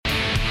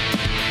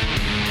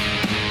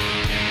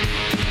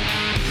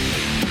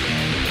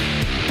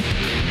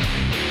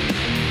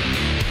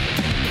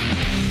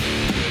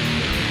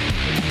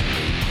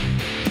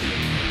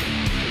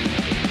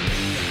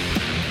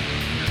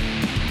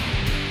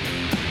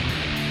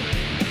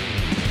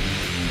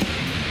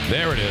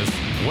There it is.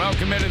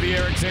 Welcome into the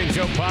Eric Zane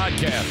Show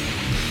podcast.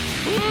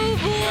 Oh,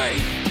 boy.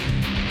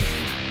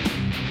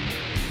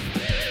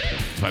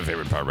 It's my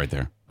favorite part right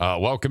there.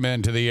 Welcome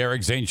into the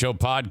Eric Zane Show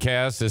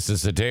podcast. This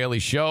is a daily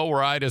show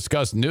where I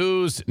discuss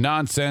news,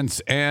 nonsense,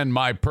 and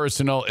my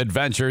personal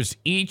adventures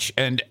each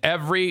and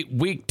every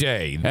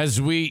weekday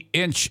as we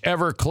inch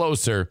ever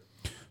closer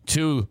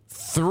to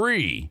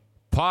 3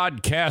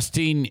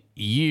 podcasting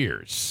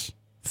years.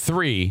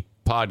 3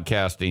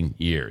 podcasting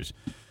years.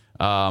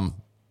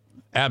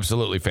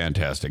 Absolutely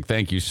fantastic.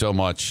 Thank you so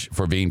much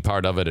for being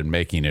part of it and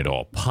making it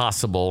all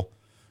possible.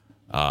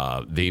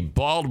 The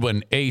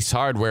Baldwin Ace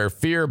Hardware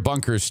Fear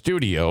Bunker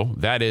Studio,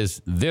 that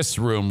is this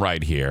room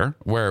right here,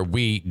 where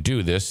we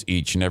do this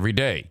each and every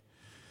day.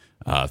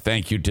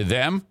 Thank you to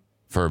them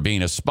for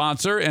being a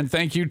sponsor, and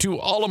thank you to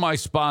all of my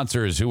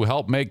sponsors who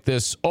help make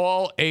this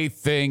all a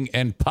thing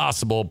and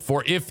possible.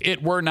 For if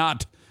it were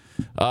not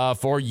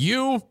for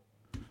you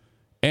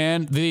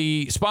and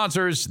the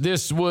sponsors,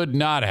 this would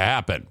not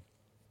happen.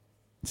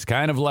 It's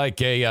kind of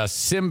like a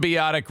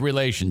symbiotic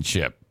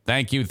relationship.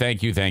 Thank you,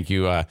 thank you, thank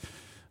you.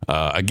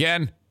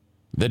 Again,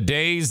 the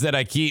days that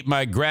I keep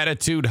my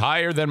gratitude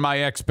higher than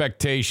my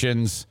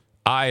expectations,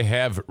 I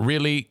have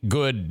really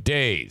good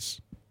days.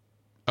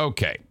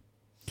 Okay.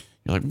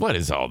 You're like, what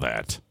is all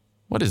that?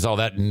 What is all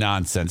that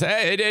nonsense?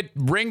 Hey, it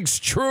rings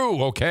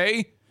true,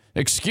 okay?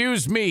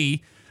 Excuse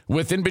me,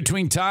 with in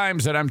between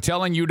times that I'm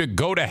telling you to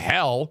go to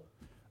hell,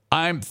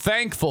 I'm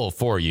thankful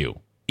for you.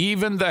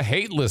 Even the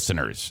hate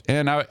listeners.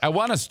 And I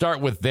want to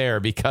start with there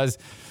because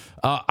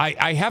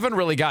I haven't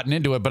really gotten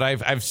into it, but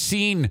I've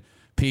seen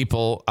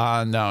people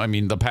on,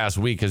 the past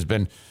week has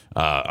been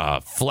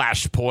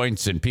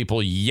flashpoints and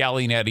people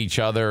yelling at each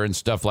other and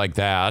stuff like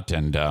that.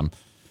 And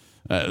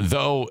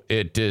though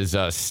it is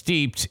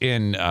steeped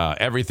in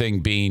everything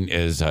being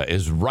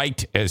as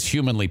right as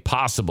humanly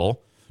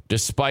possible,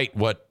 despite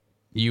what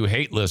you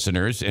hate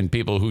listeners and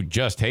people who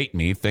just hate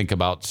me think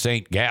about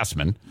Saint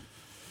Gassman.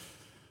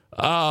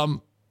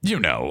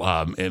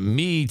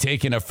 Me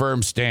taking a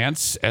firm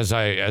stance as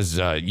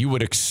you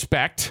would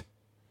expect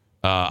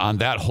on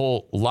that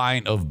whole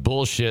line of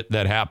bullshit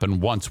that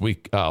happened 1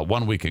 week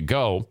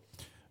ago.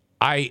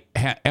 I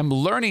am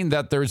learning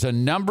that there's a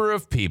number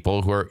of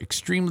people who are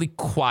extremely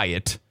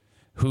quiet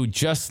who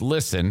just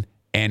listen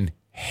and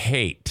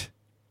hate.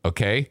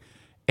 Okay.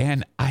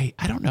 And I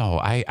don't know.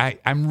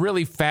 I'm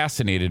really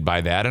fascinated by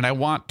that. And I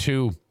want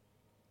to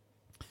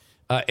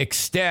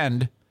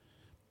extend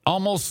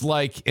almost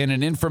like in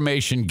an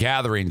information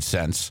gathering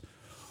sense,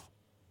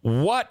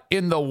 what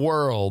in the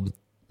world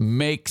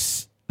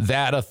makes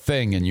that a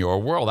thing in your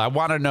world? I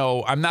want to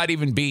know. I'm not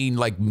even being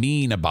like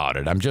mean about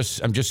it. I'm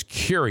just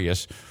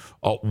curious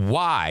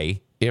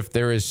why, if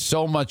there is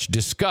so much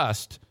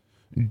disgust,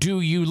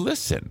 do you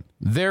listen?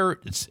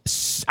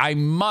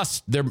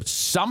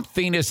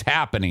 Something is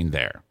happening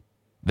there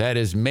that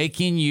is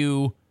making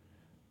you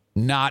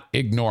not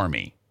ignore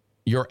me.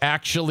 You're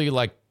actually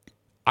like,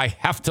 I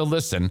have to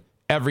listen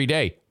every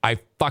day. I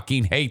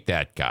fucking hate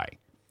that guy.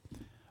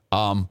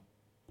 I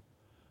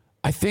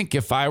think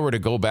if I were to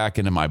go back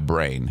into my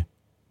brain,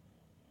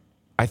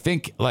 I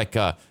think like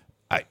I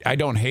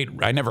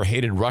never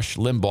hated Rush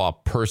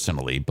Limbaugh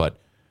personally, but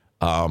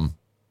I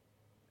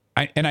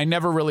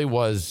never really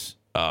was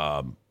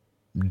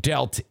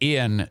dealt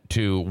in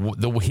to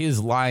his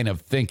line of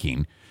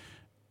thinking.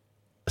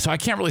 So I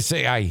can't really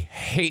say I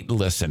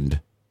listened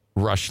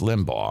Rush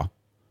Limbaugh.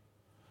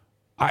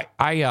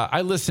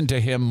 I listen to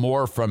him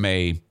more from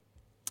a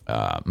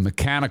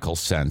mechanical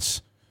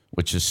sense,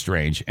 which is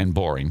strange and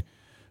boring,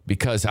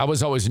 because I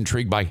was always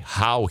intrigued by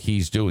how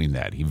he's doing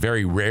that. He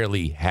very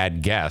rarely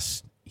had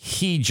guests.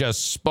 He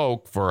just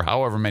spoke for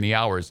however many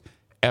hours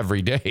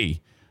every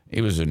day.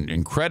 He was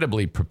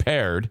incredibly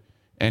prepared,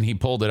 and he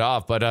pulled it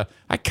off. But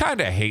I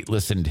kind of hate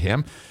listening to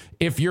him.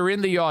 If you're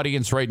in the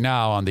audience right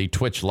now on the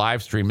Twitch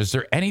live stream, is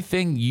there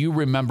anything you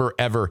remember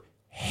ever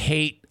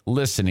hate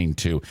listening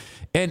to?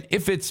 And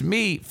if it's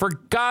me, for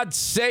God's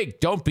sake,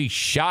 don't be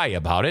shy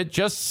about it.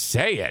 Just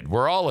say it.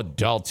 We're all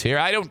adults here.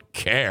 I don't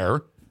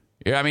care.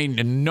 I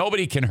mean,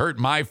 nobody can hurt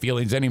my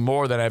feelings any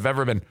more than I've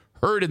ever been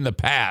hurt in the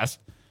past.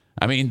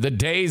 I mean, the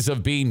days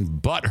of being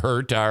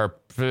butthurt are,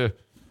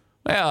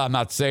 well, I'm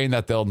not saying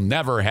that they'll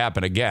never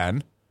happen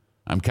again.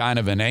 I'm kind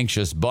of an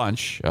anxious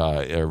bunch.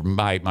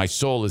 My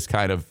soul is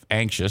kind of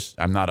anxious.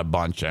 I'm not a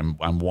bunch. I'm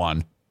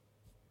one.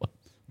 What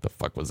the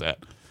fuck was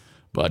that?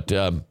 But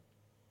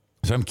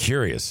so I'm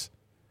curious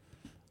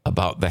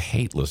about the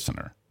hate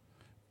listener.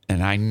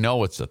 And I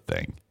know it's a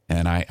thing.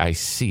 And I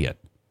see it.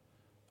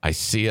 I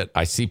see it.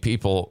 I see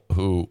people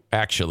who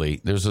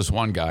actually, there's this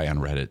one guy on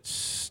Reddit,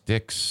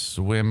 Stick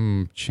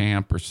Swim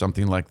Champ or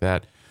something like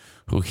that,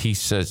 who he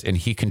says, and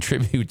he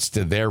contributes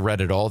to their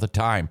Reddit all the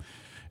time.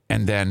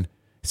 And then,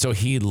 so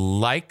he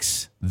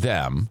likes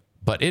them,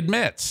 but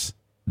admits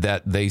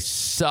that they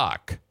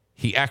suck.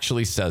 He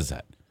actually says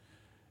that.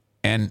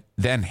 And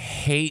then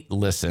hate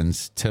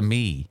listens to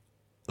me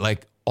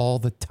like all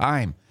the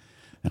time.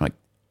 And I'm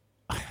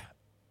like,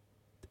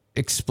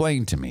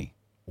 explain to me.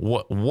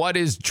 What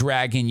is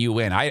dragging you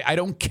in? I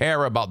don't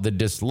care about the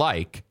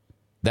dislike.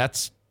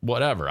 That's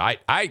whatever. I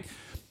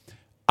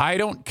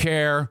don't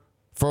care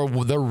for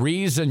the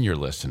reason you're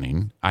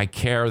listening. I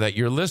care that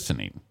you're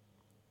listening.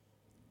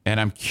 And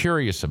I'm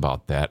curious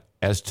about that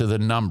as to the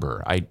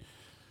number. I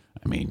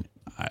mean,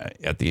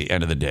 at the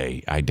end of the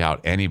day, I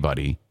doubt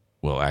anybody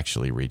will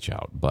actually reach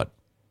out. But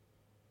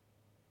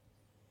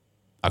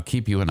I'll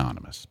keep you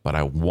anonymous. But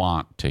I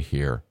want to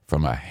hear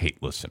from a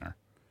hate listener.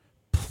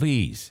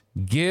 Please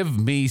give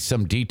me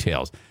some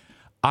details.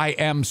 I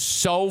am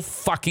so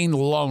fucking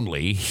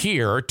lonely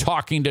here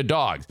talking to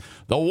dogs.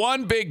 The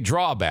one big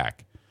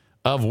drawback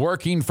of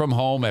working from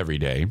home every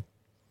day,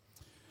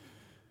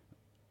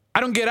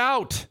 I don't get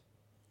out.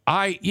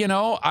 I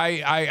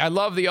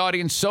love the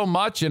audience so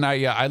much, and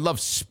I love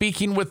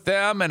speaking with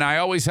them, and I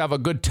always have a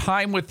good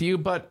time with you.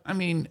 But I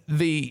mean,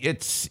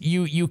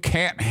 you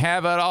can't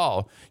have it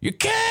all. You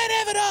can't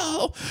have it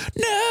all.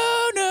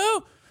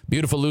 No.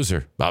 Beautiful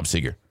loser, Bob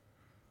Seger.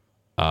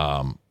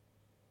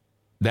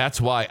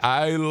 That's why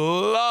I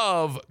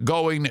love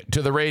going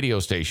to the radio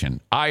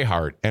station,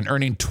 iHeart, and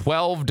earning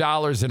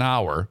 $12 an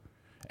hour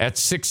at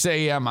 6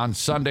 a.m. on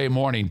Sunday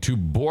morning to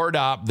board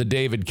up the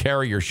David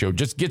Carrier Show.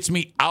 Just gets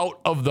me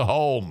out of the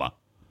home.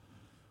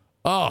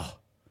 Oh,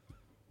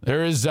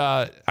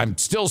 I'm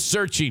still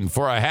searching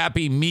for a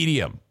happy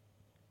medium.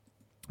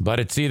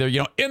 But it's either,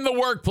 in the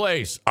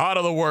workplace, out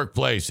of the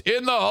workplace,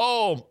 in the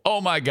home.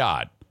 Oh, my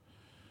God.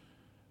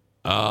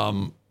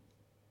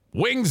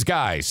 Wings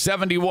Guy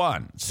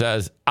 71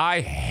 says,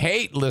 I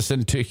hate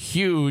listen to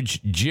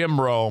huge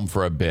Jim Rome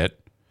for a bit,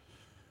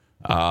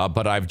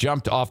 but I've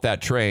jumped off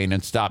that train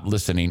and stopped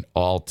listening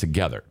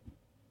altogether.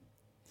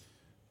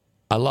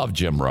 I love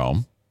Jim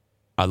Rome.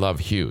 I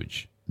love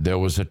Huge. There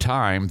was a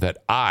time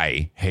that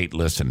I hate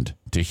listened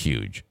to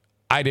Huge.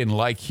 I didn't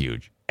like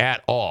Huge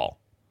at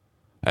all.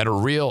 I had a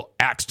real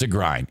axe to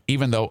grind,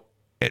 even though,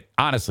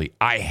 honestly,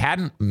 I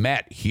hadn't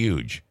met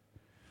Huge.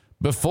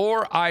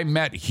 Before I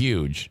met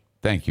Huge,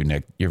 thank you,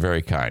 Nick. You're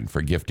very kind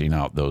for gifting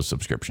out those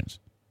subscriptions.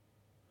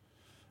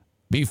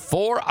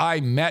 Before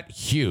I met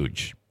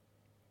Huge,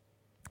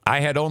 I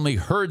had only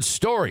heard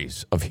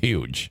stories of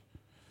Huge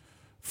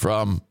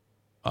from,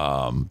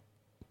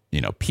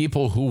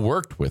 people who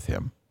worked with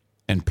him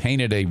and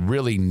painted a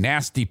really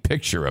nasty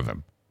picture of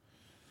him.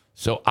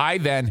 So I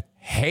then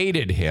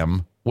hated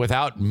him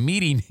without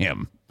meeting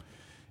him.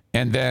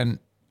 And then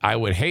I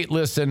would hate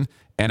listen,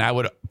 and I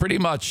would pretty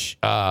much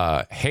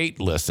hate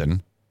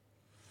listen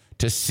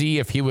to see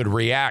if he would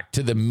react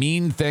to the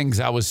mean things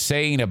I was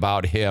saying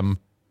about him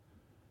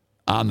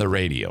on the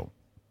radio.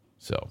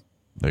 So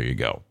there you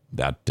go.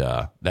 That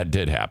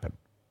did happen.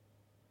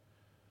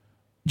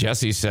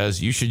 Jesse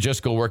says, you should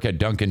just go work at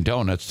Dunkin'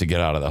 Donuts to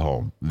get out of the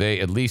home. They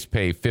at least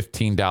pay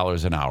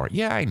 $15 an hour.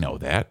 Yeah, I know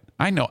that.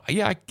 I know.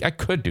 Yeah, I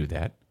could do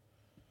that.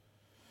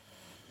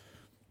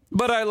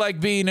 But I like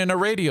being in a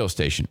radio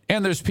station.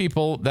 And there's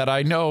people that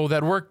I know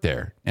that work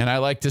there. And I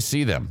like to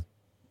see them.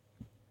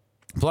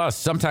 Plus,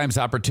 sometimes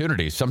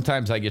opportunities.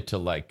 Sometimes I get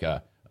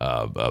to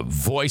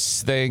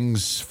voice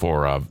things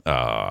for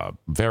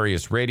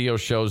various radio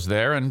shows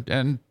there.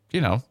 And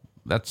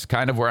that's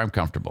kind of where I'm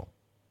comfortable.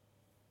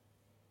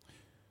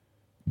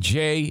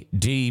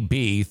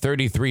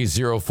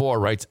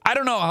 JDB3304 writes, I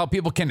don't know how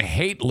people can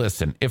hate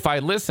listen. If I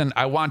listen,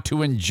 I want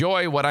to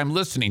enjoy what I'm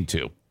listening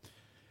to.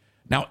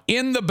 Now,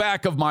 in the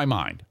back of my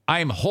mind, I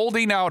am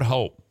holding out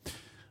hope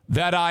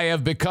that I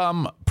have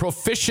become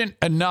proficient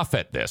enough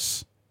at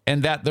this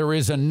and that there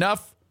is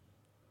enough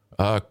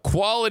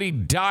quality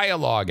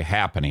dialogue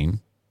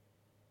happening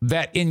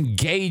that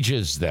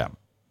engages them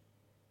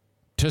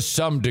to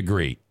some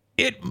degree.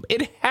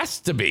 It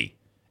has to be.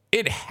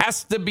 It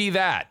has to be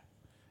that.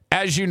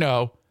 As you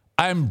know,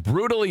 I'm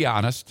brutally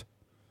honest.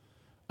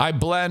 I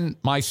blend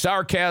my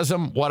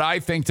sarcasm, what I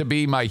think to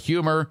be my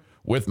humor,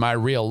 with my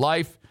real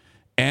life.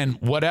 And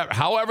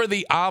however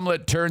the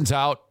omelet turns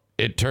out,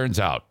 it turns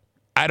out.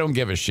 I don't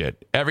give a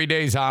shit. Every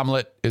day's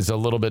omelet is a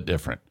little bit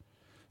different.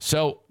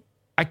 So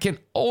I can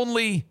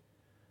only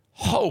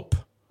hope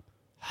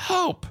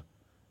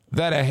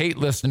that a hate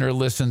listener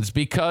listens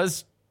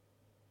because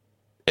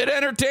it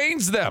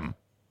entertains them.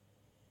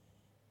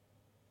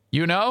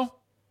 You know?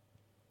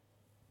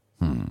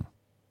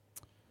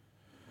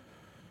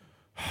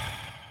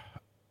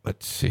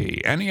 Let's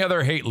see. Any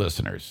other hate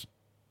listeners?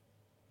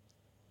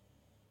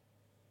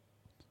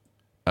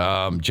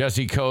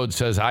 Jesse Code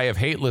says, I have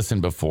hate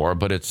listened before,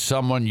 but it's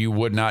someone you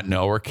would not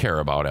know or care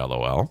about,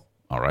 LOL.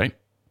 All right.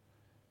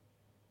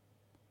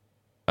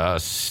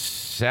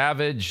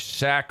 Savage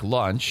Sack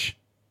Lunch.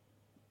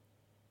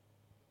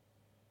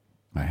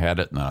 I had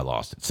it and then I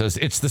lost it. Says,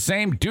 it's the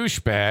same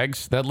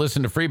douchebags that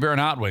listen to Free Beer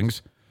and Hot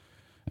Wings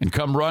and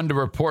come run to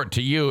report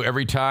to you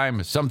every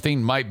time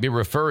something might be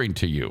referring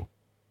to you.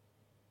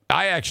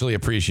 I actually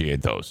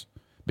appreciate those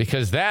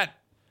because that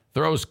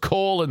throws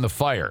coal in the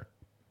fire.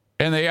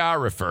 And they are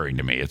referring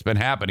to me. It's been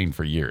happening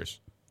for years.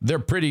 They're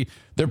pretty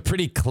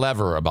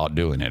clever about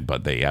doing it,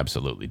 but they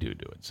absolutely do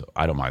it. So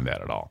I don't mind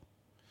that at all.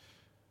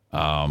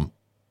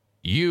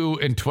 You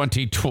in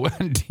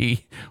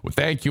 2020,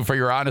 thank you for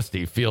your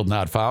honesty, field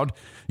not found.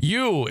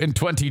 You in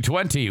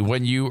 2020,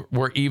 when you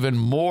were even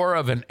more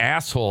of an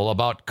asshole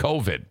about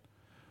COVID.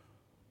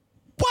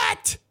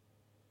 What?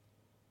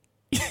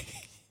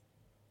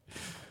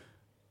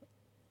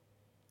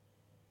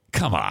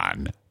 Come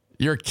on.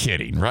 You're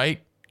kidding,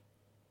 right?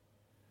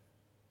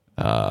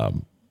 All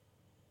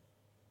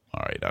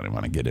right, I don't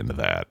want to get into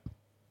that.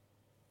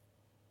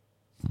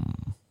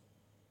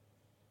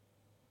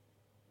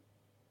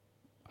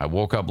 I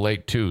woke up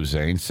late too,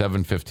 Zane,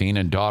 7:15,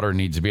 and daughter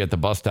needs to be at the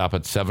bus stop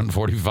at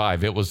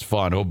 7:45. It was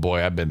fun. Oh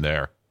boy, I've been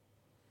there.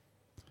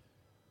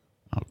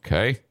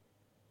 Okay.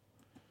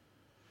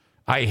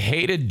 I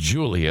hated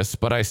Julius,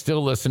 but I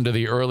still listen to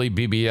the early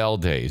BBL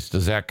days.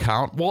 Does that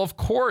count? Well, of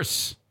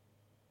course.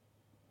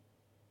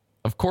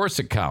 Of course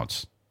it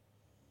counts.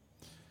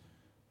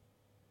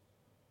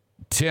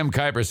 Tim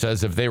Kuiper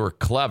says if they were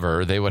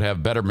clever, they would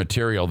have better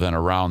material than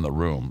Around the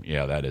Room.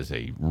 Yeah, that is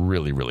a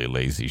really, really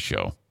lazy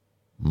show.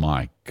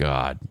 My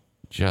God,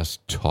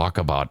 just talk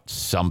about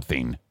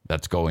something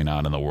that's going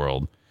on in the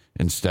world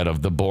instead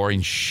of the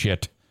boring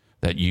shit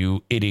that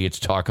you idiots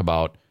talk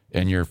about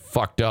in your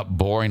fucked up,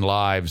 boring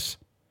lives.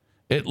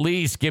 At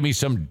least give me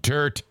some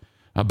dirt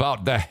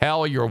about the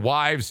hell your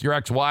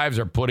ex-wives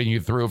are putting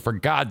you through, for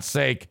God's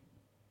sake.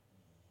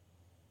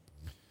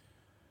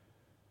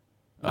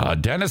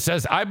 Dennis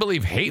says, I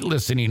believe hate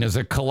listening is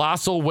a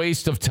colossal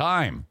waste of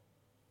time.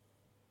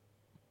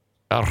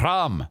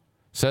 Aram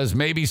says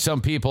maybe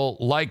some people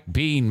like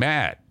being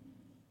mad.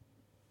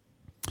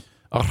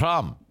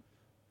 Aram,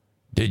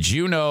 did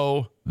you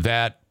know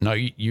that? No,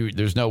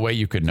 there's no way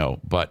you could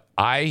know. But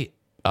I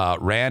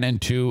ran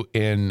into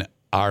an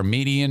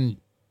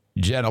Armenian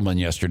gentleman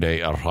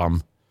yesterday,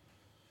 Aram,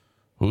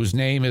 whose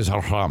name is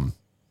Aram.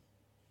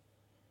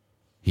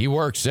 He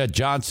works at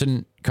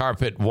Johnson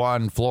Carpet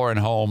One Floor and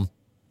Home,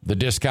 the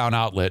discount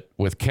outlet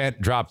with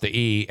Kent drop the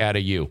E at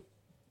a U.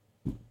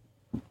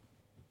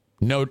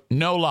 No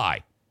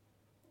lie.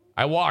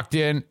 I walked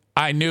in.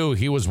 I knew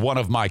he was one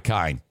of my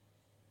kind.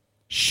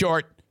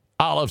 Short,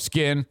 olive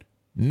skin,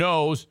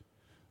 nose,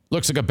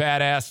 looks like a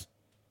badass.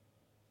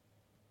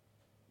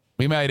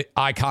 We made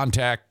eye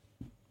contact,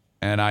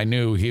 and I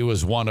knew he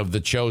was one of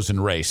the chosen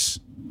race.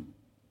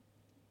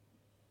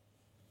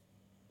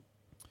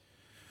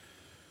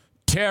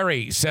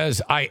 Terry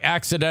says, I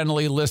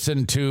accidentally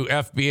listened to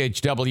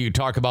FBHW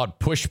talk about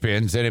push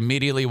pins and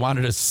immediately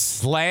wanted to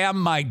slam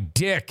my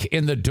dick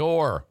in the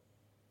door.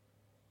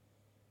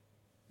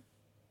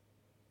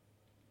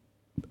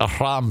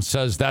 Ahram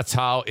says that's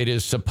how it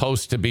is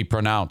supposed to be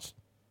pronounced.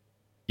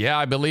 Yeah,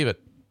 I believe it.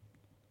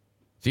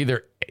 It's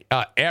either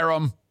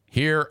Aram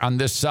here on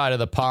this side of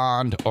the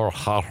pond or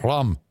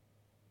Haram.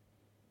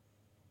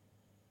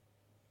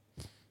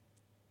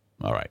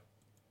 All right.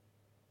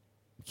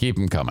 Keep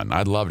them coming.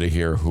 I'd love to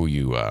hear who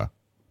you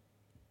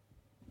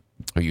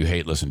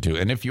hate listen to.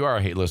 And if you are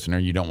a hate listener,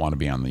 you don't want to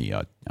be on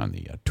the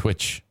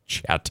Twitch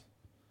chat,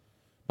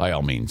 by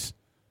all means.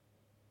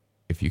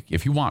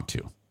 If you want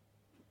to,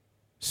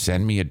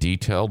 send me a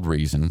detailed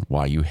reason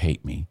why you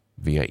hate me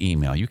via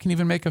email. You can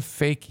even make a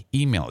fake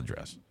email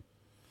address.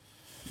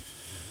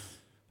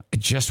 I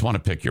just want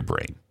to pick your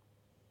brain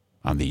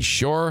on the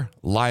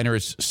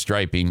Shoreliners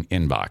Striping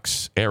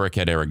inbox. Eric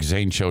at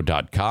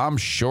ericzaneshow.com.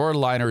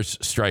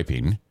 Shoreliners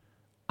Striping.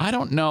 I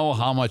don't know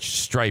how much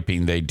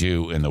striping they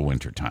do in the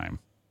wintertime.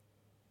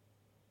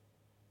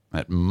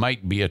 That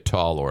might be a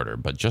tall order,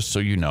 but just so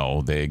you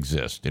know, they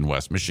exist in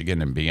West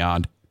Michigan and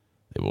beyond.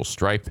 They will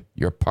stripe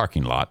your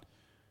parking lot.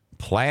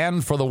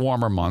 Plan for the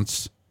warmer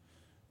months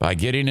by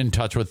getting in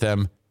touch with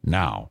them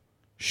now.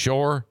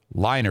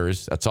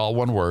 Shoreliners, that's all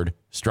one word,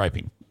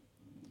 striping.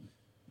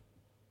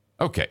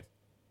 Okay.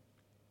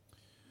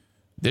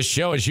 This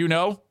show, as you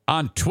know,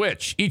 on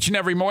Twitch each and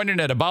every morning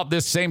at about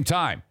this same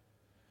time.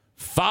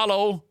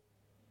 Follow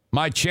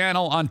my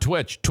channel on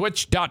Twitch,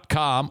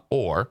 twitch.com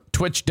or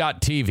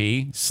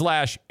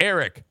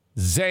twitch.tv/Eric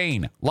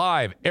Zane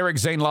Live. Eric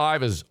Zane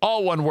Live is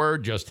all one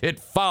word. Just hit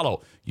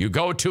follow. You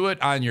go to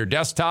it on your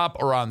desktop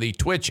or on the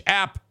Twitch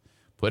app.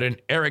 Put in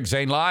Eric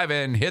Zane Live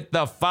and hit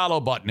the follow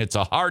button. It's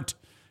a heart.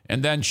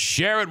 And then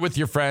share it with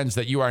your friends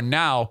that you are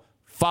now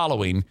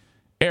following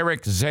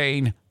Eric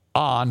Zane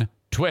on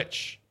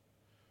Twitch.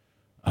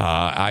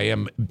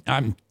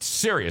 I'm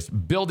serious.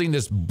 Building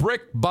this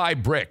brick by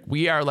brick.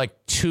 We are like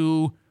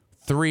 2,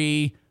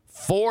 3,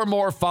 4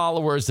 more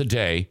followers a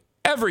day,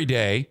 every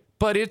day,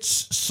 but it's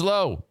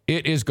slow.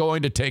 It is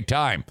going to take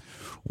time.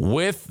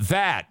 With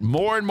that,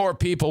 more and more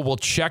people will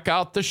check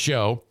out the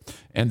show,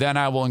 and then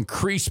I will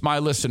increase my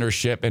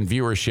listenership and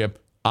viewership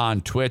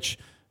on Twitch.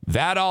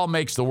 That all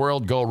makes the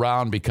world go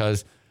round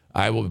because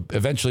I will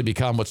eventually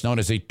become what's known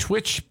as a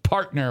Twitch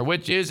partner,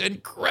 which is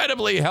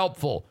incredibly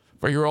helpful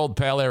for your old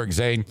pal Eric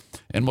Zane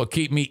and will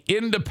keep me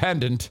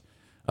independent,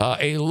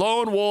 a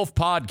lone wolf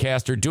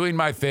podcaster doing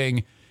my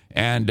thing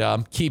and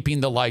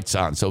keeping the lights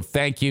on. So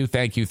thank you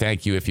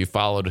if you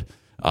followed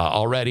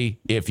already.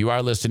 If you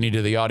are listening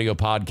to the audio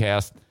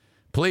podcast,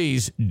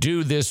 please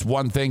do this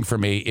one thing for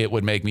me. It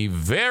would make me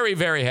very,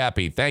 very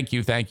happy. Thank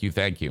you.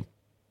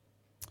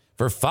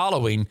 for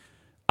following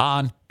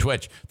on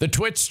Twitch. The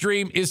Twitch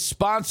stream is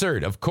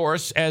sponsored, of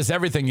course, as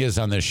everything is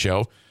on this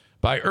show,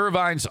 by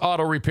Irvine's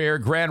Auto Repair,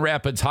 Grand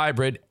Rapids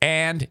Hybrid,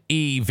 and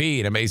EV,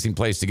 an amazing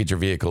place to get your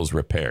vehicles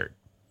repaired.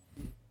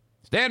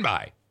 Stand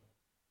by.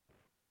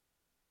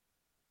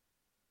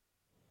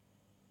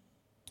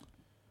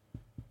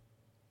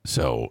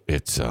 So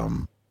it's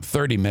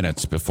 30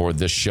 minutes before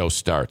this show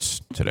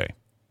starts today.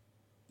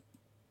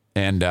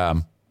 And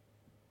I'm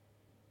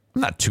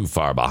not too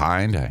far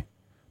behind. I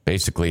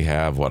basically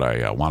have what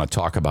I want to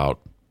talk about,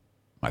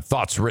 my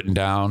thoughts written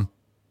down.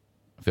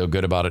 I feel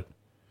good about it.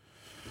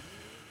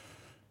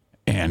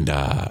 And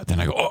then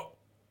I go,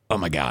 oh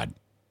my God,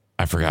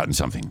 I've forgotten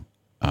something.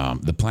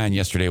 The plan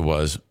yesterday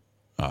was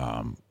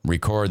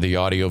record the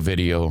audio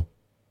video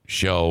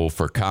show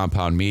for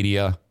Compound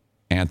Media,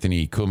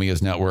 Anthony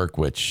Cumia's network,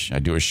 which I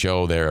do a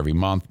show there every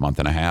month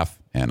and a half.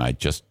 And I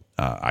just,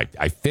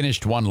 I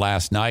finished one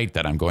last night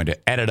that I'm going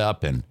to edit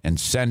up and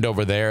send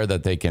over there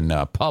that they can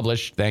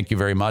publish. Thank you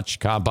very much,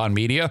 Compound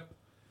Media.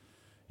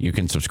 You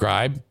can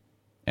subscribe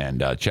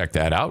and check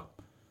that out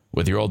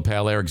with your old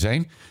pal, Eric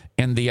Zane.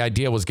 And the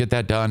idea was get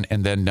that done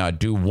and then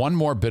do one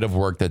more bit of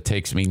work that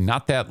takes me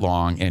not that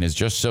long and is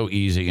just so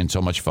easy and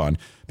so much fun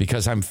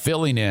because I'm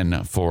filling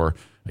in for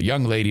a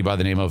young lady by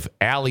the name of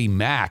Allie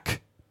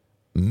Mack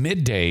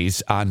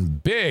middays on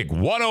Big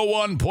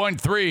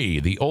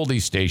 101.3, the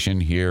oldie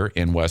station here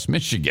in West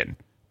Michigan,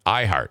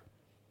 iHeart.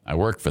 I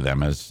work for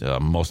them, as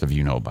most of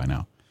you know by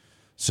now.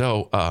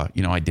 So,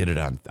 I did it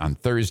on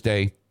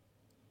Thursday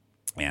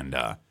and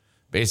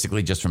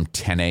basically just from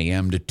 10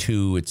 a.m. to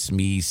 2, it's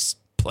me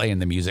playing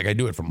the music. I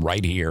do it from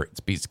right here. It's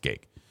a piece of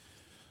cake.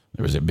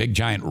 There was a big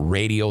giant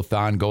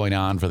radiothon going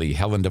on for the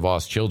Helen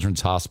DeVos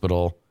Children's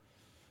Hospital.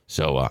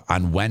 So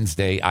on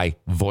Wednesday, I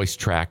voice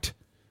tracked.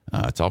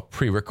 It's all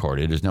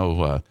pre-recorded. There's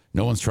no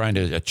one's trying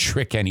to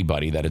trick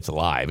anybody that it's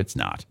live. It's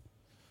not.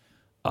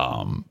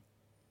 In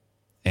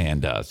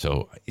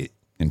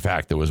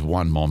fact, there was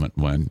one moment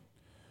when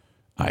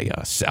I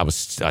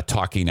was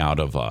talking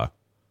out of a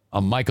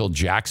Michael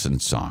Jackson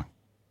song.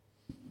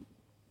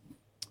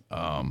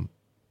 I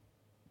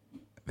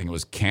think it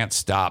was Can't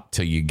Stop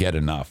Till You Get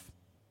Enough.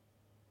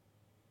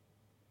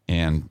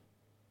 And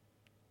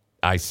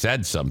I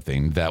said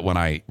something that when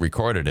I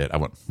recorded it, I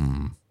went,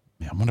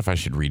 I wonder if I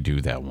should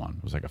redo that one.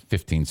 It was like a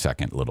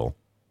 15-second little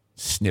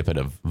snippet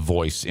of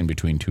voice in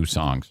between two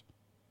songs.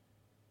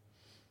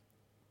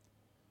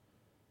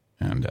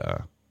 And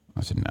I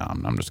said, no,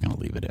 I'm just going to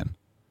leave it in.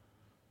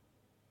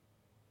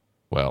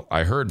 Well,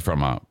 I heard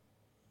from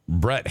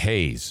Brett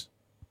Hayes,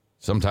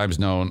 sometimes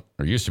known,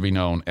 or used to be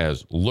known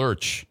as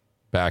Lurch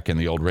back in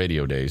the old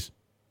radio days.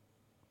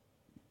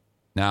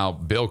 Now,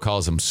 Bill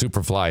calls him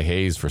Superfly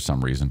Hayes for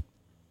some reason.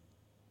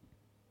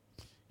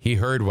 He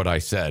heard what I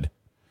said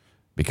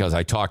because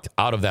I talked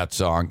out of that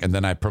song, and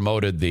then I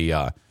promoted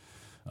the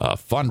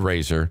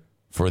fundraiser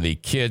for the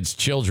Kids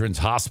Children's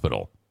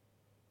Hospital.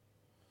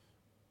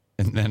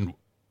 And then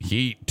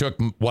he took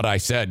what I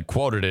said,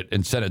 quoted it,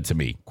 and sent it to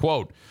me.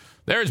 Quote,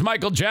 "There's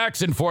Michael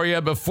Jackson for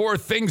you before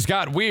things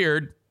got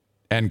weird,"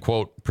 end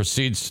quote,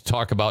 proceeds to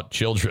talk about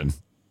children.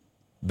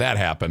 That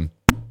happened.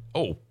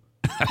 Oh.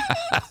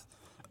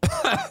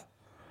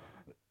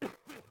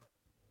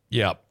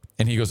 Yep.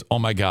 And he goes, "Oh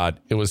my God,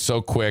 it was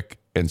so quick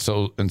and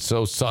so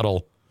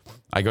subtle."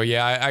 I go,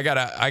 "Yeah, I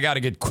gotta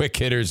get quick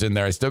hitters in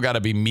there. I still gotta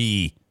be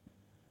me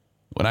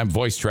when I'm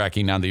voice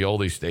tracking on the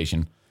oldie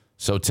station."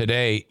 So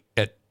today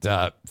at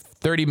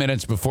 30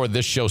 minutes before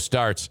this show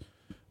starts,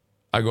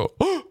 I go,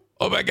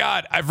 "Oh my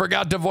God, I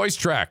forgot to voice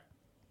track."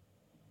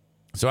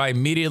 So I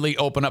immediately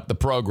open up the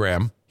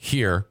program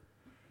here.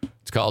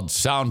 It's called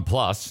Sound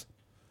Plus,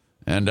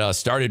 and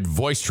started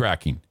voice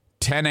tracking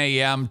 10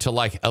 a.m. to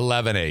like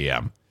 11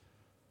 a.m.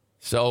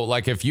 So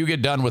like if you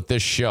get done with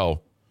this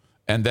show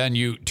and then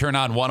you turn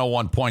on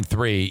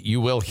 101.3, you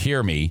will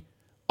hear me.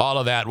 All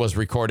of that was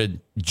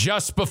recorded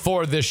just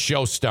before this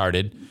show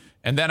started.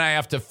 And then I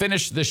have to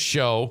finish this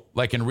show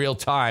like in real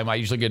time. I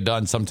usually get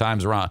done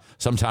sometime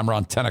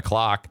around 10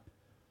 o'clock,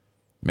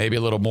 maybe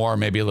a little more,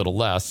 maybe a little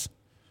less.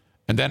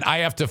 And then I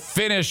have to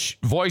finish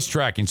voice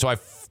tracking. So I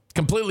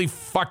completely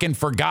fucking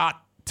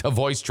forgot to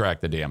voice track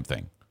the damn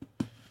thing.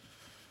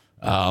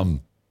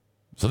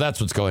 So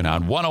that's what's going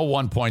on.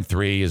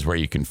 101.3 is where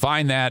you can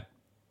find that.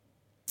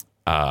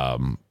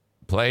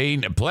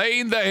 Playing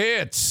the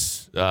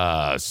hits.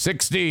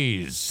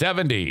 60s,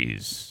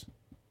 70s,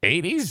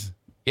 80s.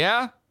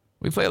 Yeah.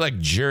 We play like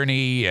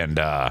Journey and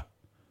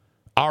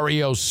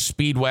REO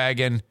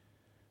Speedwagon.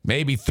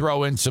 Maybe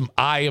throw in some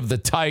Eye of the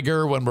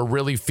Tiger when we're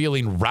really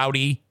feeling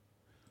rowdy.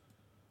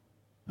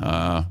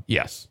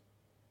 Yes.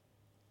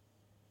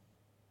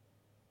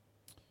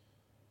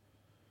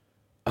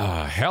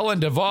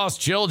 Helen DeVos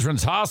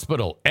Children's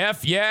Hospital.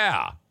 F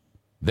yeah.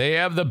 They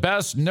have the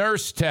best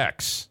nurse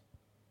techs.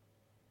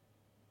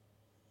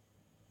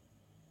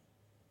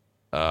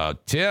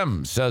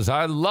 Tim says,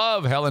 "I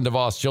love Helen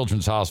DeVos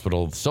Children's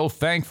Hospital. So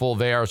thankful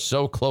they are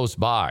so close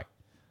by."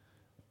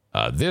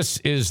 This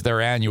is their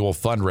annual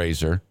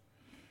fundraiser.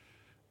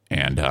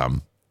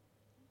 And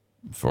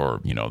for,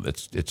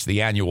 it's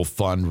the annual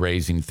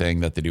fundraising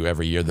thing that they do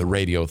every year, the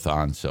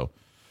Radiothon. So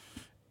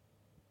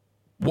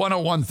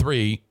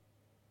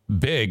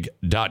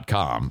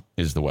 1013big.com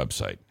is the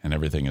website, and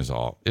everything is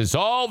all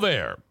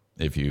there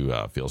if you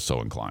feel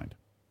so inclined.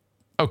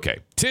 Okay,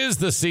 'tis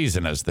the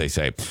season, as they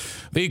say.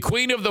 The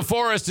Queen of the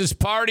Forest is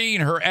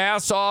partying her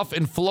ass off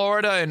in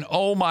Florida, and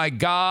oh my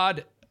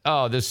God,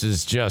 this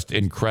is just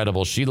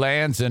incredible. She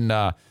lands in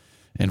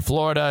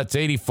Florida. It's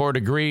 84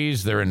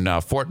 degrees. They're in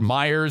Fort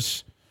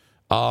Myers.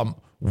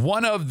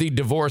 One of the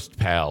divorced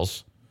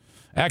pals,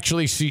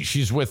 actually,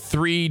 she's with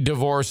 3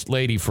 divorced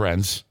lady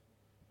friends,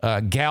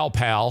 gal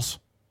pals,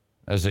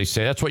 as they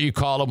say. That's what you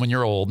call them when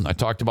you're old. I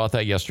talked about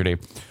that yesterday.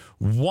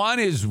 One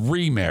is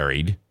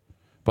remarried,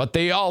 but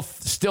they all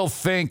still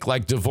think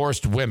like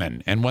divorced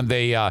women. And when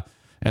they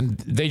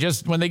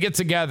when they get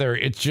together,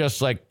 it's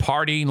just like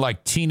partying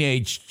like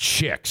teenage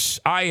chicks.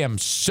 I am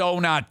so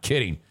not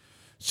kidding.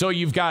 So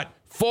you've got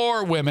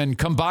 4 women,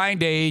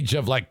 combined age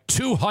of like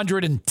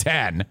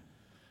 210,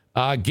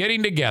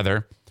 getting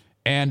together.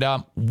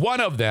 And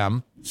one of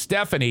them,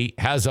 Stephanie,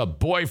 has a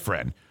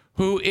boyfriend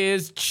who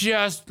is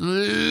just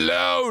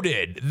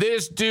loaded.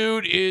 This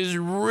dude is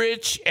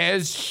rich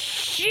as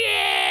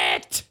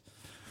shit.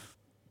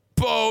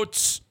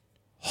 Boats,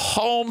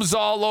 homes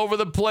all over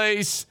the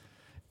place.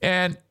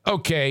 And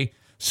okay,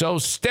 so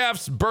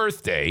Steph's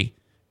birthday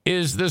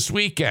is this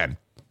weekend.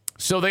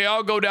 So they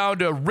all go down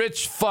to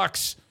Rich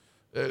Fuck's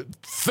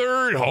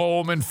third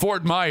home in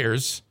Fort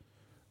Myers.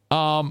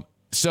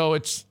 So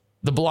it's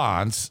the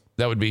blondes.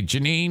 That would be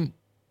Janine,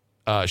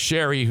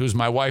 Sherry, who's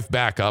my wife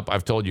backup,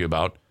 I've told you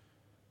about.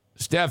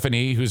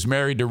 Stephanie, who's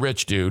married to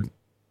Rich Dude,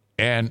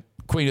 and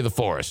Queen of the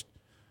Forest.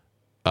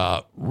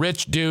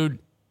 Rich Dude,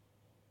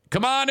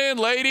 come on in,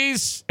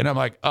 ladies. And I'm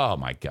like, oh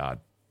my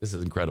God, this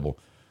is incredible.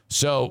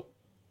 So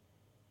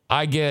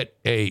I get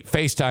a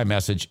FaceTime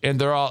message,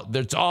 and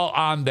it's all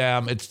on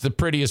them. It's the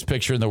prettiest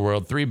picture in the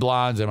world. 3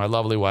 blondes and my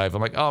lovely wife.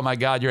 I'm like, oh my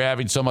God, you're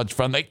having so much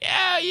fun. Like,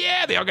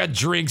 yeah. They all got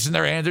drinks in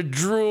their hands. They're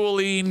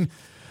drooling.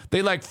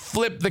 They like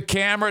flip the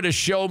camera to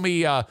show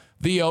me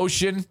the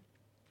ocean,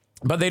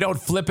 but they don't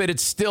flip it.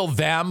 It's still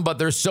them, but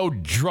they're so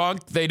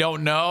drunk they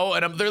don't know.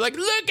 And they're like,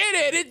 look at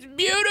it. It's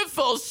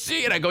beautiful.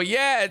 See? And I go,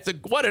 yeah,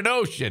 what an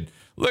ocean.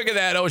 Look at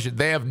that ocean.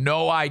 They have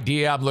no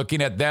idea I'm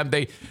looking at them.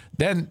 They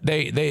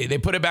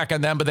put it back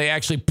on them, but they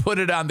actually put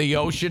it on the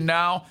ocean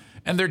now.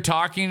 And they're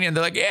talking, and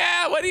they're like,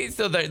 yeah, what is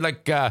so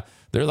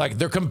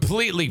they're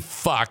completely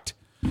fucked.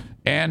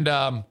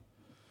 And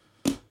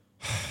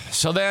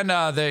so then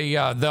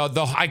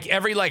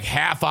every like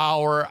half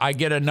hour I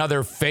get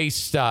another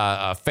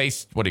FaceTime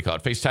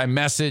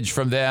message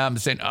from them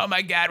saying, oh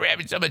my God, we're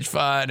having so much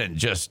fun. And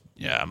just,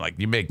 I'm like,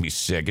 you make me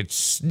sick. It's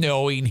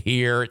snowing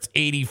here. It's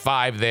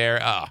 85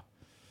 there.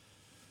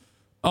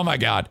 Oh my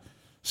God.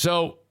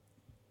 So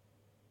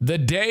the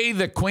day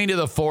the Queen of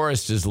the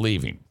Forest is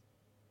leaving,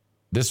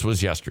 this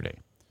was yesterday,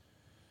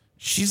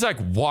 she's like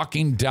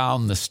walking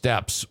down the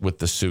steps with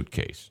the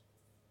suitcase.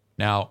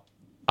 Now,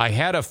 I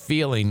had a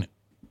feeling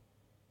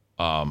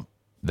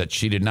that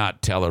she did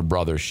not tell her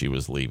brother she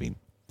was leaving.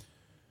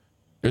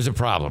 There's a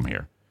problem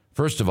here.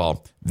 First of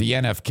all, the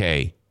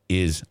NFK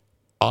is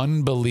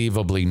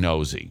unbelievably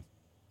nosy,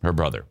 her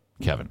brother,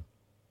 Kevin.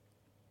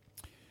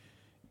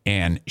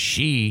 And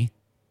she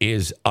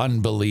is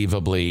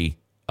unbelievably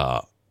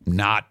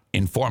not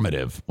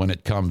informative when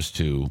it comes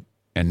to,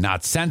 and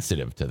not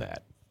sensitive to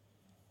that.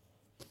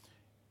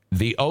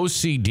 The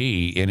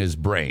OCD in his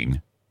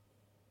brain,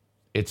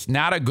 it's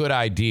not a good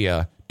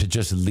idea to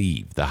just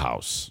leave the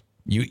house.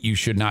 You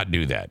should not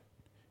do that.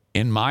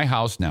 In my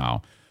house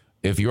now,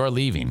 if you're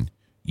leaving,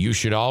 you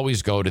should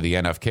always go to the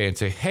NFK and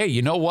say, hey,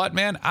 you know what,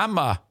 man? I'm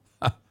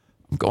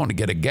going to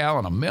get a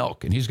gallon of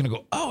milk. And he's going to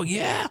go, oh,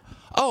 yeah.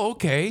 Oh,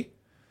 okay.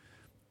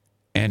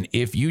 And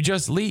if you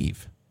just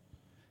leave,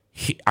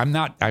 I'm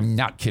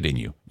not kidding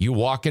you. You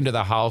walk into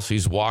the house,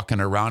 he's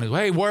walking around. He's,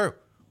 hey, where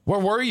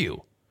were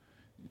you?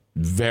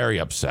 Very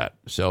upset.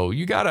 So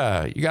you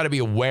gotta be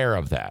aware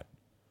of that.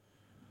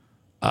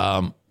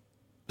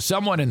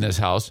 Someone in this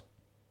house,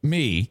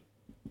 me,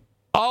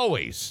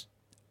 always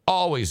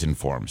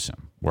informs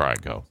him where I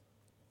go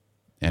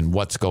and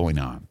what's going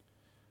on.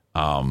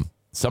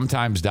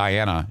 Sometimes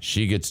Diana,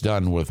 she gets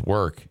done with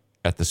work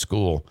at the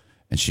school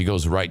and she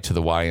goes right to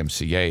the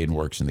YMCA and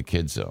works in the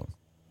kids zone.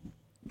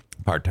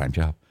 Part-time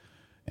job.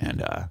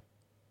 And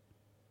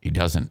he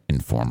doesn't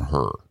inform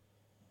her.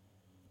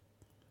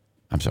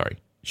 I'm sorry.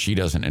 She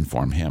doesn't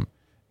inform him.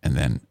 And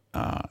then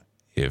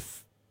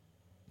if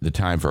the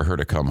time for her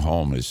to come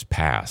home is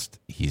past,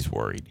 he's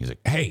worried. He's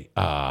like, hey,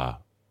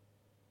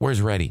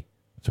 where's Reddy?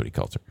 That's what he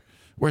calls her.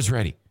 Where's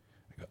Reddy?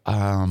 I go,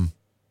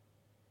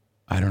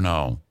 I don't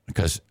know.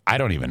 Because I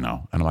don't even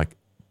know. And I'm like,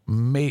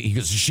 maybe. He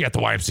goes, is she at the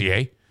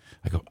YMCA?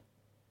 I go,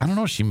 I don't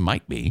know. She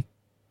might be.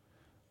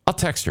 I'll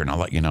text her and I'll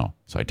let you know.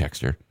 So I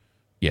text her.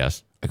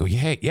 Yes. I go,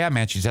 yeah,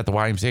 man, she's at the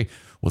YMCA.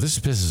 Well, this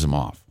pisses him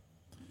off.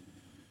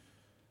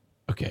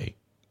 Okay.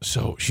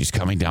 So she's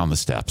coming down the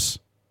steps.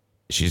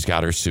 She's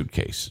got her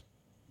suitcase.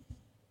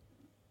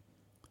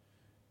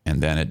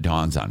 And then it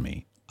dawns on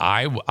me.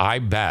 I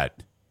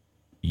bet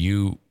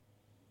you,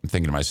 I'm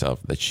thinking to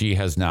myself, that she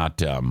has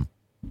not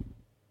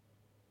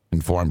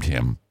informed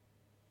him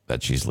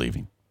that she's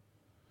leaving.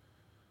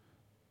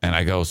 And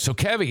I go, so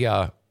Kevy,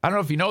 I don't know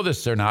if you know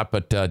this or not,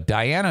 but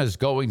Diana is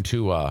going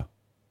to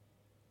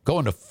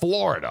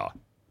Florida.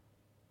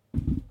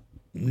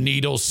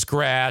 Needle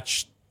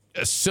scratch,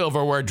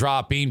 silverware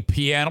dropping,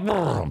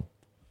 piano.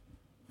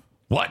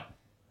 What?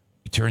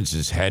 He turns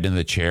his head in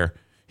the chair,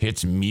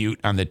 hits mute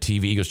on the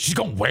TV. He goes, she's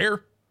going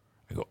where?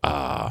 I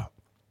go,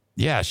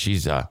 yeah,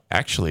 she's going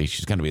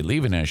to be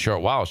leaving in a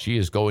short while. She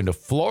is going to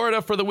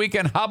Florida for the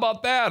weekend. How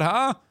about that,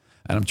 huh?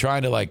 And I'm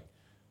trying to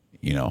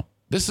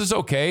this is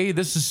okay.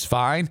 This is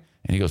fine.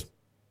 And he goes,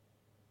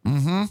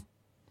 mm-hmm.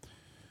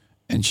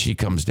 And she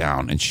comes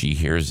down and she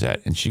hears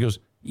that. And she goes,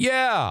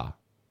 yeah,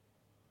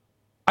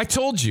 I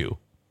told you.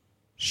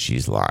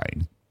 She's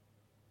lying.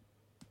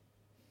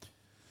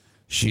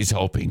 She's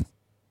hoping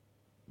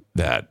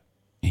that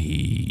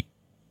she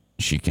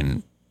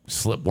can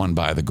slip one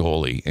by the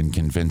goalie and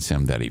convince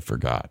him that he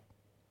forgot.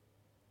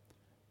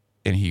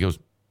 And he goes,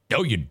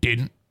 no, you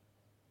didn't.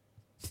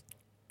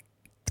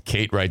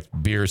 Kate writes,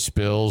 beer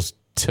spills,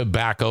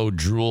 tobacco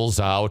drools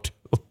out.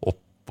 Oh,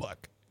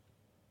 fuck.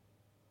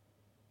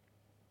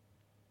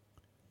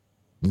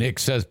 Nick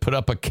says, put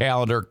up a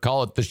calendar,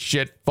 call it the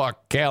shit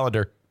fuck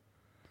calendar.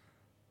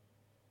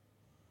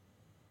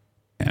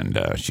 And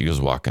she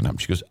goes walking up.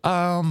 She goes,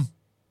 and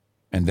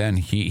then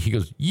he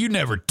goes, you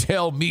never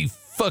tell me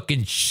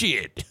fucking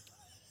shit.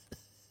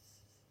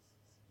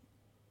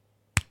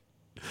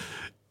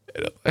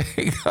 And I'm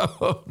like,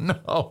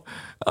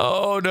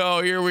 oh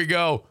no, here we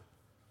go.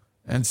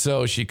 And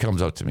so she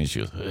comes up to me. She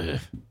goes, ugh.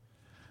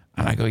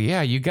 And I go,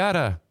 yeah, you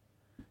gotta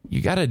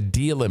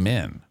deal him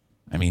in.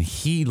 I mean,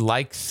 he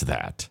likes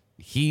that.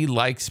 He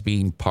likes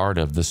being part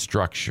of the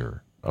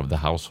structure of the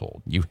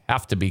household. You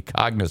have to be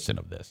cognizant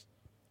of this.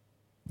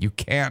 You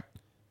can't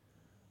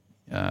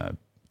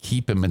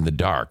keep him in the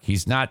dark. He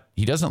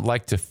doesn't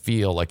like to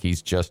feel like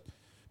he's just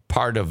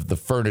part of the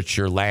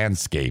furniture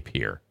landscape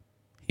here.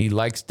 He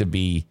likes to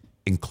be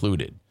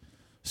included.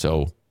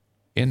 So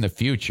in the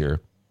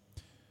future,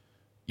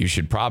 you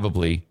should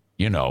probably,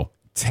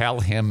 tell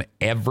him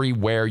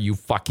everywhere you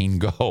fucking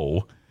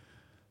go.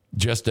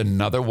 Just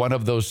another one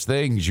of those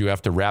things you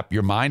have to wrap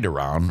your mind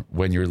around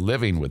when you're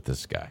living with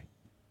this guy.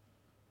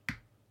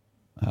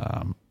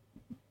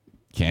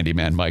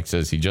 Candyman Mike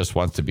says he just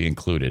wants to be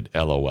included.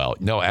 LOL.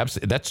 No,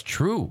 that's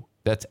true.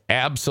 That's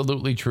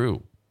absolutely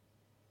true.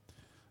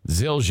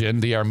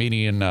 Zildjian, the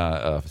Armenian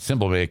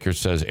symbol maker,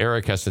 says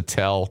Eric has to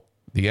tell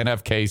the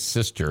NFK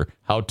sister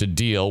how to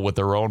deal with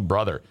her own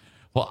brother.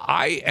 Well,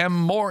 I am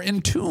more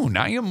in tune.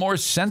 I am more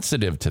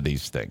sensitive to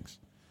these things.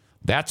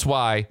 That's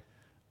why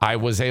I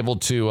was able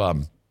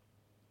to,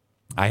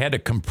 I had to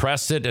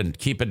compress it and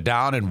keep it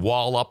down and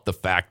wall up the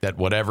fact that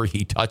whatever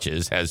he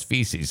touches has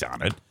feces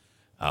on it.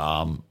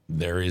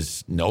 There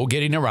is no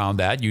getting around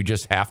that. You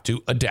just have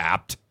to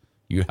adapt.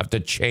 You have to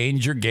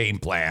change your game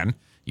plan.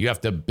 You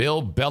have to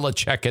Bill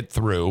Belichick it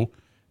through.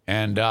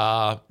 And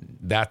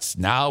that's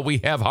now we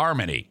have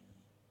harmony.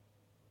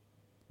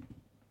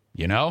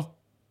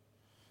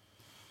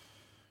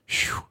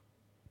 Whew.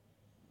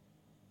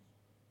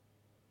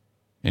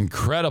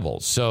 Incredible.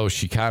 So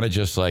she kind of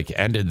just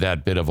ended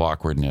that bit of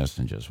awkwardness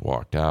and just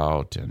walked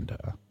out. And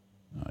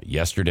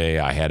yesterday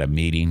I had a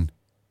meeting,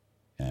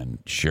 and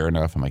sure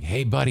enough, I'm like,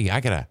 hey buddy, I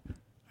gotta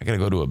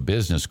go to a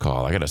business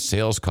call. I got a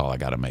sales call I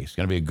gotta make. It's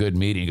gonna be a good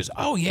meeting. He goes,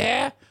 oh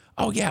yeah,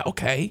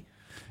 okay.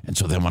 And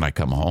so then when I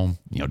come home,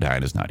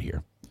 Diana's not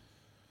here.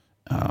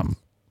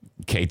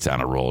 Kate's on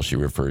a roll. She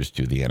refers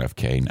to the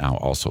NFK now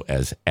also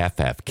as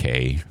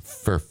FFK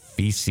for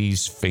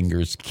Feces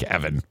Fingers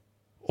Kevin.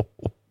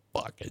 Oh,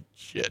 fucking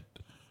shit.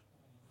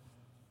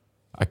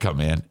 I come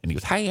in and he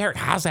goes, hey, Eric,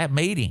 how's that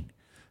meeting?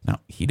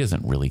 Now, he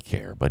doesn't really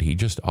care, but he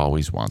just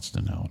always wants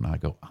to know. And I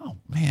go, oh,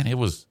 man, it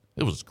was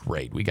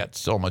great. We got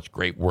so much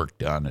great work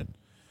done. And,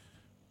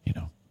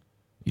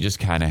 you just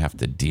kind of have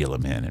to deal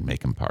him in and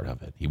make him part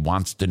of it. He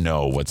wants to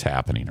know what's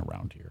happening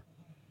around here.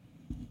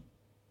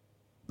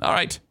 All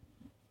right.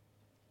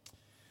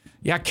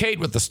 Yeah, Kate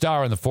with the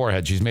star on the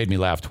forehead. She's made me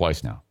laugh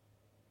twice now.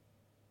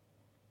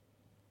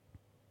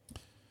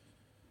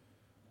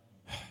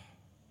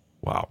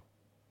 Wow.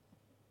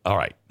 All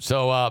right.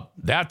 So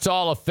that's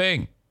all a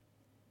thing.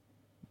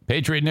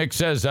 Patriot Nick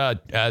says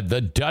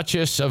the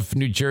Duchess of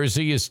New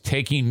Jersey is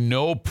taking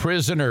no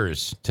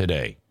prisoners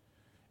today.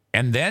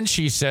 And then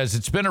she says,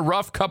 it's been a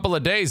rough couple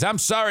of days. I'm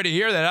sorry to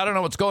hear that. I don't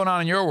know what's going on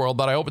in your world,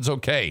 but I hope it's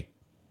okay.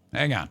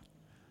 Hang on.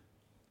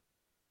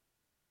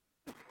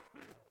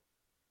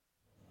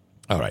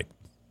 All right.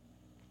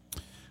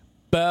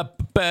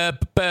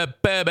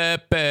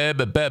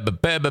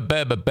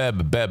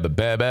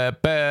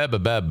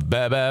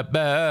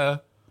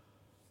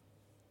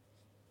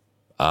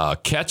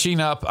 Catching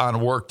up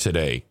on work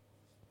today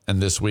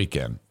and this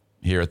weekend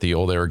here at the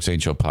Old Eric Zane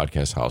Show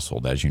podcast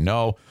household. As you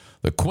know,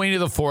 the Queen of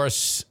the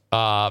Forest,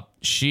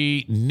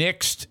 she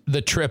nixed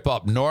the trip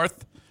up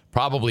north.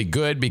 Probably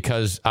good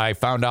because I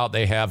found out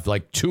they have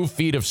 2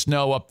 feet of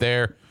snow up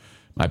there.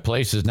 My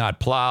place is not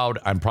plowed.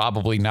 I'm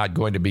probably not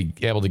going to be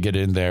able to get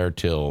in there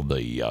till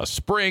the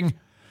spring.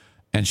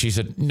 And she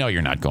said, no,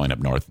 you're not going up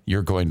north.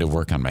 You're going to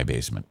work on my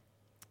basement.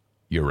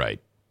 You're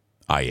right.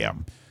 I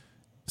am.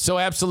 So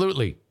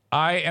absolutely.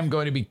 I am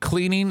going to be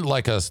cleaning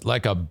like a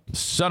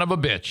son of a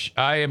bitch.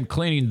 I am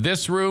cleaning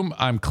this room.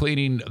 I'm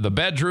cleaning the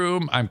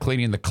bedroom. I'm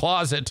cleaning the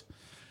closet.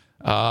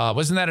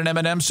 Wasn't that an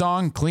Eminem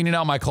song? Cleaning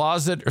out my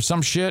closet or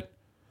some shit?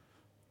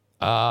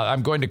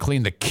 I'm going to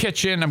clean the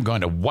kitchen. I'm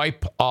going to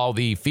wipe all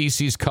the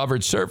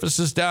feces-covered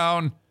surfaces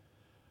down.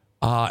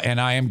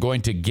 And I am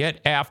going to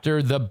get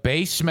after the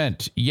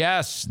basement.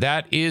 Yes,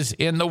 that is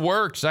in the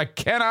works. I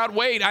cannot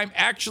wait. I'm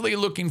actually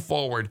looking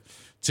forward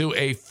to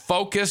a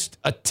focused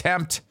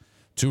attempt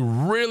to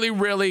really,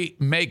 really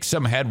make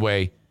some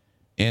headway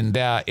in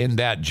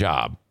that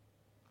job.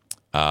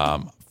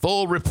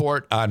 Full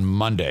report on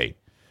Monday.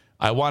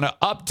 I want to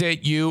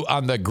update you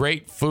on the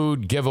Great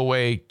Food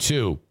Giveaway,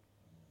 too.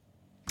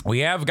 We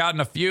have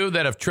gotten a few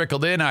that have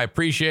trickled in. I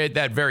appreciate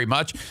that very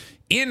much.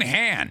 In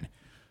hand,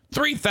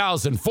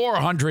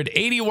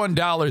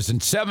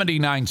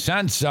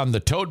 $3,481.79 on the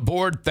tote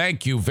board.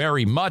 Thank you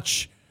very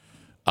much.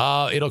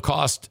 It'll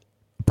cost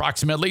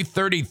approximately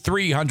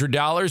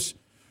 $3,300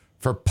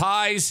 for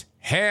pies,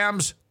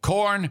 hams,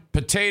 corn,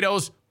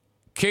 potatoes,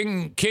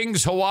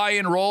 King's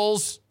Hawaiian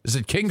rolls. Is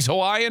it King's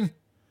Hawaiian?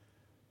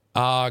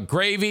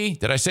 Gravy.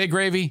 Did I say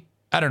gravy?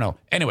 I don't know.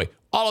 Anyway,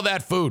 all of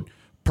that food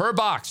per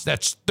box.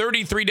 That's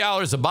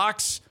 $33 a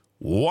box.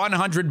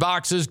 100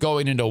 boxes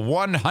going into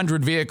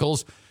 100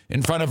 vehicles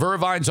in front of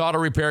Irvine's Auto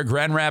Repair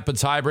Grand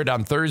Rapids Hybrid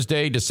on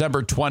Thursday,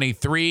 December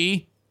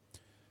 23.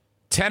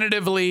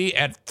 Tentatively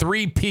at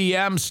 3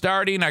 p.m.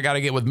 starting. I got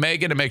to get with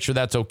Megan to make sure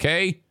that's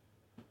okay.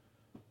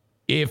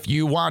 If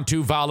you want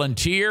to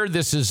volunteer,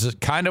 this is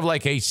kind of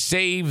like a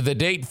save the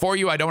date for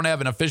you. I don't have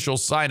an official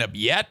sign up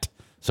yet,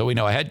 so we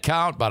know a head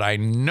count, but I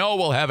know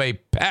we'll have a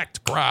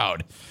packed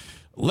crowd.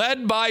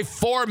 Led by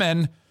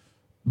foreman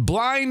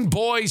Blind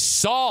Boy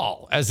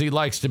Saul, as he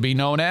likes to be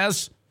known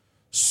as.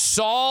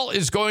 Saul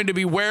is going to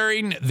be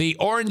wearing the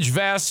orange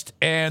vest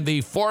and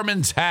the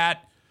foreman's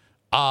hat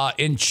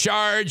in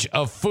charge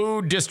of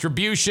food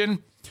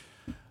distribution.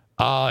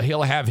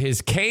 He'll have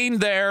his cane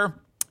there,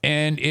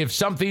 and if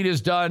something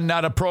is done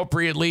not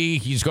appropriately,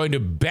 he's going to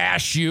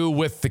bash you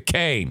with the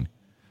cane.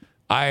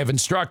 I have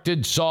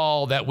instructed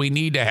Saul that we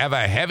need to have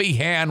a heavy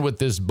hand with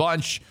this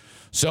bunch,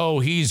 so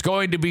he's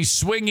going to be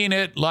swinging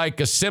it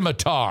like a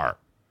scimitar.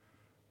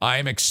 I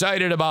am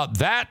excited about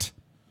that.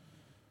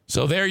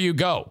 So there you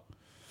go.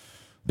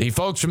 The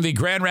folks from the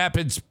Grand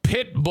Rapids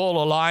Pit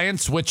Bull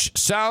Alliance, which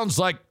sounds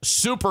like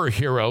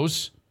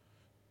superheroes,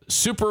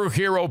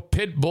 superhero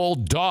pit bull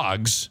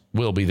dogs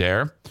will be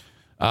there.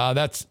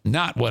 That's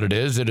not what it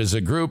is. It is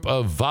a group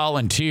of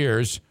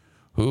volunteers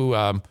who,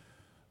 in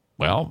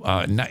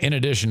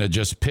addition to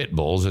just pit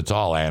bulls, it's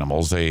all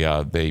animals.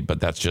 But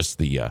that's just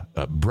the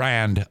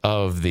brand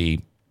of the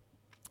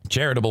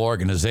charitable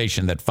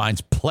organization that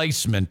finds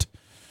placement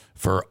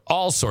for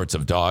all sorts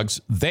of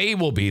dogs. They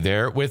will be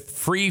there with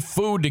free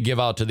food to give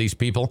out to these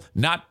people,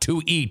 not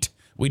to eat.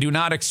 We do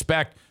not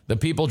expect the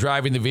people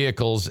driving the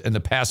vehicles and the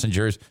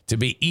passengers to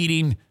be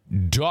eating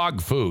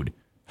dog food.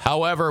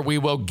 However, we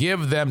will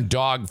give them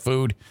dog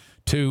food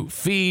to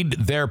feed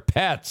their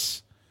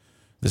pets.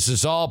 This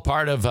is all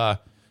part of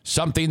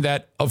something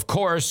that, of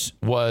course,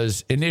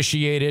 was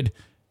initiated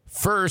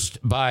first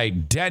by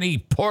Denny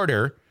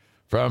Porter,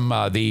 from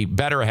the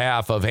better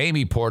half of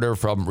Amy Porter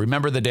from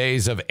Remember the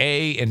Days of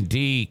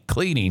A&D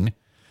Cleaning.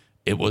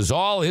 It was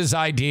all his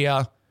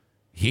idea.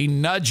 He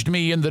nudged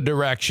me in the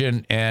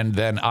direction, and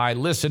then I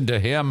listened to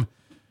him,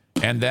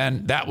 and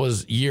then that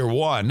was year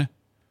one.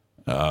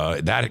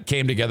 That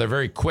came together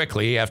very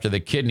quickly after the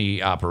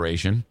kidney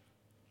operation.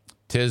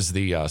 'Tis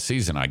the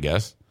season, I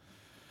guess.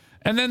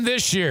 And then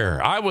this year,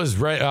 I was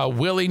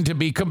willing to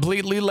be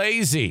completely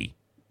lazy.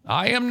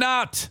 I am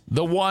not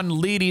the one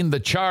leading the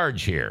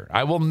charge here.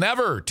 I will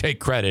never take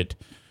credit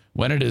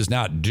when it is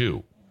not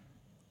due.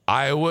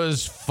 I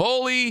was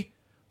fully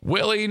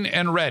willing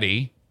and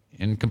ready,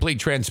 in complete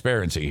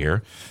transparency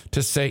here,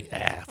 to say,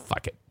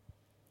 fuck it.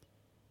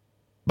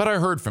 But I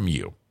heard from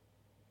you.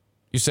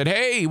 You said,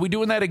 hey, we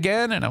doing that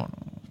again? And I don't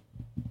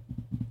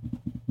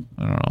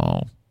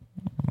know.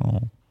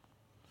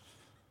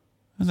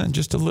 And then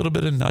just a little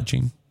bit of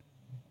nudging.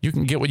 You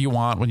can get what you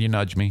want when you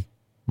nudge me.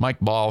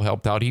 Mike Ball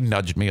helped out. He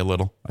nudged me a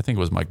little. I think it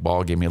was Mike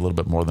Ball gave me a little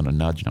bit more than a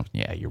nudge. And I was,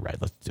 yeah, you're right.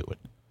 Let's do it. What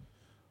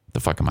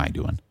the fuck am I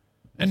doing?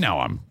 And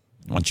now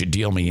once you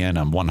deal me in,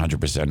 I'm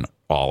 100%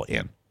 all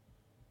in.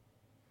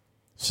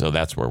 So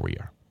that's where we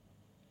are.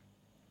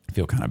 I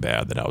feel kind of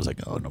bad that I was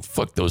like, oh, no,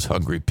 fuck those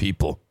hungry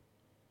people.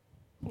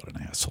 What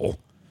an asshole.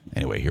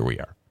 Anyway, here we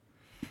are.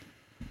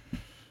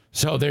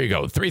 So there you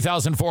go.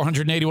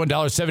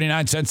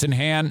 $3,481.79 in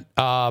hand.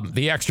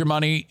 The extra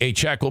money, a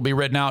check will be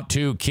written out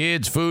to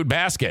Kids Food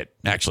Basket.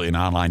 Actually, an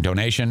online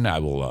donation. I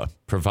will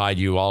provide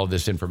you all of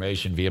this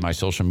information via my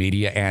social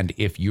media. And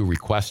if you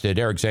request it,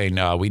 Eric Zane,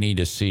 we need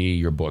to see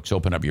your books.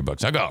 Open up your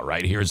books. I go, all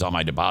right, here's all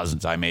my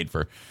deposits I made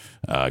for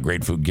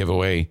Great Food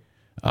Giveaway.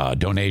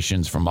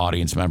 Donations from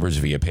audience members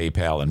via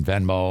PayPal and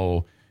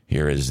Venmo.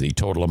 Here is the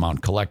total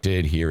amount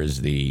collected. Here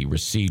is the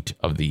receipt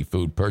of the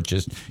food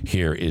purchased.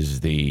 Here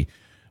is the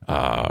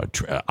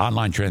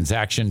online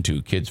transaction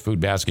to Kids Food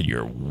Basket.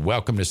 You're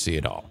welcome to see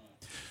it all.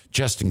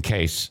 Just in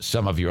case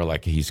some of you are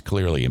like, he's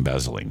clearly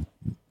embezzling.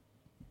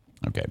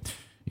 Okay.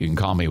 You can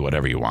call me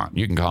whatever you want.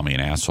 You can call me an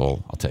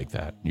asshole. I'll take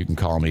that. You can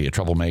call me a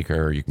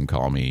troublemaker. You can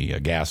call me a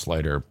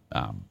gaslighter.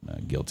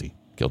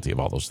 Guilty of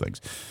all those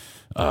things.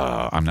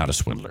 I'm not a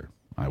swindler.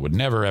 I would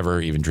never,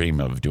 ever even dream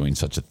of doing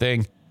such a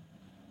thing.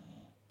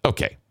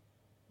 Okay.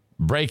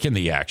 Break in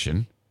the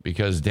action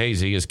because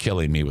Daisy is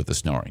killing me with the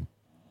snoring.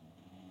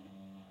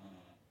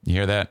 You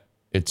hear that?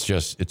 It's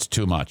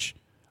too much.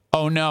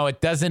 Oh, no, it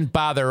doesn't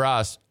bother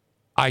us.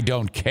 I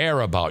don't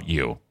care about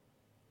you.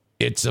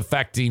 It's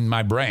affecting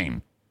my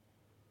brain.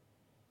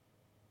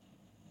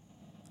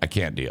 I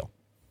can't deal.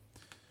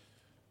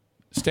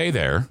 Stay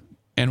there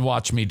and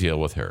watch me deal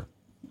with her.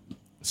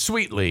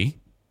 Sweetly,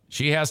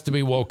 she has to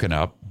be woken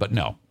up, but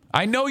no.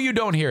 I know you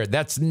don't hear it.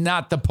 That's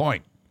not the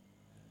point.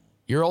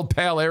 Your old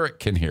pal Eric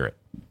can hear it.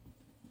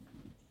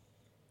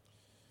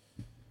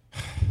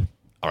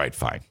 All right,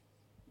 fine.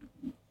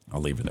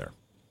 I'll leave her there.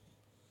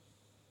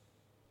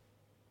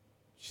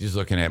 She's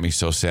looking at me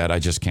so sad. I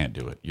just can't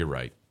do it. You're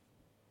right.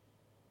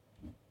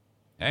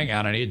 Hang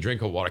on. I need a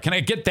drink of water. Can I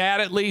get that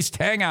at least?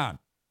 Hang on.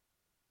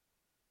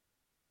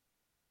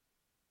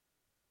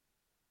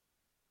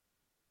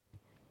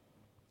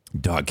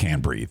 Dog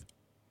can't breathe.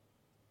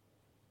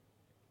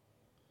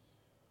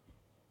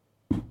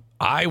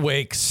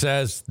 iWake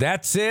says,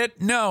 that's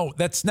it? No,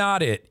 that's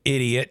not it,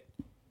 idiot.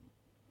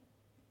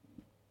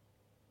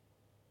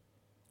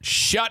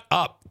 Shut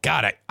up.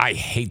 God, I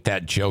hate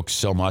that joke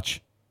so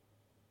much.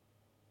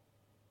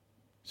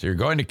 So you're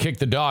going to kick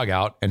the dog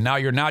out, and now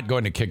you're not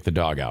going to kick the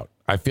dog out.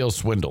 I feel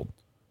swindled.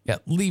 Yeah,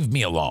 leave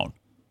me alone.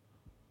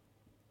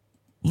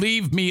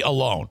 Leave me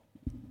alone.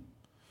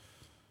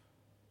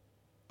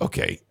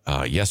 Okay,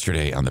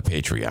 yesterday on the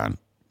Patreon,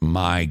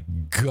 my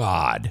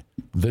God,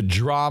 the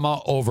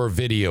drama over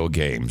video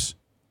games.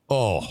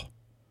 Oh,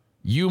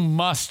 you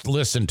must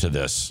listen to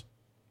this.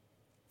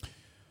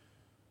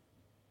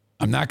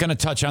 I'm not going to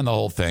touch on the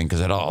whole thing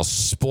because I'll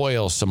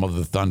spoil some of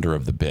the thunder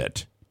of the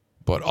bit.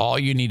 But all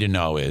you need to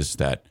know is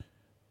that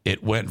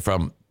it went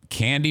from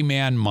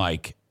Candyman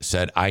Mike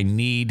said, I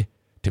need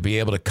to be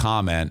able to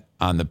comment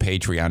on the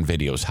Patreon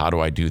videos. How do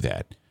I do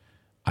that?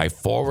 I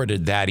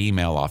forwarded that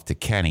email off to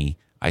Kenny.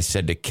 I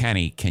said to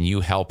Kenny, can you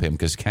help him?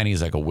 Because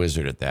Kenny's like a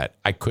wizard at that.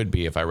 I could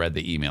be if I read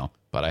the email,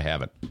 but I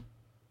haven't.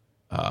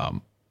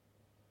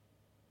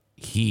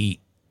 He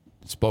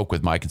spoke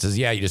with Mike and says,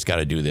 yeah, you just got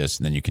to do this,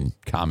 and then you can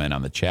comment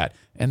on the chat.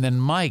 And then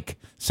Mike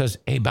says,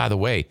 hey, by the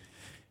way,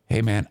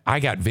 hey, man, I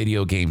got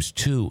video games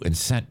too, and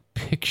sent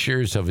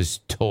pictures of his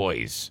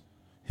toys,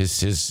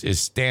 his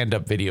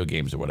stand-up video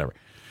games or whatever.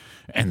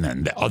 And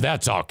then,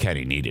 that's all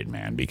Kenny needed,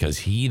 man, because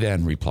he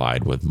then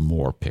replied with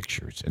more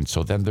pictures. And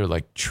so then they're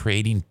like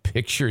trading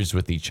pictures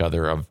with each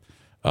other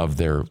of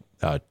their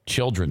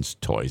children's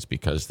toys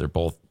because they're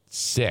both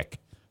sick,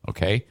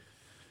 okay?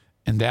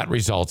 And that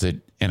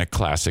resulted in a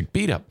classic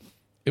beat-up.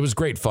 It was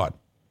great fun,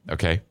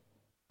 okay?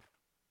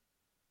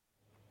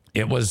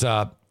 It was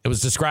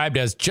described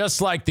as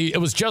just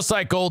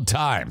like old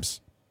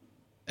times.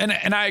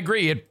 And I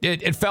agree,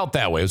 it felt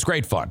that way. It was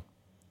great fun.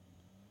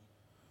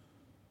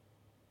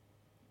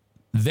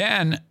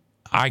 Then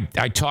I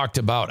talked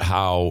about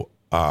how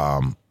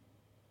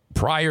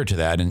prior to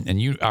that, and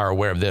you are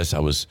aware of this,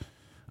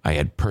 I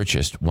had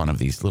purchased one of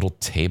these little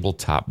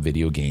tabletop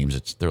video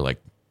games. They're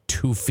like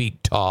 2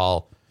 feet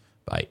tall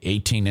by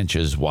 18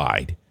 inches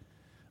wide.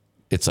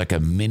 It's like a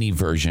mini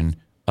version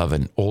of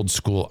an old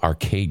school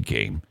arcade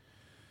game.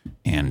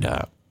 And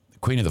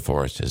Queen of the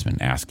Forest has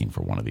been asking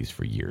for one of these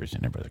for years.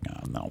 And everybody's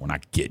like, oh, no, we're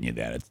not getting you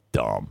that. It's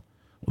dumb.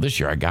 Well, this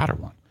year I got her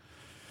one.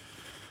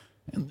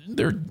 And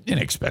they're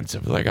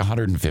inexpensive, like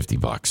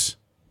 $150.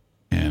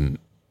 And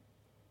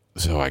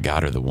so I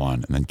got her the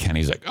one. And then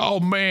Kenny's like, oh,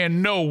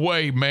 man, no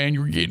way, man.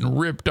 You're getting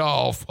ripped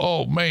off.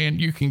 Oh, man,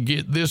 you can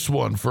get this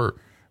one for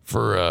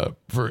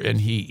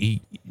and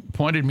he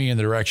pointed me in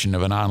the direction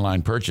of an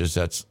online purchase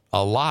that's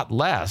a lot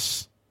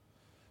less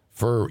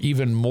for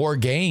even more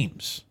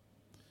games.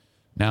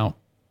 Now,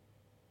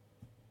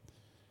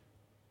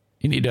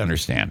 you need to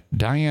understand,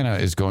 Diana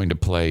is going to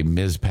play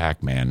Ms.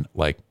 Pac-Man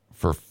like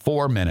for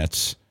 4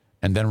 minutes,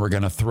 and then we're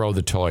going to throw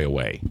the toy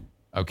away.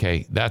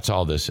 Okay, that's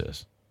all this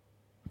is.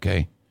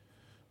 Okay,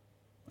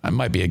 I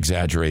might be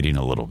exaggerating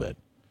a little bit,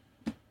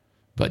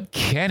 but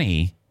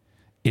Kenny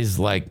is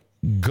like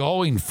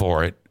going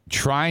for it,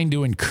 trying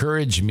to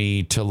encourage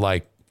me to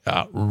like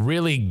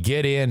really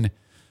get in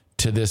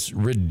to this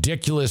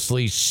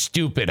ridiculously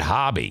stupid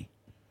hobby.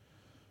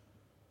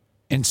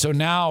 And so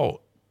now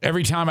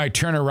every time I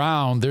turn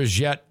around, there's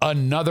yet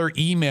another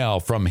email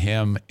from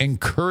him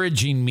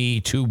encouraging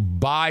me to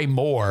buy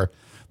more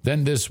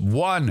than this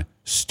one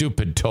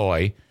stupid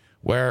toy,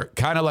 where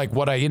kind of like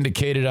what I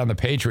indicated on the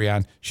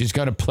Patreon, she's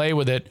going to play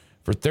with it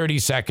for 30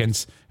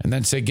 seconds and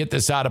then say, get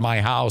this out of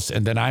my house.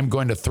 And then I'm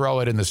going to throw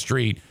it in the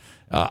street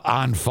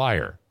on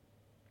fire.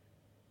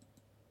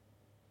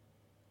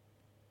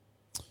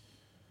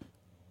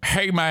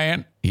 Hey,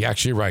 man. He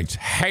actually writes,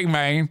 hey,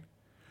 man,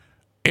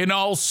 in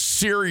all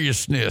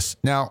seriousness.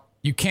 Now,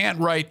 you can't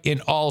write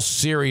in all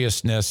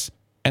seriousness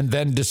and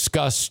then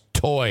discuss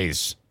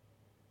toys.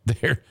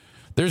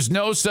 There's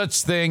no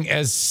such thing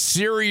as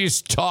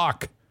serious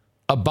talk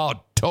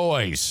about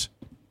toys,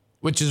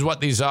 which is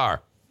what these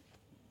are.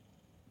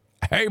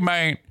 Hey,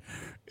 man,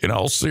 in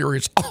all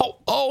serious.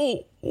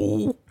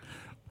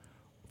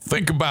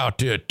 Think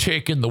about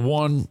taking the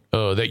one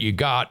that you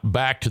got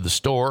back to the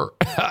store,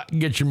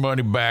 get your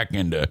money back,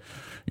 and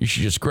you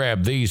should just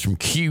grab these from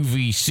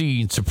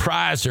QVC and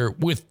surprise her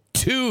with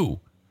two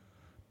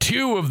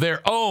of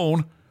their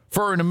own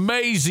for an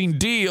amazing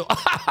deal.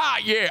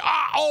 Yeah.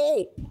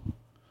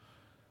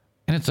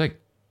 And it's like,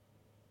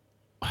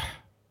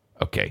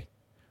 okay,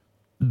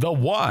 the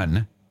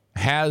one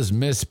has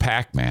Miss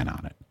Pac-Man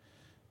on it.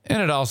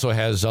 And it also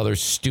has other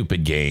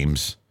stupid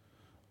games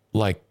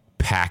like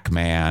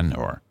Pac-Man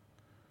or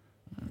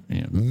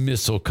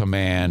Missile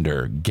Command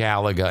or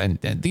Galaga.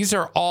 And these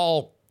are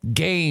all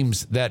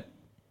games that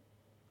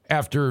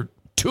after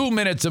 2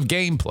 minutes of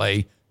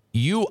gameplay,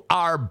 you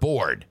are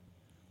bored.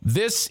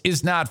 This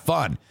is not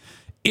fun.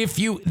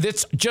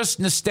 That's just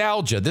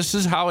nostalgia. This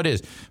is how it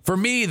is. For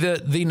me,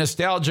 the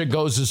nostalgia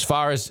goes as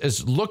far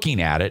as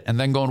looking at it and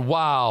then going,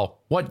 wow,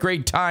 what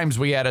great times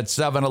we had at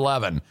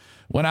 7-Eleven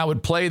when I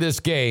would play this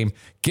game,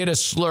 get a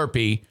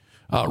Slurpee,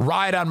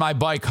 ride on my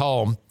bike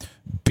home,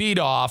 beat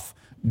off,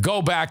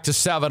 go back to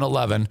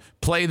 7-Eleven,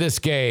 play this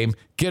game,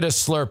 get a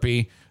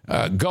Slurpee,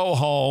 go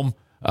home,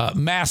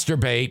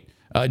 masturbate,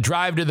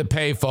 drive to the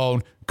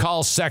payphone,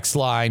 call sex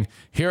line,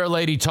 hear a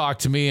lady talk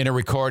to me in a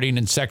recording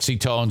in sexy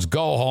tones,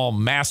 go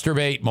home,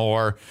 masturbate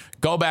more,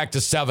 go back to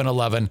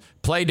 7-Eleven,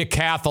 play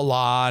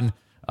decathlon,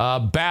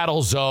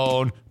 battle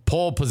zone,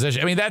 pole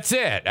position. I mean, that's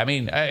it. I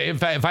mean,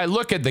 if I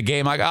look at the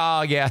game, like,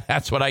 oh, yeah,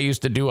 that's what I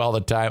used to do all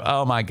the time.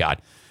 Oh, my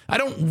God. I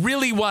don't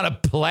really want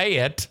to play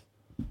it.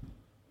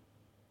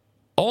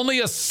 Only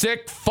a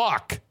sick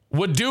fuck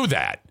would do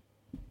that.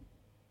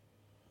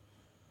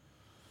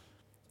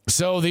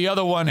 So the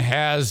other one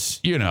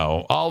has,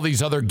 all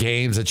these other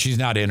games that she's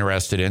not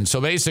interested in. So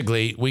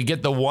basically, we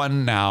get the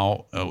one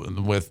now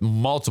with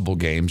multiple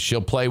games.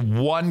 She'll play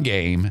one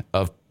game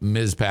of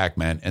Ms.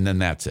 Pac-Man, and then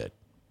that's it.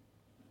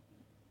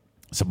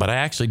 So, but I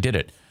actually did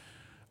it.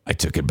 I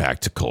took it back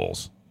to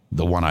Kohl's,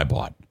 the one I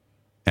bought,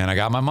 and I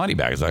got my money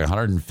back. It's like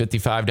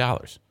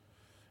 $155.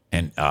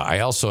 And I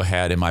also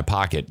had in my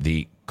pocket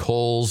the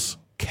Kohl's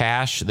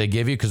cash they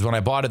give you, because when I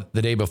bought it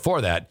the day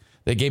before that,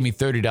 they gave me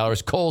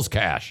 $30 Kohl's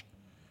cash.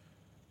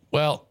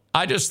 Well,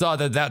 I just thought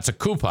that that's a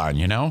coupon,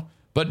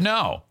 but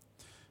no,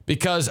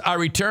 because I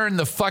returned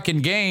the fucking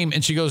game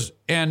and she goes,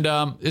 and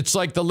it's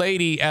like the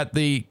lady at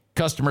the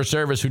customer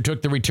service who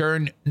took the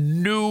return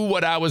knew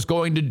what I was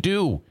going to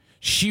do.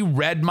 She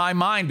read my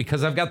mind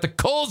because I've got the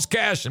Kohl's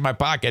cash in my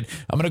pocket.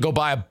 I'm going to go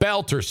buy a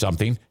belt or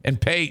something and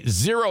pay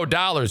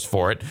 $0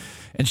 for it.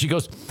 And she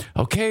goes,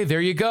 okay, there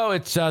you go.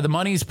 It's the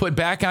money's put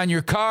back on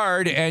your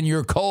card and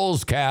your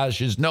Kohl's cash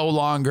is no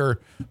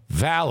longer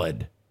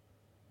valid.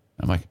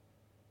 I'm like,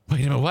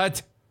 wait a minute,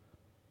 what?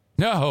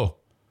 No,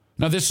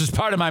 this is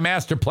part of my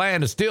master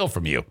plan to steal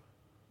from you.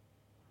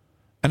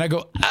 And I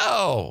go,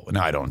 oh, no,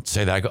 I don't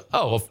say that. I go,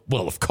 oh,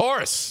 well, of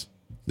course.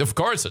 Of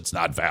course it's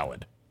not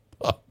valid.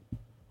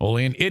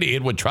 Only an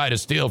idiot would try to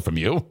steal from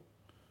you.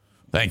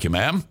 Thank you,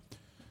 ma'am.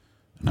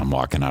 And I'm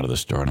walking out of the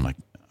store, and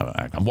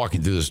I'm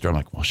walking through the store. I'm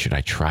like, well, should I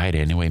try it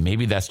anyway?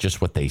 Maybe that's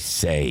just what they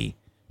say,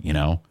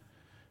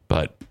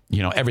 But,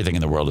 everything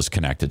in the world is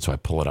connected, so I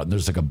pull it out. And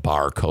there's like a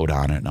barcode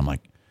on it, and I'm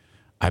like,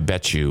 I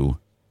bet you,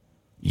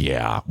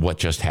 yeah, what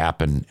just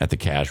happened at the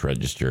cash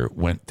register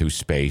went through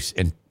space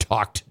and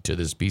talked to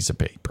this piece of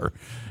paper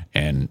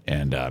and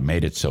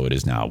made it so it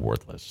is now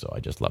worthless. So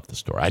I just left the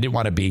store. I didn't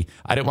want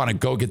to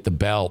go get the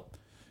belt.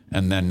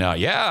 And then,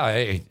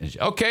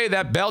 okay,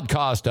 that belt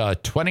cost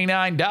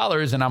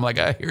 $29. And I'm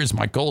like, here's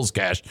my Kohl's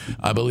cash.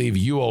 I believe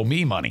you owe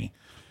me money.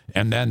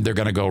 And then they're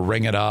going to go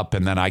ring it up,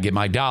 and then I get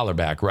my dollar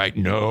back, right?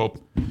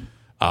 Nope.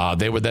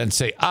 They would then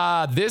say,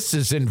 this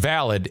is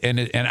invalid.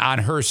 And on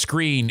her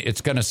screen,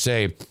 it's going to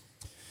say,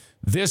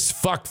 this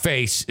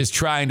fuckface is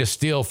trying to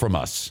steal from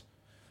us.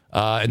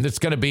 And it's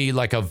going to be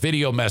like a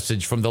video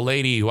message from the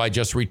lady who I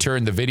just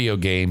returned the video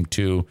game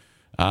to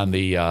on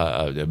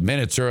the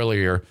minutes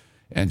earlier.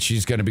 And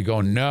she's going to be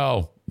going,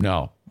 no,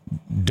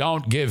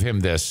 don't give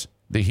him this.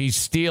 He's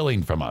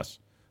stealing from us.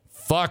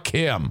 Fuck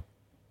him.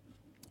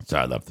 So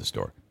I left the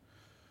store.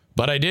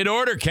 But I did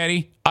order,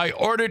 Kenny. I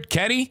ordered,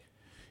 Kenny.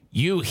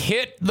 You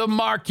hit the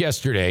mark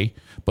yesterday,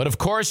 but of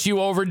course you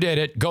overdid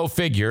it, go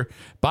figure,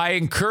 by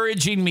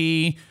encouraging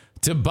me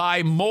to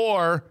buy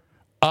more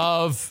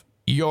of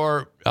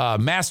your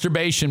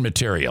masturbation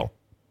material.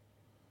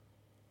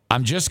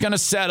 I'm just going to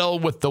settle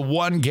with the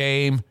one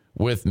game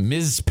with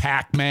Ms.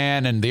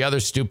 Pac-Man and the other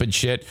stupid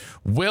shit.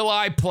 Will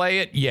I play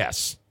it?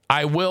 Yes,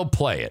 I will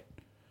play it.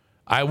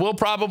 I will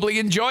probably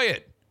enjoy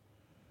it.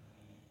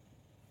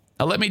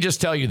 Now, let me just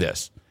tell you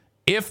this.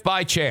 if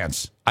by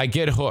chance I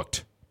get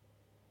hooked,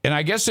 and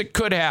I guess it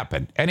could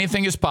happen,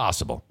 anything is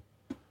possible,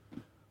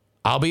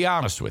 I'll be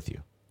honest with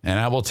you. And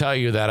I will tell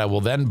you that I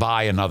will then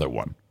buy another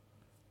one.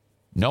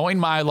 Knowing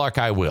my luck,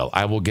 I will.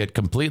 I will get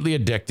completely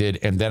addicted,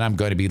 and then I'm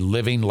going to be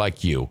living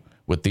like you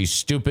with these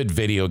stupid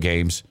video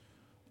games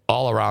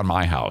all around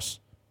my house.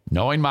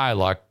 Knowing my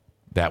luck,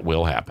 that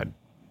will happen.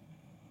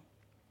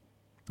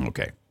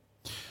 Okay.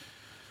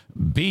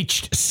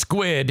 Beached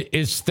Squid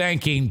is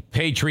thanking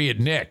Patriot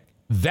Nick.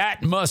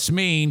 That must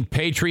mean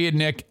Patriot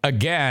Nick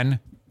again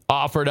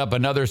offered up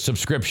another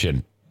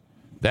subscription.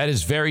 That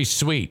is very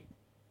sweet.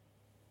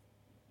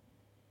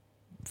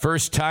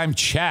 First time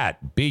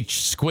chat.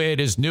 Beach Squid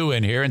is new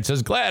in here and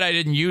says, glad I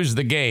didn't use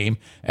the game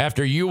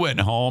after you went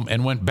home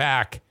and went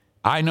back.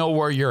 I know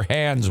where your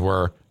hands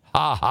were.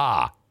 Ha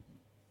ha.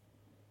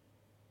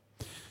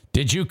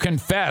 Did you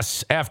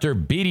confess after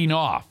beating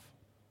off?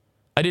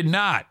 I did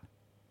not.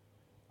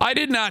 I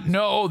did not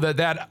know that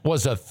that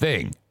was a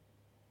thing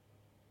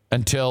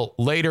until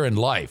later in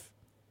life.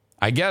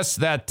 I guess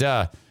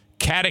that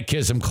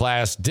catechism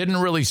class didn't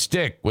really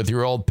stick with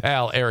your old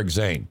pal, Eric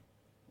Zane.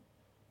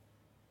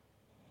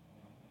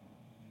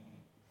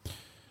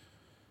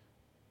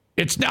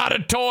 It's not a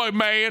toy,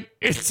 man.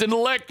 It's an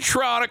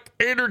electronic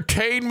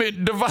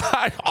entertainment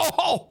device.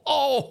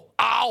 Oh,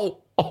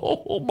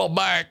 my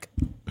back.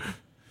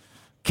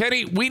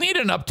 Kenny, we need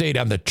an update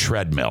on the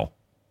treadmill.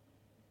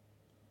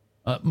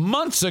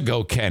 Months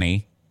ago,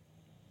 Kenny,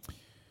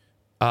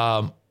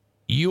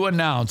 you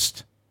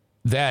announced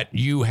that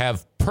you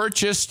have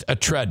purchased a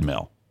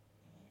treadmill.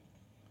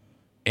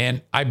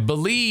 And I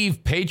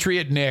believe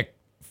Patriot Nick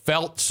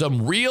felt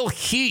some real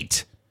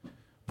heat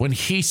when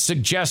he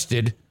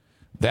suggested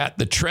that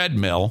the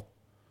treadmill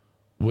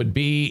would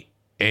be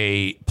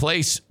a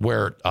place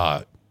where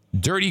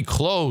dirty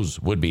clothes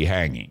would be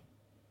hanging.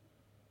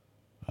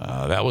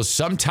 That was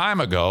some time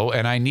ago,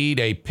 and I need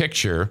a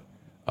picture.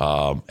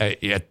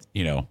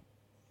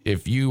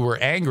 If you were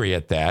angry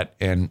at that,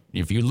 and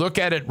if you look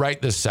at it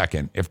right this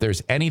second, if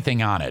there's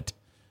anything on it,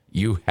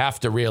 you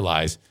have to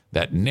realize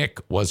that Nick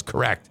was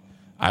correct.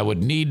 I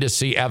would need to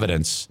see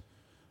evidence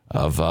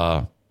of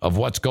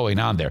what's going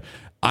on there.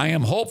 I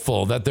am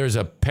hopeful that there's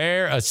a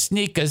pair of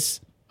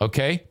sneakers,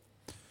 okay,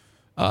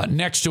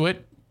 next to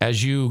it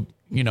as you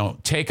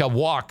take a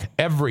walk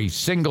every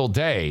single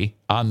day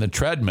on the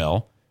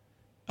treadmill,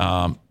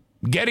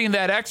 getting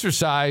that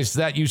exercise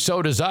that you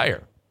so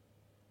desire.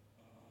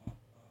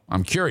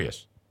 I'm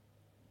curious.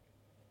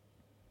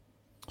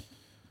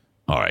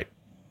 All right.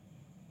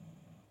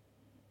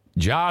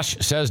 Josh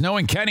says,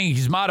 knowing Kenny,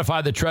 he's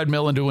modified the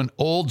treadmill into an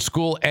old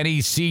school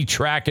NEC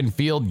track and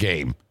field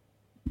game.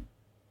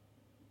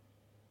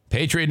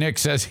 Patriot Nick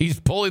says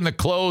he's pulling the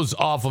clothes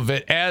off of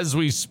it as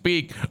we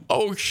speak.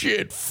 Oh,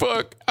 shit.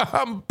 Fuck.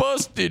 I'm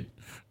busted.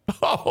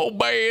 Oh,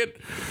 man.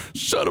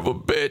 Son of a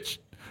bitch.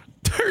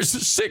 There's a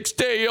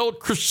 6-day-old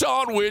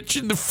croissant witch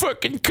in the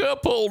fucking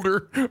cup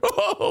holder.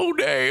 Oh,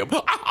 damn.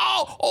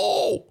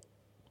 Oh.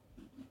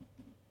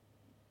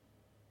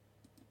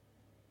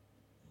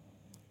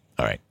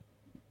 All right.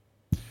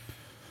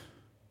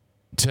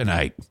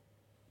 Tonight,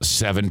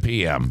 7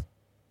 p.m.,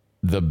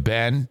 the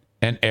Ben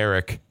and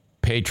Eric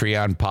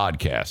Patreon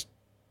podcast.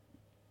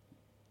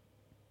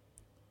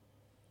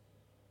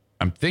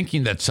 I'm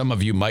thinking that some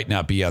of you might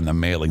not be on the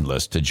mailing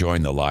list to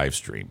join the live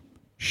stream.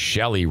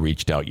 Shelly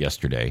reached out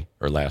yesterday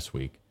or last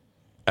week,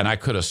 and I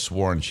could have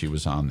sworn she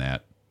was on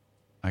that.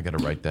 I got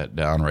to write that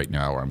down right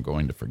now or I'm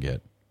going to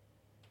forget.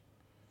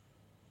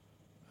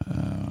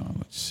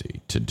 Let's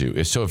see. To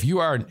do. So if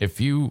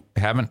you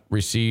haven't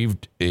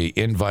received an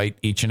invite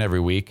each and every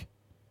week,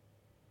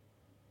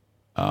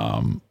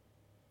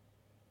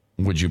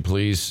 would you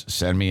please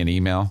send me an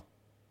email?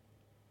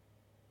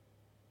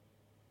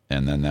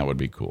 And then that would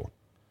be cool.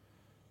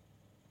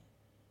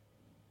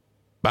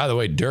 By the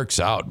way, Dirk's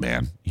out,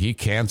 man. He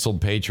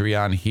canceled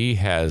Patreon. He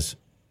has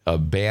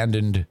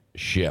abandoned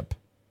ship.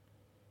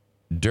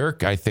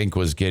 Dirk, I think,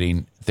 was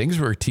getting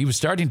he was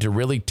starting to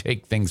really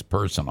take things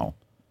personal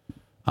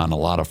on a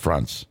lot of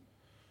fronts.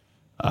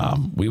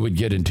 We would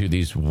get into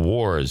these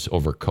wars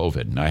over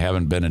COVID, and I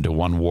haven't been into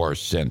one war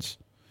since.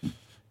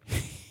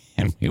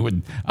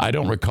 And I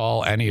don't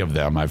recall any of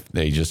them.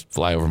 They just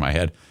fly over my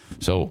head.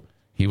 So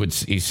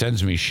he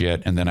sends me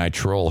shit, and then I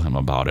troll him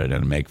about it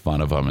and make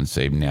fun of him and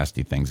say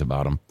nasty things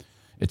about him.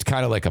 It's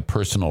kind of like a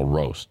personal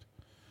roast.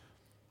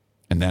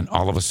 And then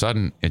all of a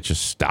sudden, it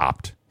just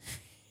stopped.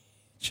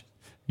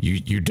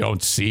 You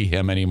don't see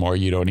him anymore.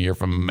 You don't hear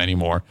from him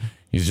anymore.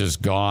 He's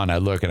just gone. I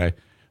look, and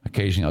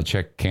occasionally I'll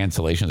check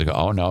cancellations. I go,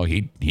 oh, no,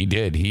 he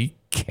did. He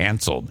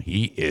canceled.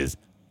 He is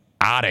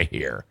out of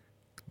here.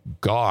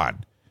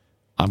 Gone.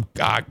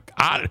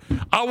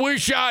 I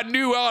wish I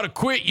knew how to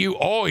quit you.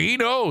 Oh, he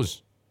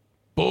knows.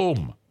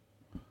 Boom.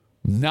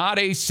 Not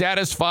a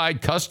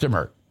satisfied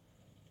customer.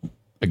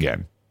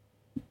 Again,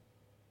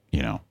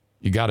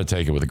 you got to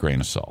take it with a grain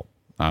of salt.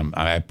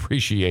 I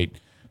appreciate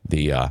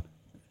the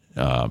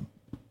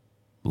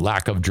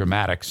lack of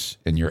dramatics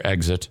in your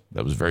exit.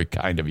 That was very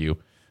kind of you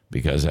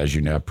because, as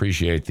you know,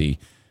 appreciate the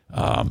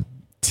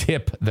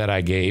tip that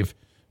I gave.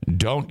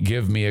 Don't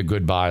give me a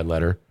goodbye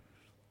letter.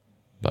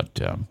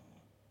 But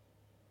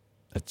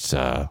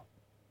I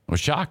was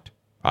shocked.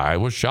 I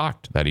was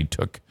shocked that he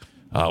took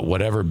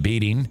whatever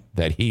beating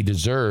that he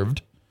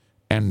deserved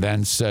and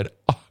then said,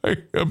 I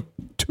am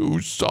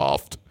too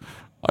soft.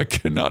 I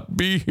cannot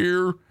be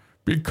here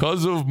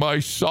because of my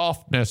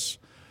softness.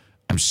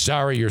 I'm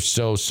sorry you're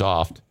so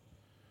soft.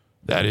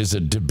 That is a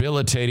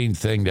debilitating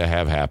thing to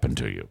have happen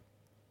to you.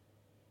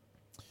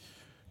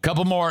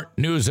 Couple more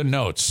news and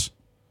notes.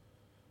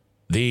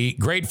 The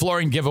Great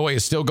Flooring Giveaway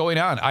is still going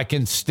on.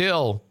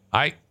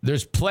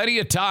 There's plenty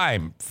of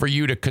time for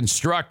you to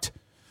construct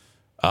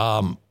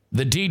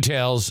the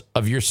details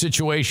of your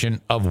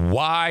situation of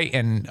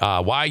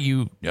why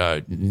you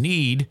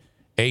need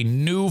a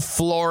new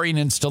flooring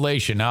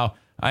installation. Now,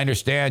 I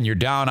understand you're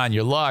down on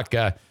your luck.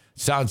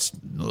 Is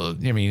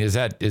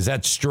that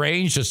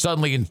strange to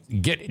suddenly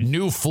get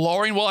new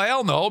flooring? Well,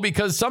 hell no,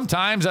 because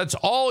sometimes that's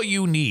all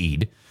you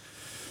need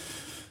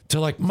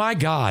to my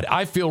God,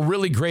 I feel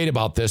really great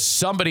about this.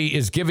 Somebody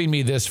is giving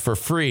me this for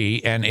free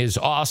and is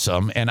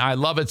awesome, and I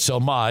love it so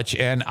much,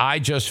 and I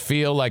just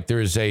feel like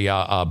there's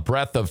a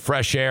breath of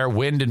fresh air,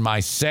 wind in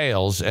my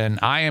sails, and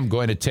I am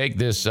going to take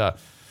this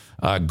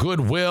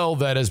goodwill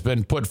that has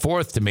been put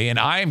forth to me, and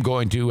I am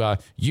going to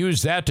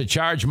use that to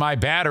charge my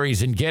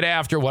batteries and get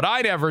after what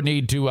I'd ever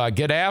need to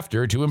get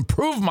after to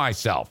improve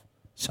myself.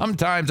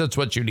 Sometimes that's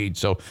what you need,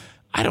 so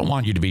I don't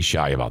want you to be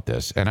shy about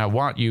this, and I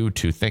want you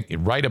to think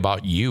right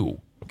about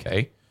you.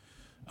 Okay.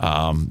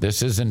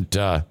 This isn't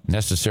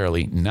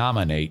necessarily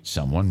nominate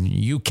someone.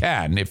 You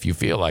can if you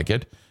feel like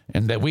it.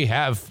 And that we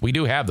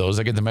do have those.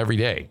 I get them every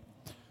day.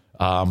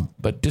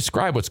 But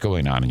describe what's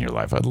going on in your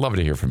life. I'd love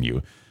to hear from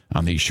you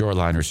on the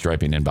Shoreliner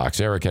Striping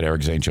inbox,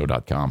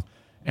 eric@ericzaneshow.com.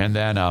 And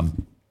then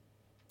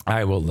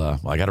I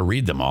got to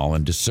read them all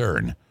and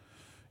discern,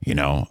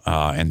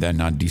 and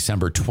then on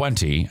December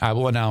 20, I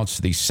will announce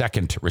the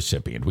second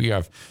recipient. We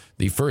have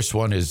the first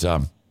one is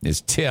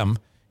Tim.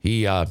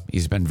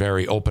 He's been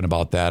very open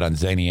about that on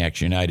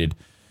Zaniacs United,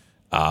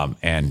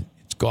 and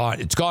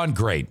it's gone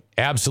great,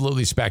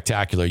 absolutely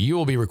spectacular. You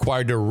will be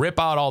required to rip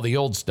out all the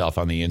old stuff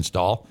on the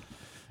install,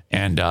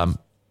 and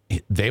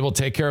they will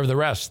take care of the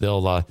rest.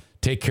 They'll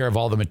take care of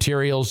all the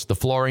materials, the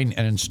flooring,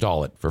 and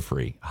install it for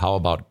free. How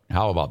about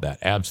that?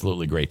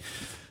 Absolutely great.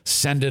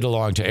 Send it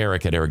along to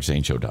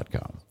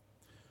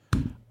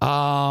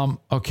eric@ericzaneshow.com.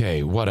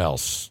 Okay, what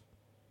else?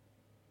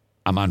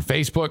 I'm on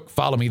Facebook.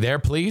 Follow me there,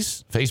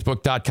 please.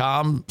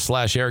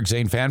 Facebook.com/Eric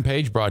Zane fan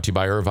page, brought to you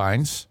by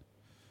Irvine's.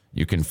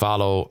 You can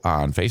follow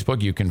on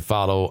Facebook. You can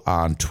follow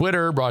on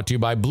Twitter, brought to you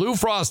by Blue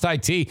Frost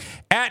IT,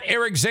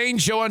 @Eric Zane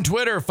Show on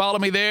Twitter. Follow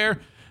me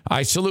there.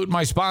 I salute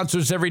my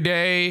sponsors every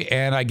day,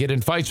 and I get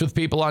in fights with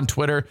people on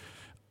Twitter.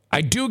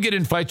 I do get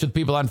in fights with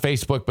people on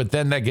Facebook, but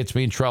then that gets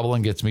me in trouble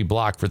and gets me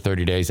blocked for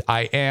 30 days.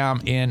 I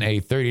am in a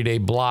 30-day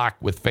block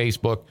with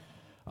Facebook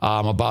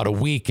about a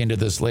week into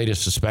this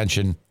latest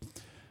suspension.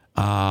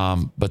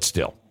 But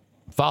still,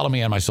 follow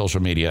me on my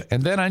social media.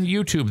 And then on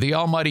YouTube, the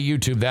almighty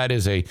YouTube, that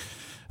is a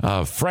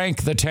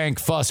Frank the Tank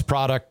Fuss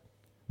product.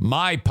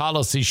 My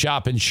Policy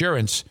Shop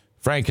Insurance.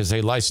 Frank is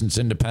a licensed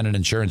independent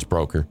insurance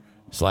broker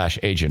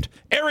 /agent.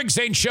 Eric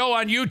Zane Show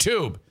on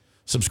YouTube.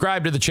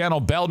 Subscribe to the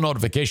channel, bell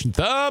notification,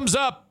 thumbs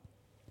up.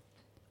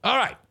 All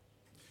right.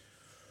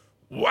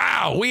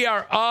 Wow, we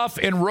are off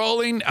and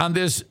rolling on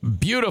this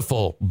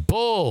beautiful,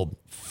 bold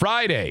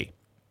Friday.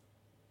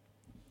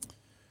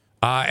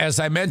 As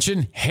I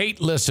mentioned,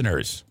 hate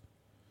listeners.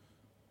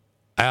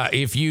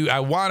 I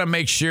want to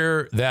make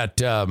sure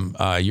that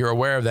you're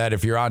aware of that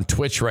if you're on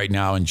Twitch right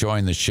now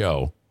enjoying the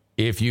show.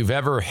 If you've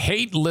ever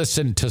hate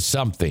listened to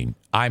something,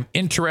 I'm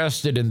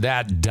interested in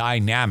that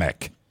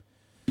dynamic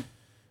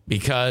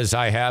because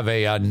I have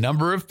a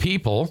number of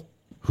people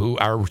who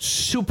are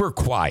super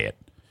quiet,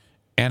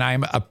 and I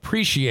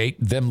appreciate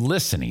them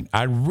listening.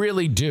 I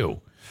really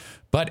do.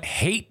 But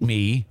hate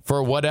me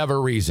for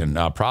whatever reason,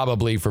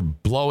 probably for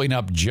blowing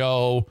up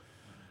Joe,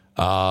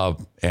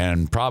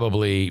 and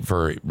probably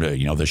for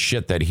the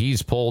shit that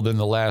he's pulled in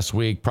the last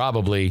week,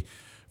 probably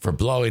for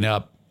blowing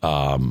up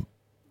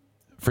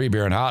Free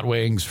Beer and Hot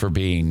Wings, for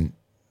being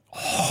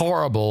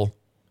horrible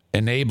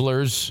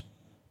enablers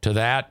to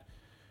that.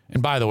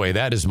 And by the way,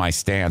 that is my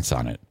stance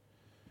on it.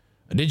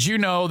 Did you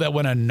know that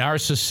when a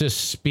narcissist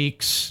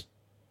speaks,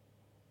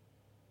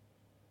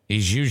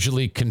 he's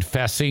usually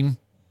confessing?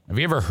 Have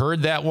you ever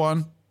heard that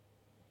one?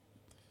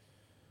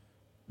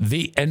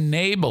 The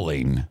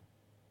enabling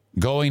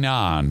going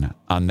on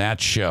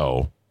that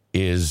show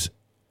is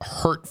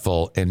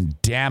hurtful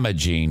and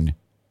damaging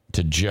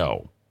to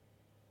Joe.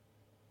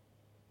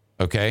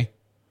 Okay?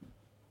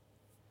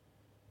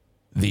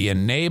 The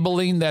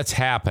enabling that's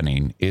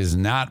happening is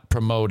not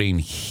promoting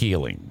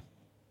healing.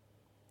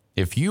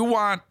 If you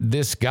want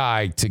this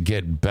guy to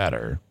get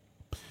better,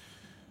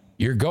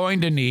 you're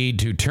going to need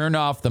to turn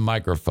off the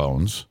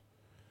microphones,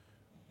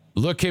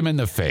 look him in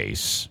the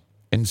face,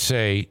 and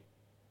say,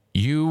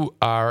 you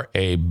are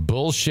a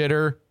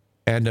bullshitter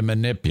and a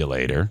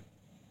manipulator.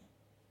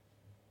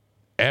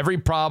 Every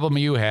problem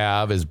you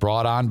have is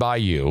brought on by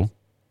you.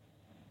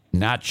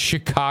 not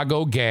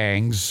Chicago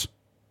gangs,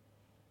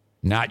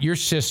 not your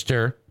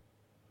sister,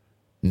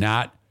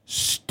 not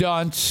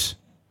stunts,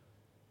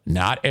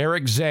 not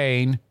Eric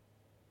Zane,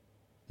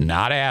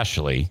 not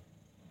Ashley.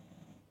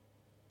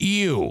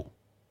 You.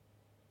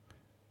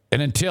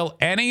 And until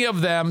any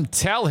of them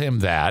tell him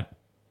that,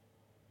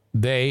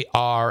 they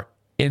are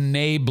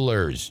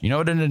enablers. You know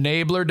what an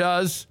enabler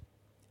does?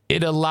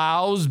 It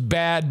allows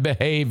bad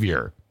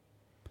behavior.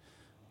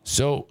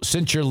 So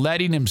since you're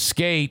letting him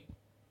skate,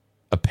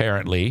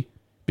 apparently,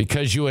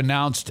 because you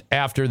announced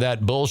after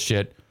that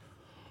bullshit,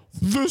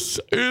 this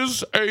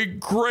is a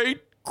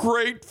great,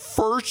 great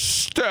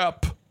first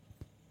step,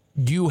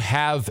 you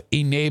have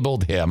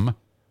enabled him,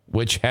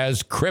 which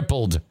has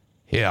crippled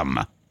him.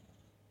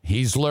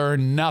 He's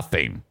learned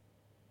nothing.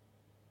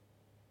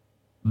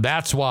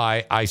 That's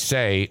why I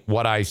say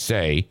what I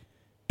say,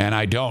 and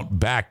I don't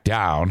back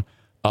down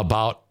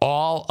about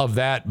all of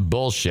that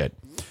bullshit.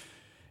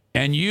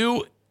 And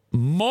you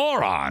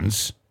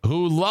morons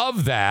who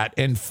love that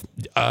and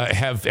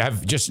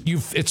have just,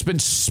 it's been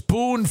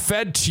spoon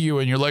fed to you,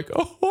 and you're like,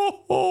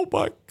 oh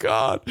my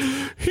God,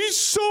 he's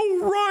so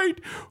right.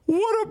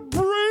 What a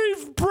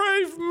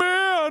brave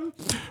man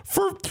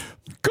for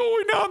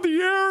going on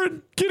the air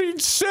and getting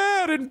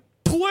sad and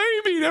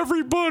blaming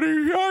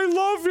everybody. I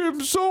love him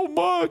so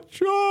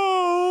much.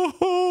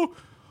 Oh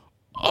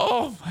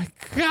my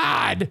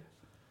God.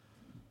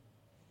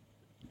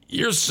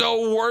 You're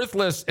so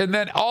worthless. And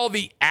then all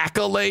the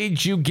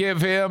accolades you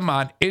give him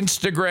on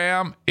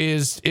Instagram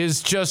is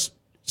just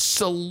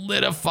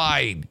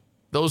solidifying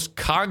those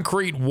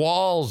concrete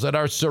walls that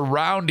are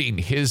surrounding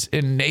his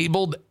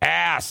enabled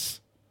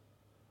ass.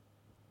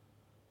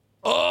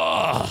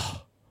 Ugh.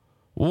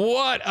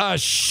 What a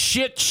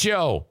shit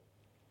show.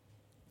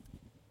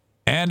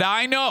 And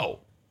I know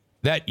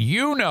that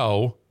you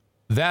know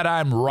that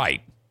I'm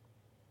right.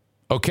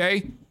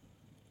 Okay?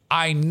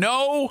 I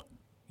know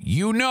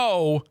you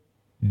know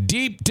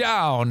deep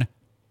down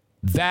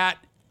that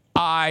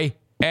I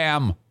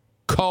am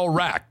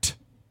correct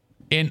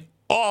in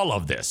all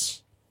of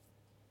this.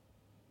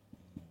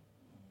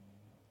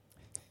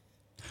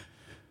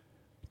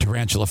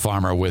 Tarantula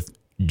Farmer with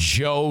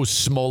Joe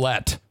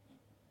Smollett.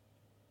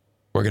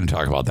 We're going to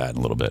talk about that in a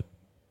little bit.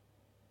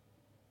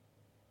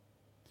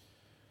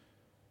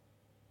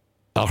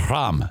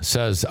 Ahram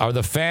says, are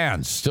the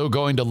fans still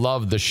going to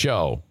love the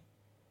show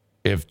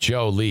if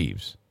Joe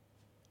leaves?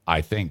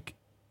 I think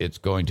it's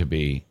going to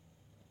be,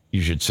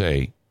 you should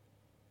say,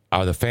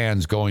 are the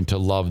fans going to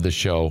love the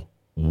show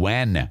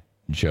when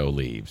Joe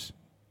leaves?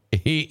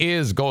 He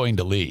is going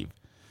to leave.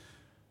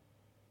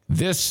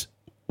 This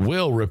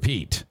will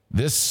repeat.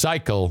 This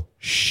cycle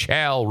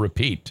shall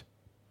repeat.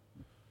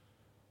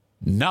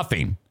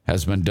 Nothing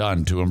has been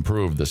done to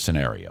improve the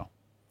scenario.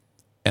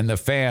 And the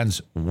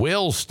fans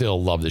will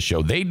still love the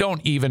show. They don't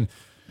even,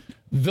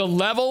 the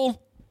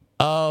level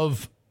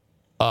of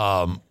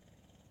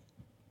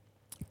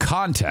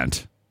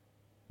content,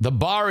 the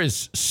bar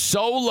is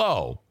so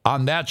low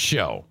on that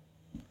show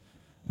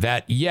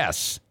that,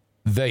 yes,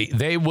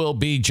 they will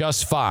be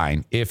just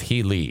fine if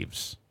he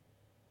leaves.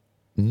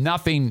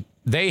 Nothing,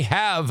 they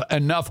have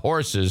enough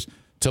horses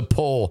to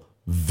pull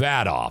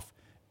that off.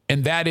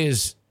 And that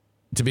is,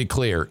 to be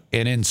clear,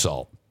 an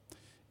insult.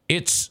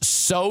 It's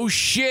so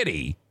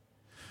shitty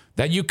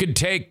that you could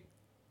take,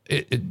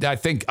 I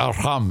think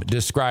Arham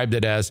described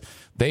it as,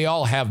 they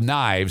all have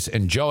knives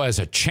and Joe has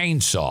a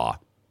chainsaw.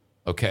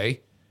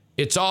 Okay?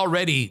 It's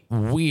already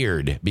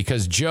weird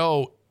because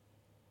Joe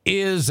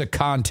is a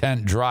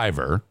content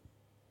driver.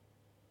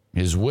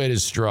 His wit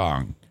is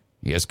strong.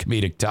 He has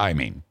comedic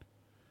timing.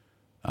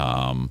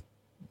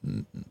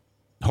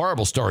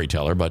 Horrible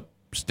storyteller, but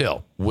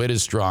still, wit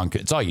is strong.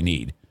 It's all you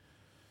need.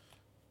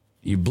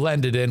 You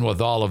blend it in with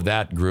all of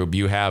that group,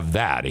 you have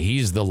that.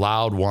 He's the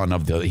loud one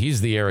he's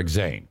the Eric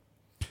Zane.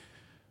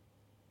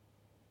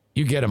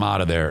 You get him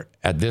out of there.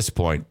 At this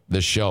point,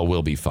 the show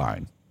will be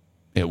fine.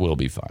 It will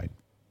be fine.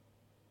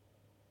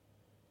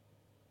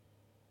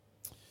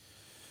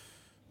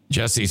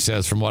 Jesse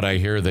says, from what I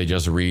hear, they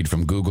just read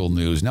from Google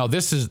News. No,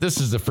 this is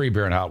the Free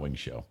Beer and Hot Wings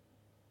show.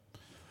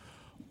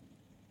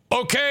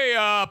 Okay,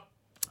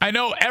 I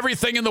know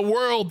everything in the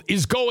world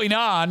is going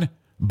on,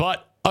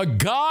 but a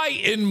guy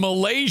in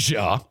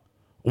Malaysia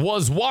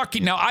was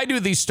walking. Now, I do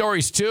these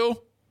stories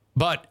too,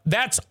 but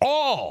that's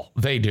all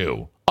they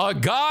do. A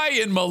guy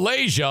in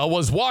Malaysia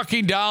was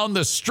walking down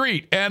the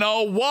street and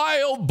a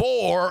wild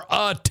boar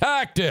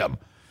attacked him.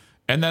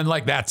 And then,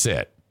 like, that's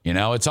it. You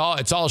know, it's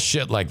all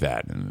shit like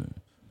that.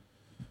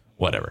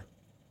 Whatever.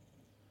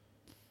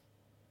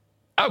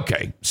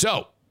 Okay,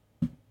 so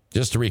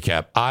just to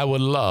recap, I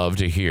would love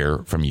to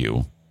hear from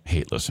you,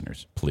 hate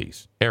listeners,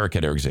 please. Eric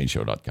at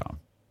ericzaneshow.com.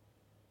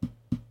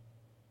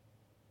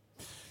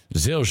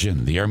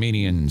 Zilzhin, the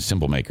Armenian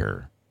cymbal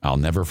maker. I'll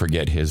never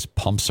forget his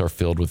pumps are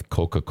filled with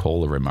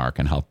Coca-Cola remark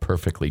and how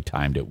perfectly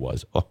timed it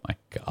was. Oh, my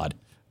God.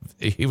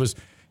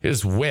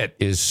 His wit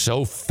is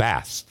so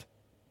fast.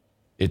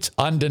 It's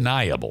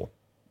undeniable.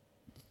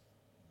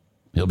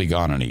 He'll be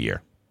gone in a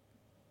year.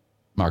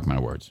 Mark my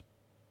words.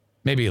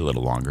 Maybe a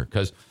little longer,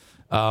 because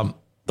The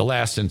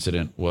last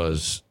incident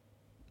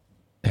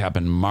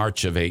happened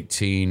March of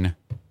 18.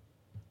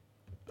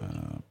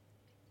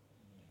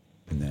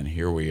 And then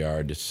here we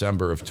are,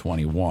 December of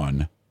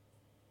 21.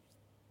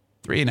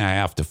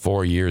 3.5 to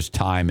 4 years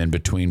time in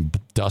between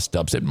dust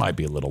ups. It might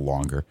be a little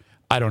longer.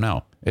 I don't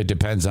know. It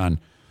depends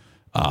on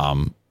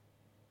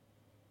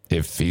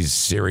if he's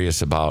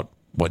serious about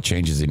what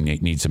changes he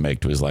needs to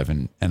make to his life,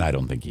 and I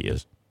don't think he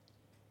is.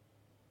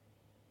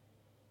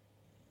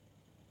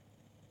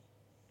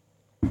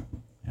 All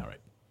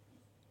right.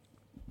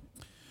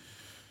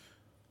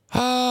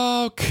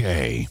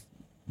 Okay.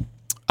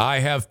 I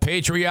have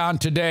Patreon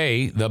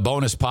today, the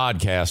bonus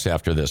podcast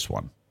after this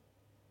one.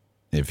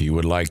 If you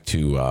would like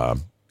to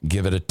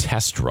give it a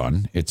test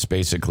run, it's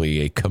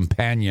basically a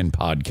companion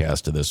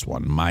podcast to this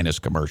one, minus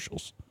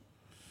commercials.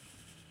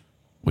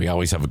 We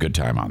always have a good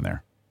time on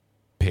there.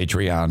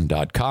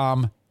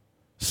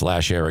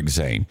 Patreon.com/Eric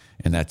Zane.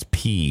 And that's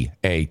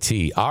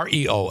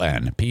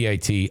Patreon.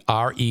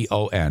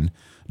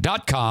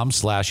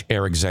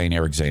 Patreon.com/Eric Zane.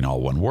 Eric Zane,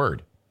 all one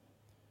word.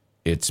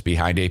 It's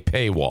behind a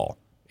paywall.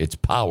 It's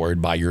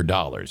powered by your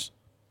dollars.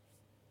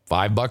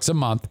 $5 a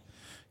month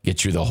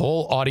gets you the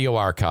whole audio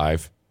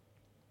archive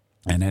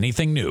and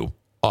anything new,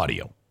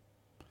 audio.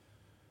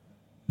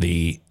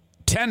 The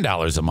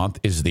 $10 a month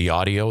is the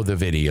audio, the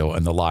video,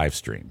 and the live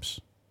streams.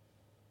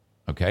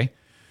 Okay?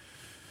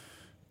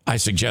 I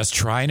suggest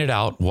trying it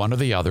out, one or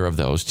the other of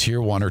those,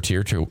 tier 1 or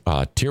tier 2.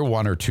 Tier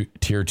 1 or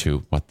tier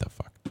 2. What the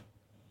fuck?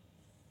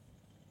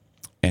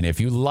 And if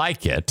you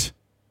like it,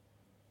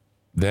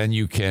 then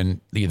you can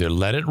either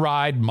let it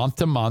ride month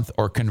to month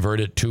or convert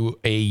it to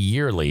a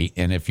yearly.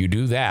 And if you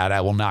do that,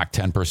 I will knock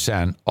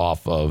 10%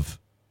 off of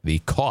the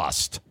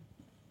cost.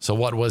 So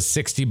what was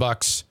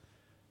 $60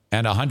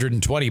 and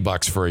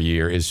 $120 for a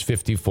year is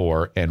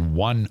 $54 and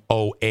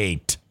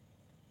 $108.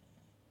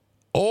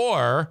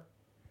 Or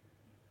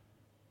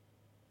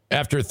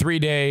after 3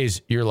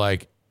 days, you're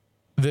like,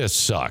 this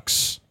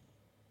sucks.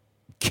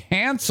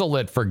 Cancel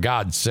it for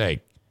God's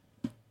sake.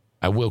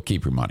 I will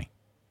keep your money.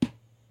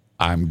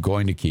 I'm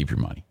going to keep your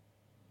money.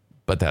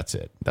 But that's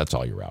it. That's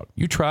all you're out.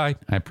 You tried.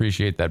 I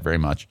appreciate that very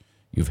much.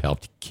 You've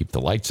helped keep the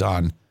lights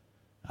on.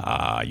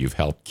 You've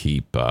helped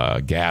keep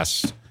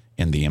gas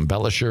in the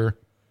embellisher.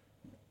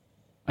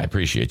 I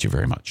appreciate you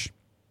very much.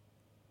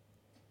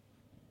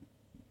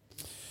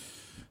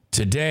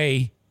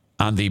 Today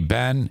on the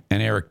Ben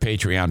and Eric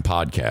Patreon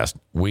podcast,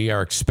 we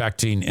are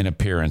expecting an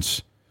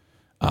appearance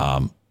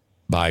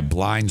by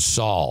Blind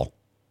Saul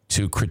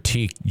to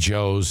critique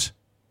Joe's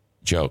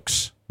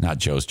jokes. Not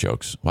Joe's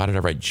jokes. Why did I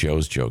write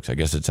Joe's jokes? I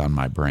guess it's on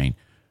my brain.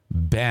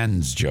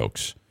 Ben's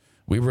jokes.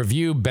 We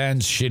review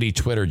Ben's shitty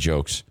Twitter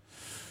jokes.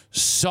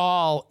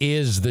 Saul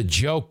is the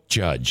joke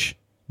judge.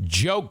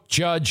 Joke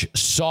judge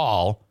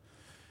Saul.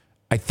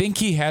 I think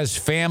he has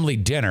family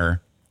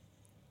dinner.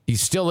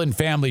 He's still in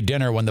family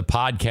dinner when the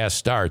podcast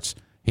starts.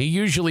 He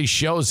usually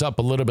shows up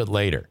a little bit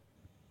later.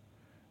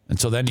 And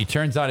so then he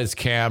turns on his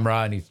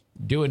camera and he's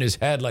doing his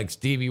head like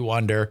Stevie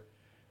Wonder.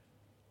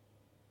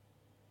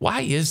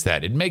 Why is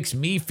that? It makes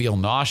me feel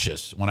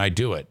nauseous when I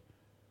do it.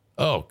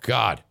 Oh,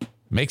 God. It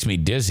makes me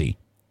dizzy.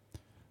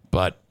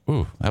 But,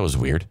 ooh, that was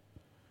weird.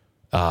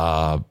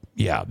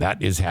 Yeah,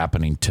 that is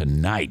happening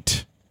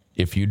tonight.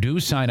 If you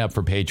do sign up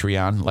for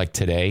Patreon like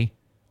today,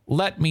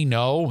 let me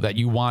know that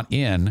you want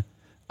in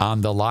on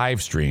the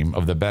live stream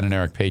of the Ben and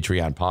Eric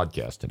Patreon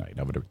podcast tonight.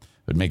 It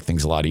would make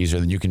things a lot easier.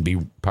 Then you can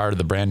be part of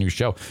the brand new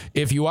show.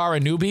 If you are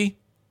a newbie,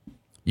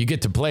 you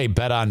get to play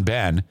Bet on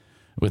Ben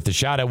with the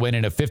shot at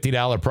winning a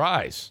 $50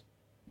 prize.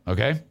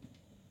 Okay?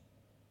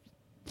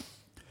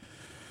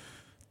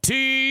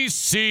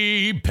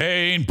 TC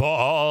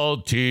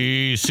Paintball,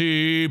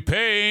 TC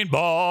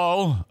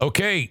Paintball.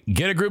 Okay,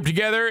 get a group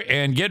together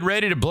and get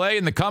ready to play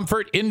in the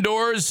comfort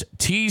indoors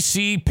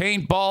TC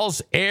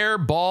Paintball's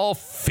airball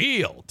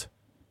field.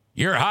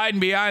 You're hiding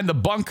behind the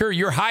bunker.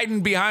 You're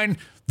hiding behind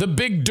the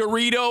big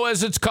Dorito,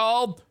 as it's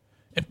called.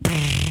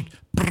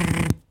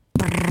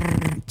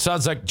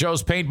 Sounds like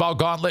Joe's paintball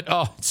gauntlet.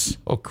 Oh, it's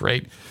so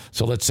great.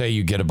 So let's say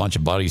you get a bunch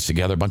of buddies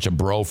together, a bunch of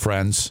bro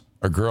friends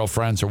or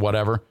girlfriends or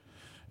whatever.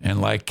 And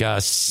like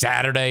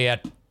Saturday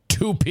at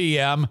 2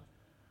 p.m.,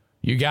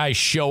 you guys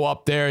show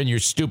up there in your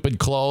stupid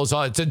clothes.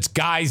 Oh, it's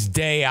guys'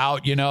 day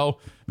out, you know.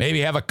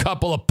 Maybe have a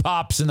couple of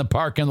pops in the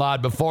parking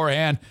lot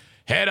beforehand.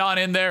 Head on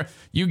in there.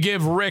 You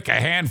give Rick a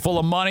handful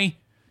of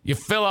money. You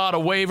fill out a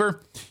waiver.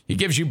 He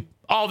gives you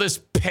all this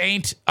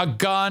paint, a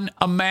gun,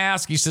 a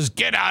mask. He says,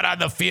 get out on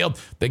the field.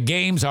 The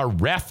games are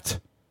reffed,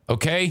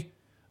 okay?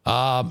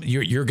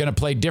 You're going to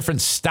play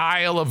different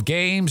style of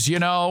games, you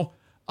know.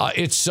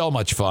 It's so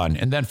much fun.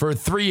 And then for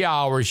 3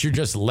 hours, you're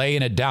just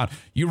laying it down.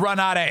 You run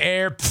out of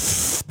air,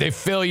 they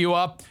fill you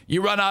up.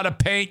 You run out of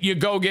paint, you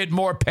go get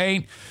more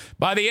paint.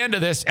 By the end of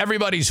this,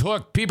 everybody's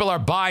hooked. People are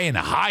buying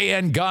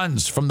high-end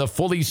guns from the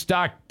fully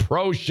stocked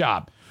pro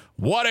shop.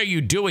 What are you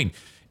doing?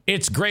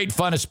 It's great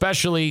fun,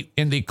 especially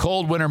in the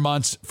cold winter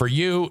months for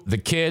you, the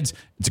kids.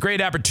 It's a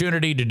great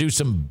opportunity to do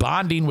some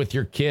bonding with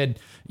your kid.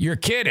 Your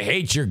kid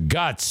hates your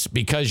guts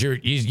because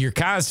you're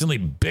constantly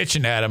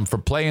bitching at him for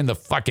playing the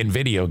fucking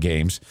video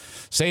games.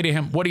 Say to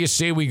him, what do you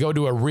say we go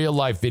to a real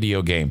life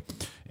video game?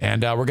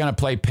 And we're going to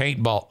play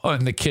paintball. Oh,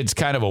 and the kid's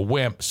kind of a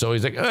wimp. So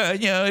he's like,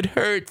 it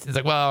hurts. It's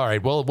like, well, all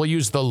right. Well, we'll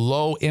use the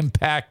low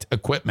impact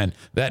equipment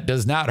that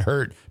does not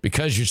hurt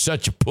because you're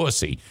such a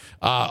pussy.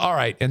 All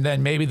right. And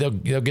then maybe they'll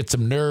get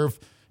some nerve.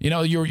 You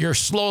know, you're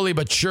slowly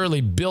but surely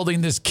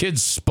building this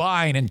kid's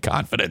spine and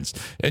confidence.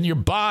 And you're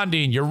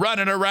bonding. You're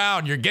running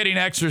around. You're getting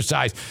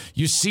exercise.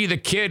 You see the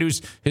kid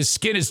his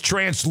skin is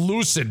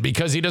translucent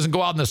because he doesn't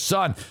go out in the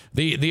sun.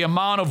 The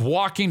amount of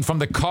walking from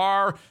the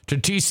car to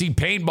TC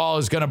Paintball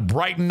is going to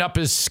brighten up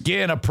his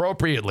skin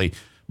appropriately.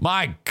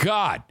 My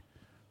God.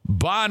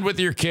 Bond with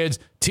your kids.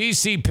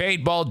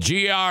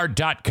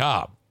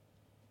 TCPaintballGR.com.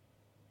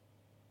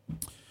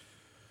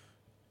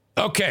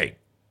 Okay.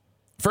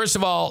 First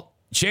of all,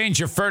 change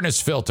your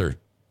furnace filter,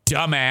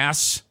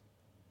 dumbass.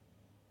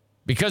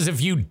 Because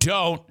if you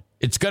don't,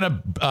 it's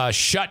going to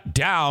shut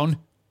down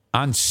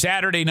on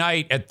Saturday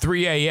night at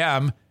 3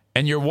 a.m.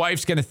 And your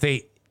wife's going to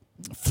say,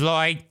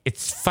 Floyd,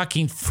 it's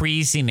fucking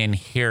freezing in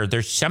here.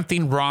 There's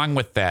something wrong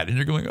with that. And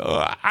you're going,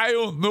 I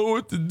don't know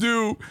what to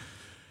do.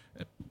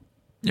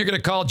 You're going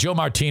to call Joe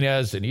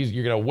Martinez and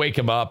you're going to wake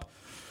him up.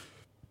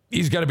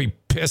 He's going to be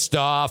pissed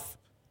off.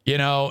 You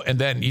know, and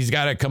then he's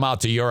got to come out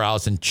to your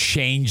house and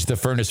change the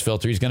furnace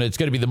filter. It's going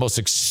to be the most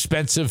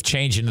expensive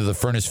change into the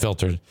furnace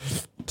filter,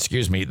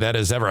 that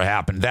has ever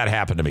happened. That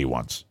happened to me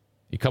once.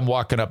 You come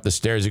walking up the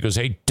stairs. He goes,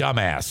 hey,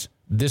 dumbass,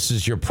 this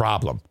is your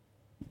problem.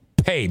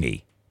 Pay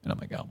me. And I'm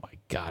like, oh, my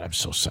God, I'm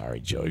so sorry,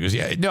 Joe. He goes,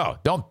 yeah, no,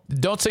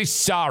 don't say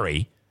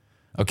sorry.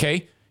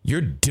 Okay,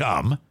 you're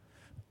dumb.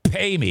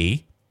 Pay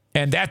me.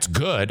 And that's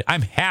good.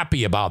 I'm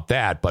happy about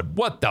that. But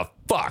what the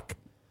fuck?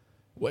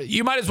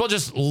 You might as well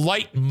just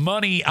light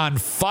money on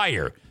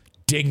fire,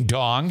 ding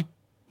dong.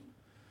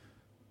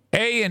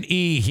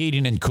 A&E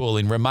Heating and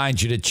Cooling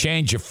reminds you to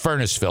change your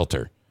furnace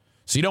filter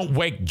so you don't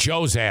wake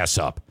Joe's ass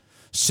up.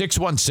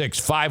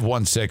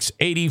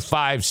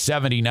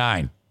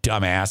 616-516-8579,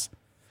 dumbass.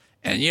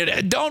 And you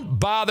don't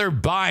bother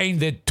buying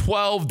the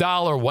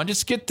 $12 one.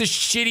 Just get the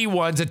shitty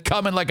ones that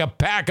come in like a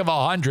pack of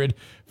 100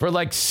 for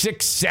like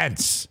 6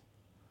 cents.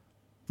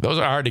 Those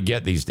are hard to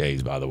get these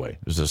days, by the way.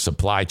 There's a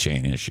supply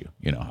chain issue.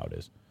 You know how it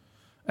is.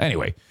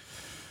 Anyway,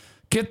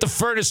 get the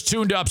furnace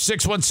tuned up,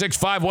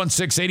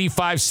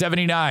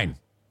 616-516-8579.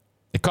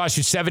 It costs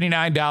you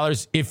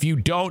 $79. If you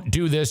don't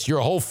do this, your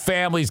whole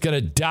family's going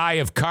to die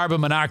of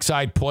carbon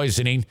monoxide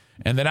poisoning.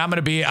 And then I'm going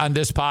to be on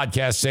this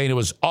podcast saying it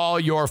was all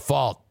your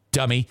fault,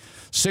 dummy.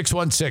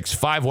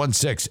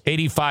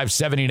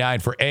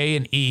 616-516-8579 for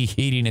A&E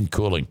Heating and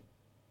Cooling.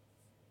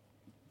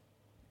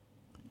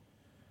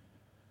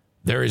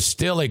 There is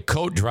still a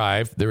coat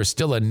drive. There is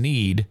still a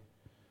need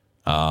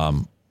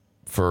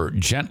for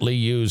gently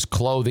used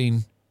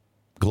clothing,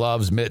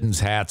 gloves, mittens,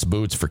 hats,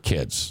 boots for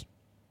kids.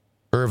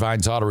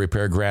 Irvine's Auto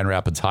Repair Grand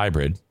Rapids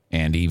Hybrid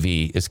and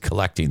EV is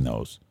collecting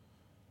those.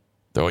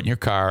 Throw it in your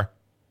car,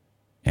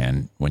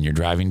 and when you're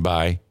driving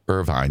by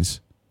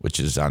Irvine's,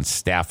 which is on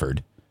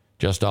Stafford,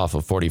 just off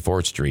of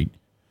 44th Street,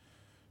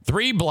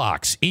 3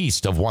 blocks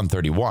east of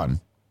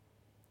 131,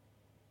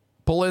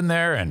 pull in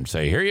there and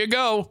say, here you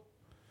go.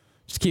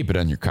 Just keep it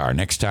in your car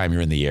next time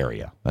you're in the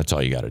area. That's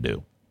all you got to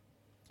do.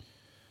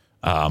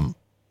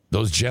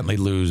 Those gently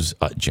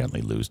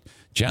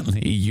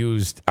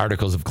used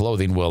articles of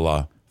clothing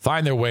will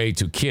find their way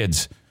to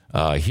kids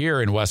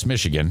here in West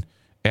Michigan,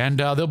 and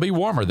they'll be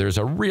warmer. There's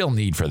a real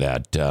need for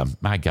that.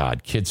 My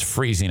God, kids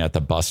freezing at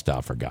the bus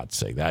stop, for God's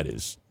sake. That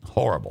is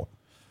horrible.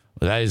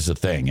 That is the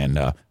thing.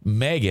 And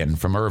Megan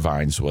from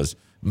Irvine's was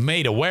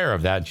made aware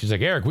of that. She's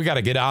like, Eric, we got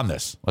to get on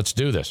this. Let's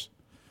do this. I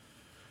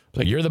was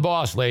like, you're the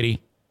boss,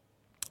 lady.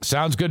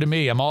 Sounds good to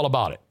me. I'm all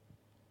about it.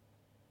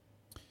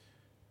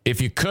 If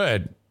you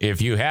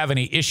have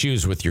any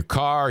issues with your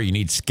car, you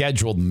need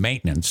scheduled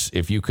maintenance,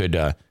 if you could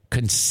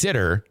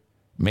consider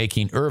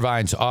making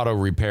Irvine's Auto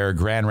Repair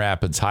Grand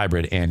Rapids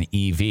Hybrid and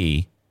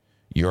EV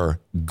your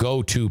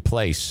go-to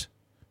place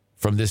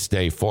from this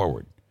day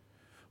forward.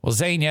 Well,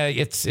 Zane, yeah,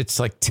 it's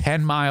like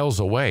 10 miles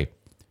away.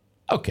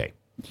 Okay,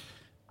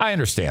 I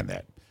understand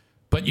that.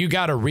 But you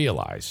got to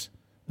realize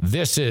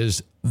this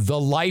is the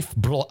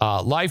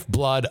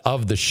lifeblood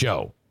of the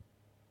show.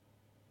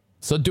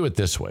 So do it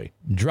this way.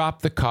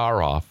 Drop the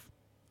car off,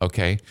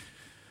 okay?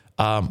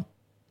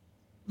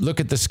 Look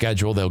at the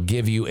schedule. They'll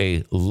give you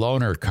a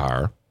loaner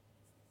car.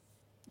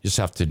 You just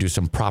have to do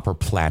some proper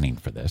planning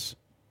for this.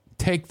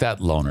 Take that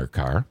loaner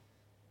car.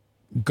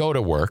 Go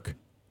to work.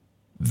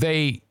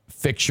 They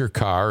fix your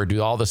car or do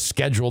all the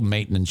scheduled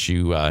maintenance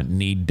you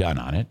need done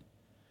on it.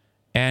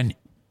 And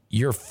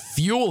you're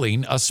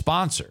fueling a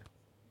sponsor.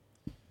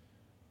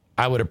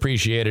 I would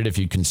appreciate it if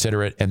you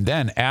consider it. And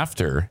then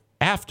after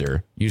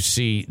you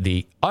see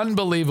the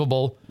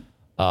unbelievable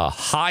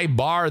high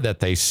bar that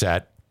they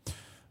set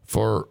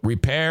for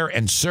repair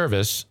and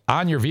service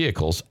on your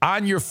vehicles,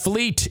 on your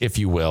fleet, if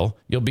you will,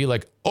 you'll be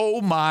like,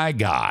 oh my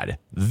God,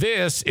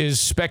 this is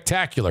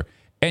spectacular.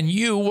 And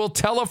you will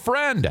tell a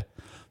friend.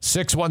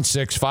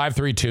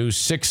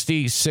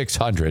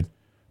 616-532-6600.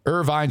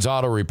 Irvine's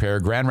Auto Repair,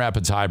 Grand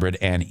Rapids Hybrid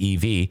and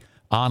EV.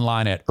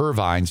 Online at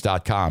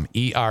irvines.com.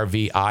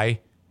 ERVINES.com.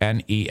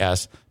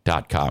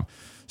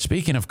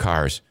 Speaking of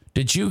cars,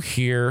 did you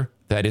hear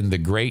that in the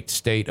great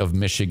state of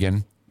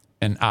Michigan,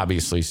 and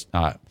obviously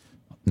not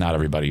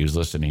everybody who's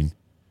listening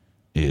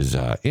is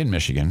in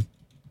Michigan.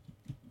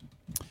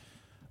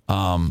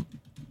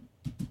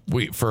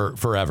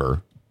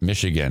 Forever,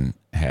 Michigan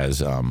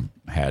has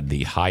had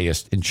the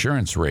highest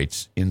insurance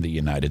rates in the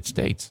United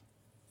States.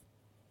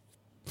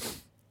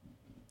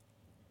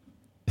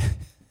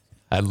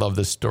 I love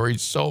this story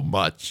so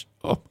much.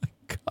 Oh, my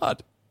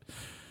God.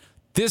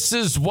 This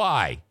is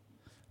why.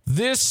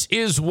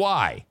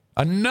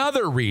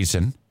 Another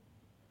reason,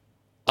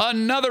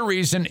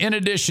 in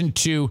addition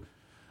to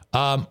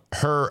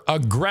her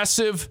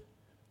aggressive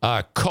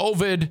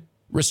COVID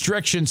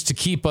restrictions to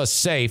keep us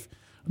safe,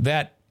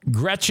 that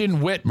Gretchen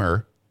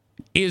Whitmer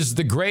is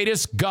the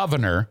greatest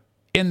governor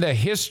in the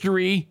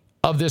history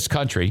of this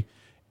country.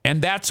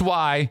 And that's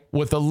why,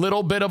 with a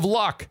little bit of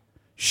luck,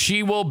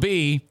 she will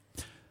be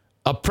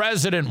a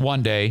president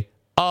one day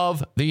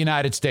of the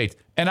United States.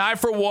 And I,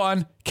 for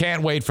one,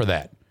 can't wait for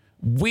that.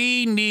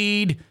 We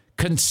need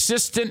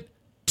consistent,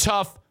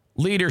 tough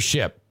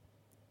leadership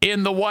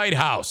in the White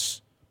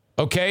House.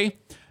 Okay?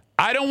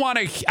 I don't want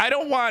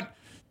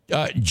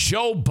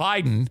Joe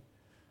Biden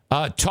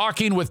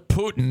talking with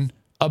Putin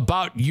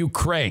about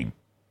Ukraine.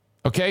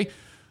 Okay?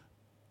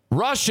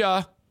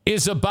 Russia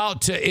is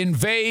about to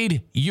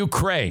invade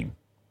Ukraine.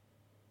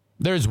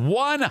 There's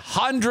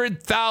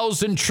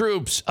 100,000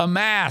 troops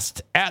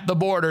amassed at the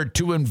border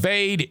to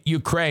invade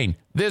Ukraine.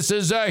 This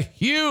is a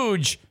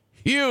huge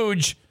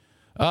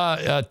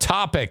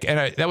topic,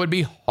 and that would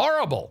be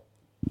horrible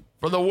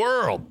for the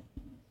world.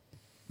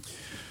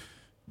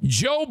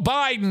 Joe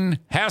Biden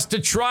has to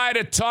try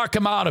to talk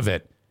him out of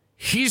it.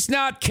 He's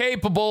not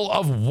capable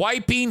of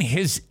wiping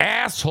his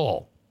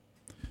asshole.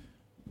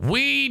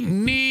 We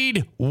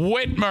need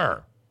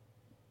Whitmer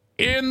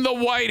in the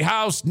White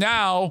House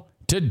now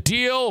to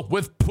deal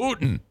with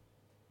Putin.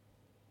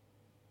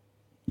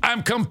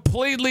 I'm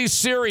completely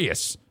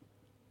serious.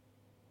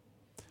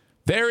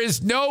 There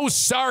is no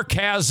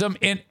sarcasm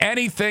in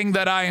anything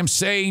that I am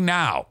saying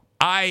now.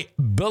 I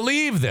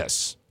believe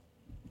this.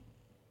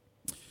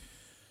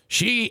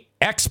 She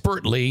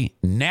expertly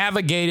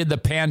navigated the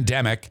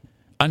pandemic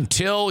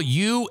until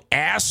you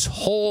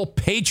asshole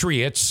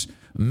patriots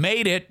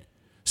made it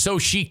so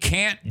she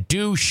can't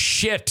do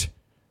shit.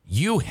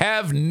 You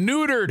have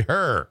neutered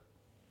her.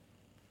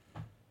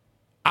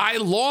 I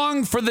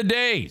long for the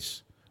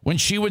days when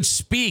she would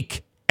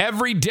speak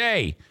every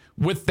day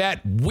with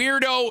that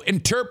weirdo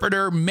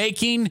interpreter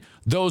making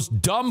those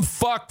dumb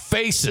fuck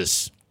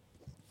faces.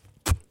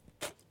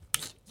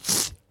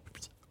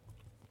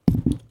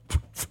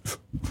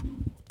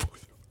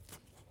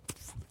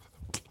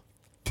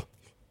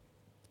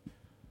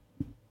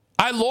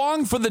 I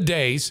long for the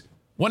days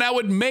when I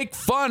would make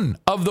fun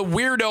of the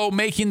weirdo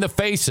making the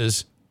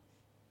faces,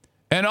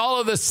 and all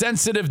of the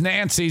sensitive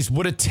Nancys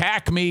would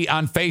attack me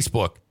on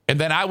Facebook, and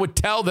then I would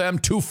tell them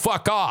to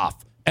fuck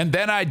off, and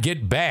then I'd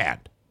get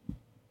banned.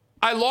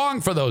 I long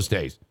for those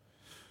days.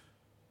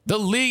 The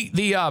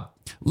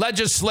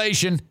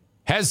legislation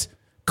has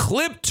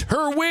clipped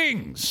her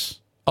wings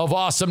of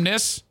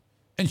awesomeness,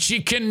 and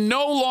she can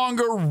no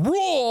longer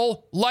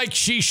rule like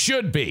she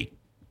should be.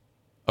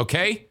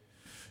 Okay?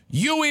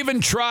 You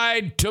even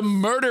tried to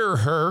murder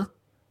her.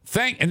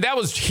 And that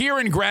was here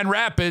in Grand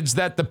Rapids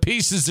that the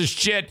pieces of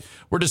shit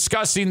were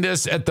discussing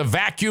this at the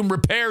vacuum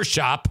repair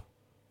shop.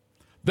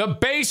 The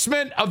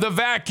basement of the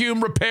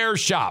vacuum repair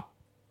shop.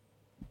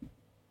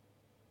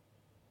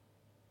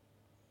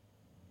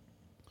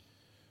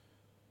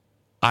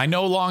 I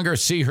no longer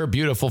see her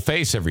beautiful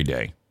face every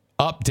day,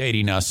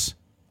 updating us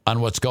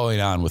on what's going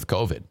on with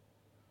COVID.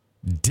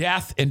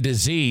 Death and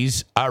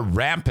disease are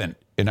rampant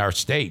in our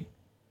state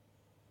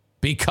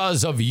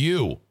because of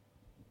you.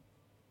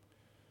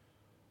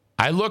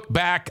 I look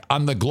back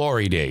on the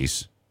glory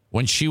days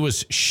when she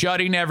was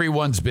shutting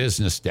everyone's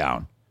business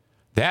down.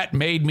 That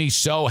made me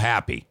so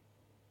happy.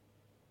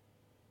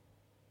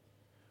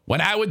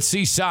 When I would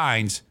see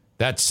signs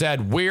that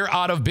said, "We're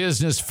out of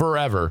business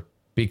forever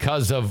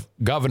because of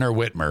Governor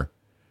Whitmer,"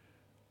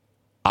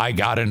 I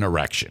got an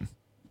erection.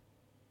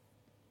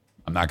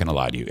 I'm not going to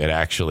lie to you. It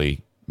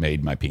actually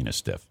made my penis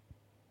stiff.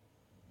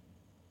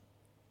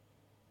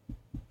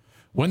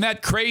 When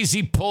that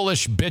crazy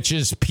Polish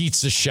bitch's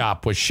pizza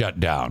shop was shut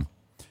down,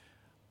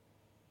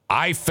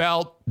 I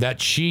felt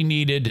that she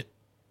needed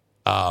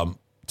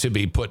to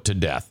be put to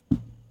death.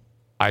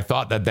 I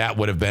thought that that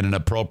would have been an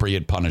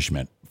appropriate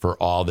punishment for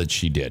all that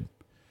she did.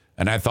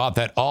 And I thought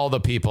that all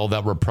the people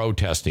that were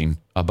protesting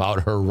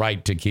about her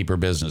right to keep her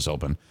business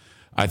open,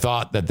 I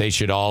thought that they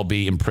should all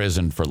be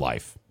imprisoned for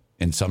life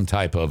in some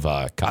type of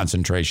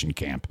concentration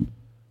camp.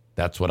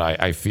 That's what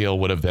I feel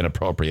would have been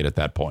appropriate at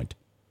that point.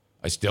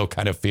 I still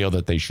kind of feel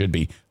that they should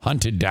be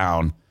hunted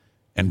down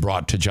and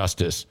brought to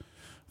justice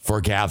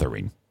for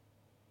gathering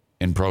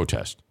in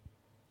protest.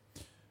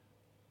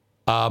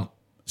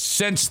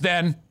 Since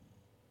then,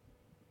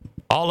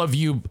 all of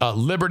you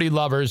liberty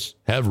lovers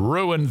have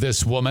ruined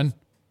this woman.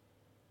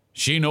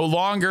 She no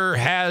longer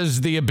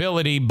has the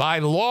ability by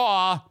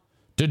law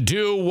to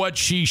do what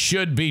she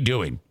should be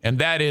doing, and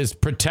that is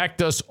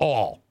protect us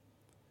all.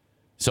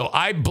 So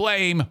I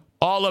blame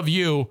all of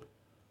you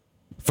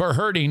for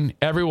hurting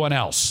everyone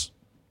else.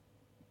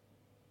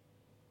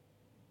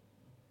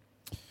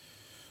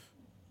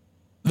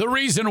 The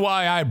reason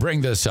why I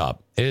bring this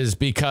up is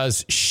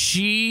because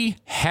she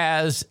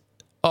has,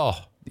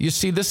 you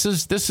see, this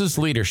is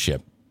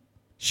leadership.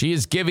 She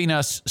is giving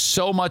us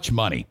so much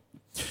money.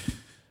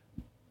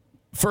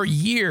 For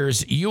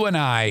years, you and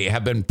I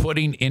have been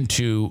putting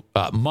into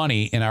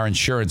money in our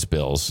insurance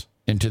bills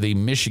into the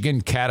Michigan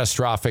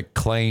Catastrophic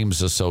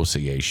Claims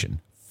Association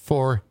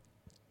for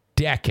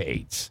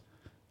decades,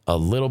 a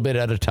little bit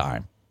at a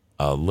time,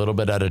 a little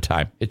bit at a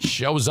time. It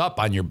shows up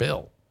on your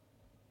bill.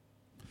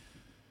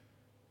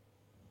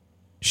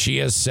 She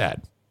has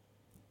said,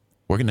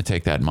 we're going to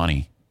take that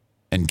money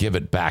and give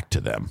it back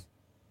to them.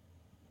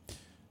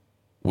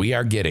 We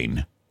are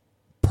getting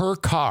per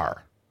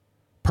car,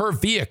 per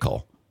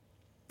vehicle,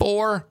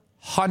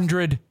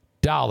 $400.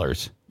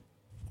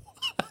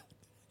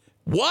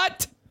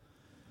 What?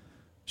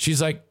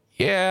 She's like,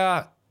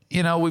 yeah,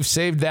 we've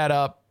saved that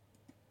up.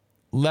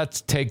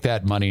 Let's take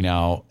that money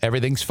now.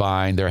 Everything's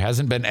fine. There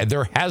hasn't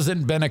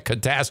been a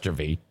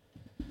catastrophe.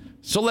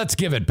 So let's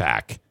give it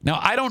back. Now,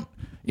 I don't,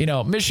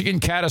 Michigan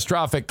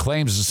Catastrophic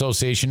Claims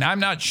Association, I'm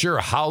not sure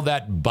how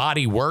that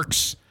body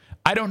works.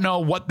 I don't know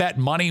what that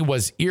money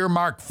was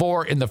earmarked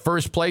for in the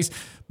first place.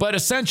 But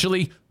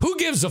essentially, who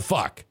gives a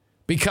fuck?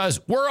 Because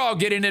we're all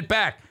getting it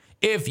back.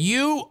 If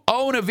you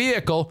own a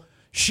vehicle,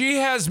 she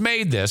has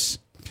made this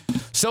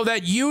so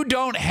that you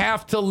don't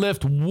have to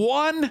lift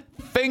one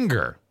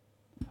finger.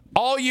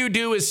 All you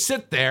do is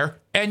sit there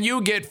and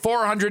you get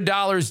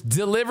 $400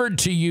 delivered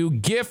to you,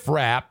 gift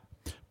wrap,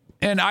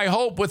 and I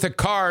hope with a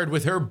card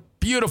with her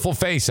beautiful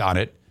face on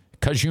it,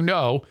 because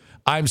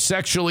I'm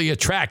sexually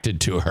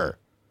attracted to her.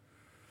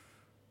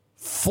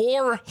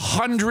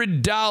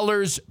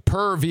 $400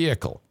 per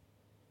vehicle.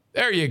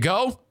 There you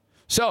go.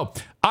 So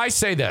I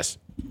say this.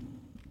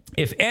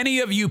 If any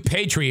of you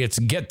patriots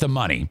get the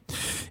money,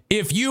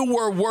 if you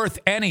were worth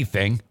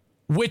anything,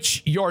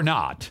 which you're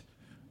not,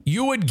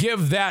 you would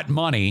give that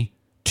money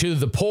to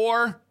the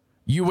poor.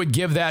 You would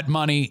give that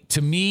money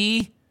to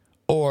me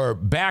or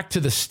back to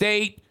the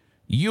state.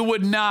 You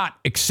would not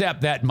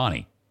accept that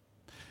money.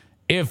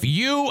 If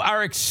you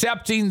are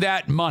accepting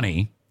that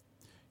money,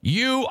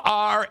 you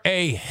are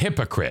a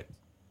hypocrite.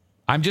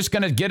 I'm just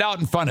going to get out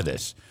in front of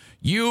this.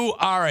 You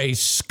are a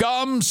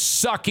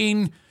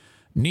scum-sucking,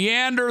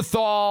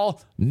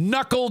 Neanderthal,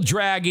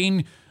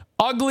 knuckle-dragging,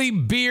 ugly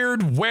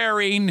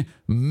beard-wearing,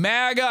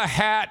 MAGA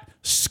hat,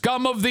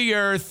 scum of the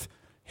earth,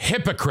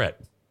 hypocrite.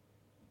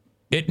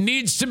 It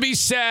needs to be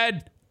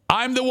said.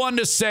 I'm the one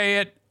to say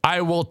it.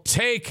 I will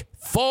take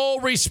full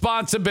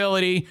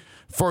responsibility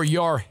for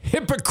your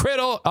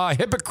hypocritical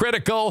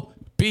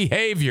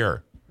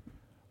behavior.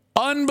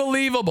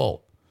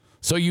 Unbelievable.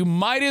 So you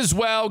might as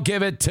well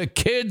give it to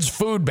Kids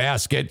Food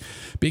Basket,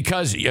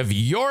 because if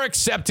you're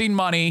accepting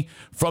money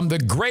from the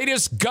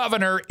greatest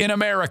governor in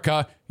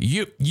America,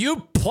 you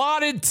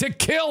plotted to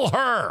kill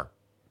her.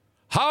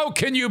 How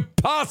can you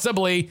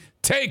possibly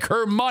take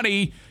her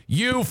money,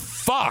 you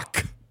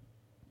fuck?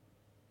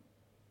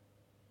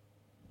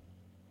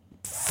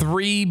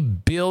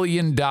 $3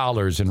 billion in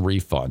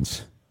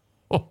refunds.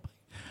 Oh.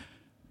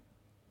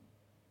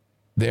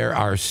 There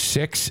are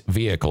 6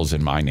 vehicles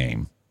in my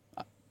name.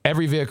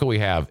 Every vehicle we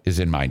have is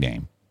in my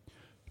name.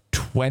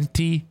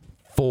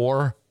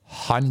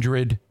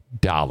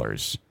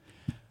 $2,400.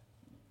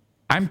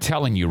 I'm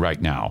telling you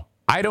right now,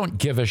 I don't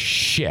give a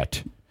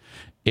shit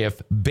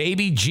if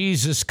baby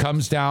Jesus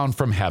comes down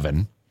from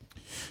heaven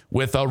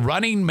with a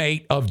running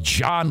mate of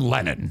John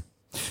Lennon.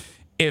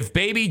 If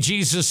baby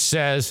Jesus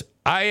says,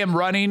 I am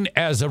running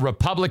as a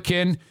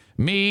Republican,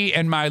 me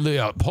and my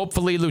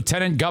hopefully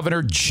Lieutenant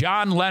Governor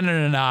John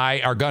Lennon and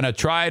I are going to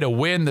try to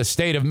win the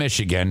state of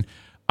Michigan,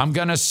 I'm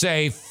going to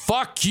say,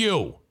 fuck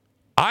you.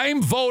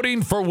 I'm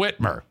voting for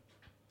Whitmer.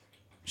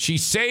 She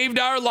saved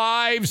our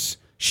lives.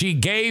 She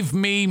gave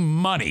me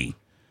money.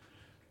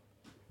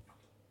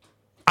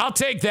 I'll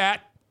take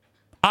that.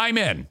 I'm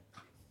in.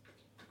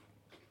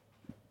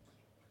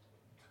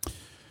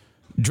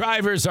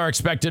 Drivers are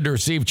expected to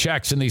receive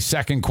checks in the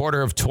second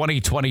quarter of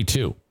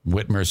 2022,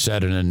 Whitmer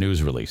said in a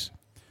news release.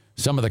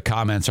 Some of the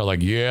comments are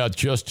like, yeah,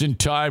 just in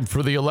time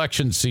for the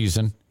election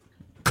season.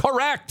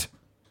 Correct.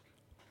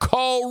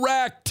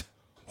 Correct.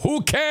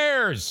 Who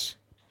cares?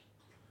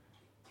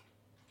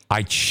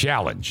 I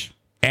challenge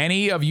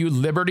any of you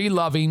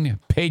liberty-loving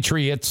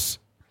patriots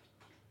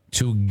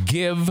to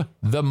give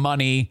the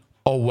money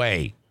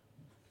away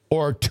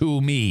or to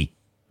me.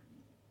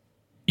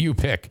 You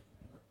pick.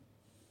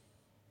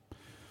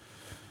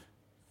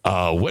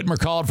 Whitmer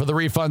called for the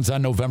refunds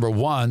on November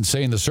 1,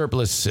 saying the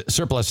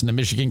surplus in the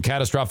Michigan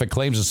Catastrophic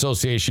Claims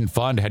Association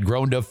Fund had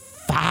grown to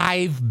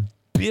 $5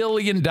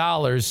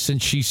 billion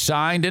since she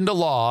signed into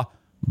law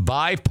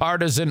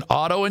bipartisan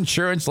auto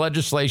insurance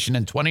legislation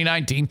in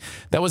 2019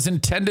 that was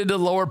intended to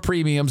lower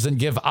premiums and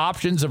give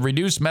options of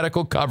reduced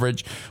medical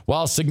coverage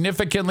while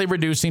significantly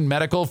reducing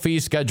medical fee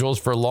schedules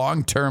for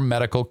long-term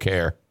medical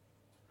care.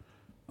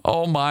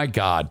 Oh, my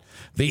God.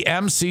 The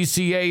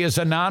MCCA is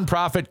a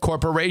nonprofit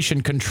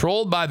corporation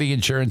controlled by the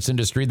insurance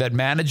industry that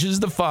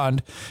manages the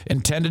fund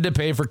intended to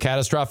pay for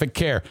catastrophic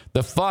care.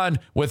 The fund,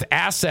 with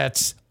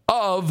assets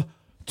of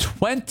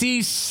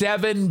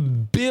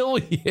 $27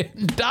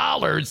 billion,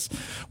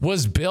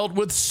 was built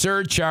with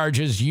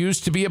surcharges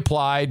used to be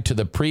applied to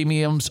the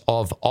premiums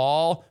of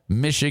all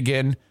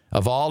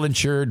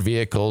insured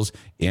vehicles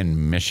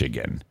in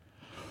Michigan.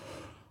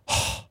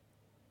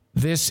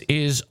 This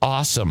is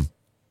awesome.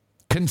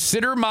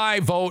 Consider my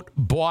vote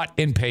bought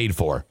and paid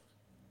for.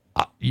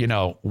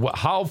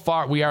 How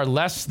far we are,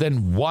 less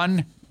than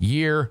 1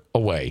 year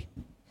away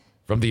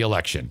from the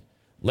election.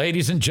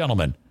 Ladies and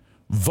gentlemen,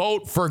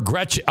 vote for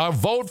Gretchen. A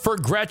vote for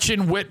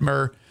Gretchen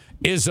Whitmer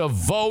is a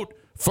vote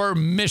for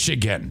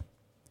Michigan.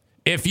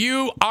 If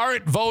you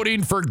aren't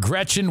voting for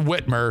Gretchen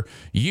Whitmer,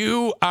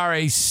 you are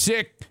a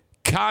sick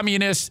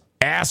communist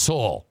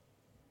asshole.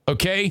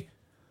 Okay?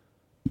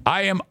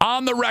 I am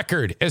on the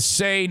record as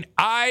saying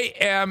I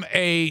am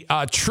a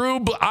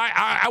true...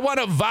 I want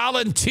to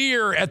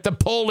volunteer at the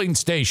polling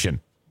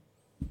station.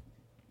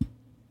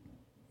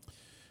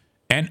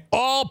 And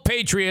all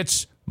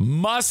patriots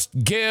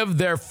must give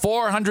their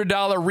 $400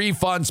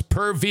 refunds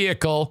per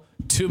vehicle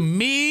to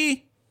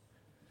me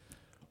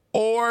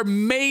or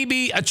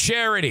maybe a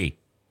charity.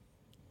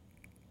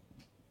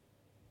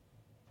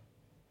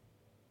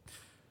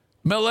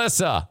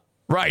 Melissa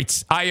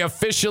writes, I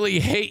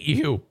officially hate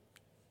you.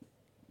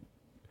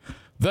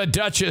 The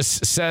Duchess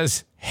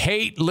says,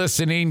 hate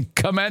listening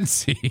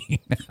commencing.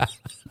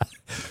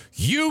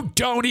 You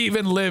don't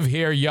even live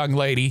here, young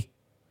lady.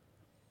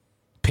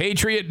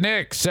 Patriot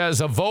Nick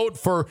says, a vote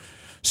for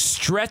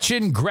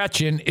Stretchin'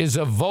 Gretchen is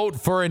a vote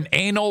for an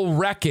anal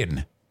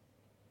wreckin'.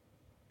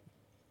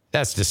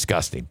 That's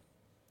disgusting.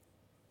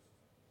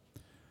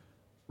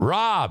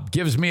 Rob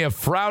gives me a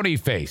frowny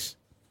face.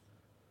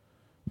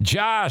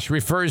 Josh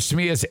refers to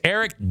me as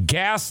Eric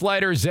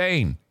Gaslighter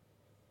Zane.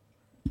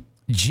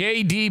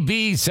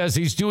 JDB says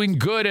he's doing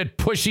good at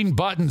pushing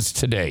buttons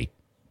today.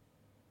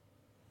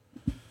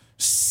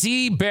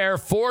 Bear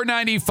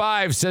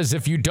 495 says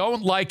if you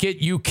don't like it,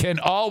 you can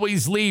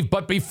always leave.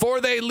 But before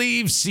they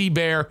leave,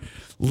 Bear,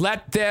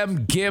 let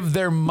them give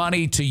their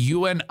money to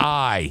you and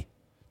I.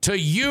 To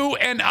you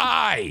and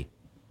I.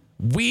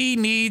 We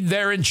need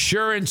their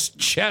insurance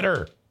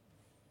cheddar.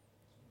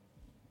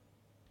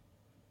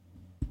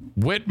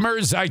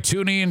 Whitmer's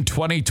Itunian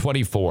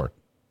 2024.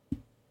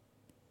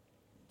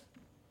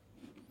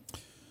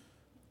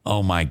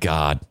 Oh, my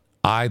God.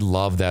 I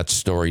love that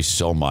story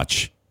so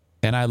much.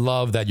 And I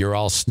love that you're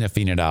all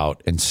sniffing it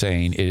out and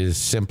saying it is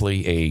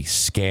simply a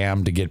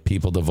scam to get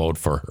people to vote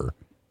for her.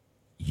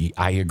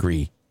 I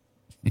agree.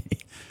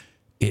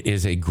 It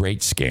is a great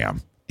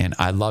scam. And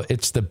I love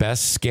it's the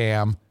best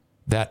scam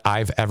that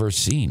I've ever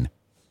seen.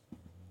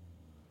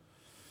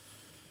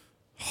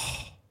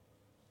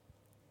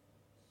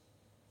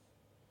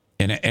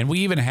 And we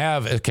even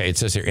have, it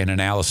says here, an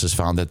analysis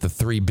found that the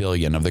 $3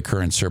 billion of the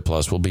current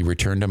surplus will be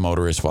returned to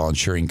motorists while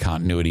ensuring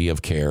continuity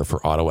of care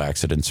for auto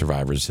accident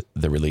survivors,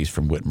 the release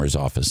from Whitmer's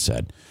office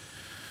said.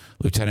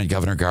 Lieutenant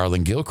Governor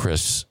Garland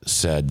Gilchrist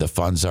said the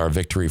funds are a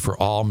victory for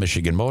all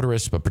Michigan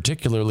motorists, but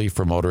particularly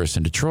for motorists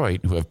in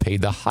Detroit who have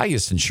paid the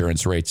highest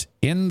insurance rates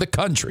in the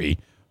country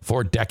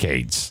for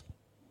decades.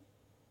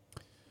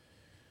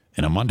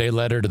 In a Monday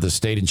letter to the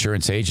state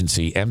insurance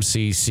agency,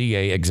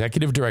 MCCA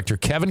Executive Director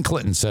Kevin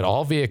Clinton said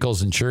all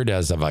vehicles insured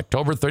as of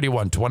October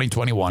 31,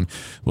 2021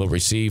 will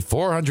receive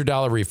 $400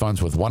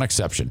 refunds with one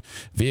exception.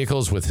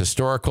 Vehicles with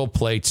historical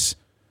plates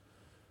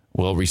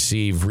will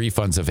receive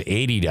refunds of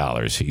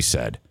 $80, he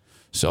said.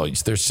 So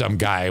there's some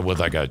guy with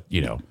like a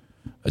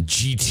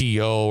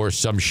GTO or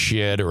some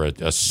shit or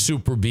a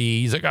Super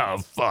B. He's like, oh,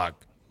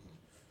 fuck.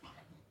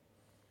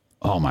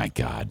 Oh, my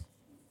God.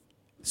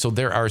 So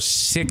there are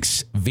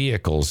 6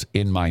 vehicles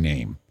in my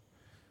name.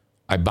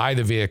 I buy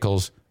the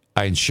vehicles,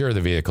 I insure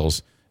the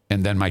vehicles,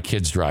 and then my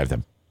kids drive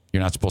them.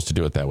 You're not supposed to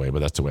do it that way, but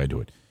that's the way I do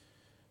it.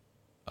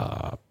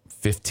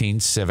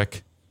 15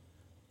 Civic.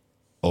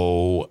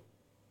 Oh,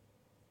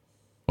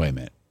 wait a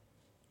minute.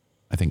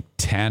 I think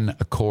 10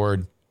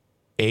 Accord,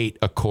 8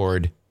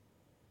 Accord,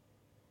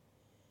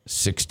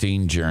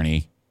 16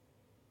 Journey,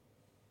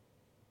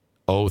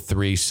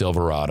 03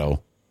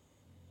 Silverado.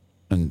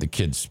 And the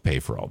kids pay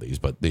for all these,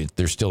 but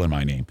they're still in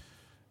my name.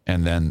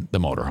 And then the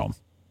motorhome.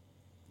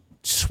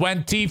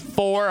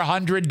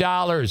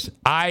 $2,400.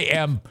 I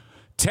am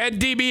Ted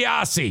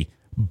DiBiase,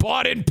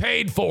 bought and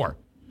paid for.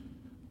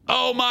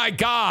 Oh, my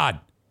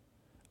God.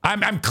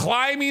 I'm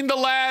climbing the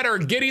ladder,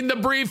 getting the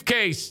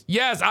briefcase.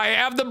 Yes, I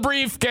have the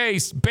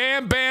briefcase.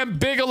 Bam Bam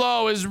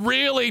Bigelow is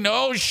reeling.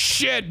 Oh,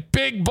 shit.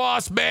 Big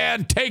boss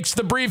man takes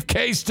the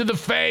briefcase to the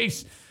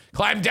face.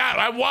 Climb down.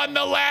 I won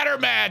the ladder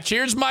match.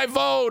 Here's my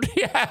vote.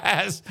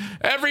 Yes.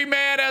 Every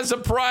man has a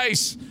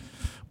price.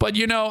 But,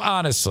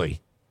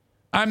 honestly,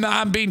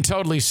 I'm being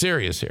totally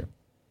serious here.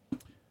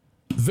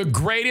 The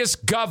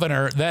greatest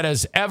governor that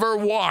has ever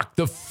walked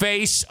the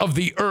face of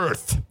the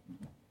earth.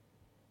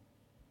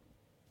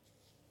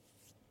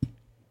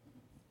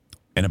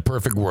 In a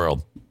perfect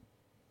world,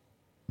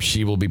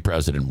 she will be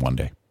president one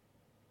day.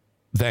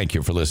 Thank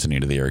you for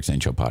listening to the Eric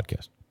Zane Show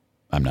podcast.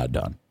 I'm not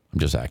done. I'm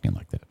just acting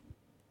like that.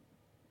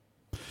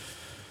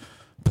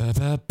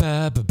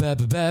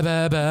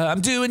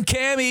 I'm doing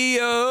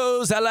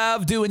cameos. I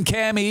love doing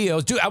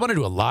cameos. I want to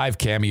do a live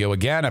cameo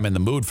again. I'm in the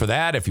mood for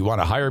that. If you want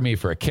to hire me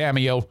for a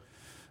cameo,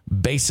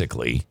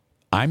 basically,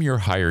 I'm your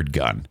hired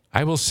gun.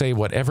 I will say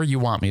whatever you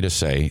want me to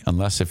say,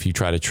 unless if you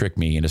try to trick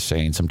me into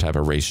saying some type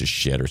of racist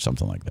shit or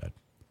something like that.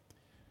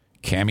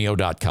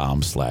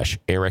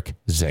 Cameo.com/Eric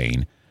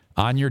Zane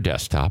on your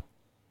desktop.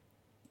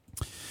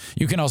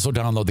 You can also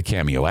download the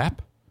Cameo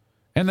app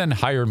and then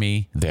hire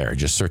me there.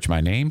 Just search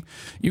my name.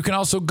 You can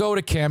also go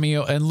to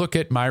Cameo and look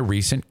at my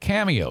recent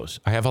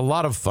cameos. I have a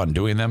lot of fun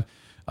doing them.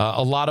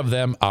 A lot of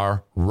them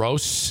are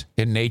roasts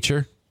in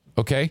nature,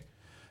 okay?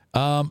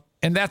 And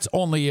that's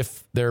only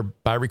if they're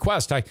by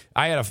request. I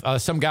had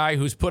some guy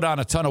who's put on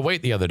a ton of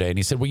weight the other day, and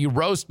he said, will you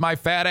roast my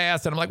fat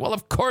ass? And I'm like, well,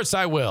 of course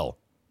I will.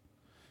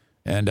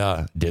 And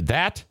did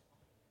that.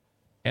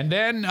 And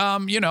then,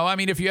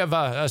 if you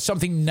have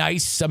something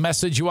nice, a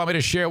message you want me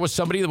to share with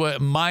somebody,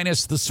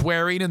 minus the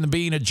swearing and the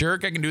being a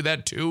jerk, I can do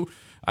that too.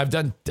 I've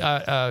done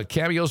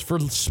cameos for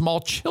small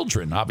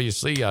children,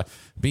 obviously,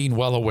 being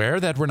well aware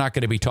that we're not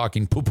going to be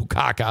talking poo-poo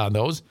caca on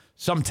those.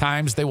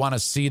 Sometimes they want to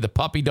see the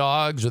puppy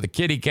dogs or the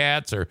kitty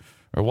cats or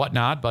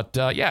whatnot. But,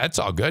 it's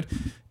all good.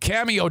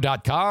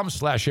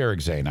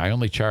 Cameo.com/Eric Zane. I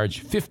only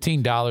charge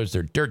 $15.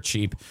 They're dirt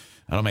cheap.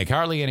 I don't make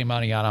hardly any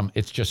money on them.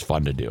 It's just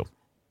fun to do.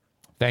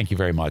 Thank you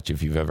very much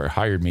if you've ever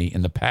hired me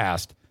in the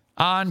past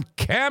on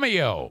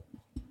Cameo.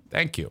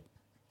 Thank you.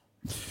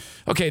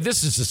 Okay,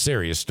 this is a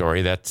serious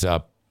story that's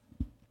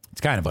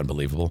it's kind of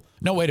unbelievable.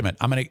 No, wait a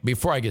minute.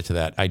 Before I get to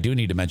that, I do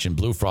need to mention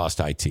Blue Frost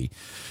IT,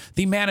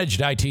 the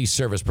managed IT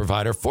service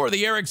provider for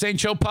the Eric Zane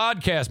Show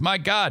podcast. My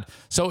God.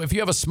 So if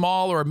you have a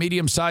small or a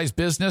medium-sized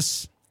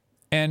business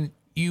and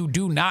you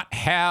do not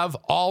have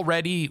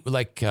already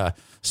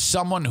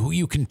someone who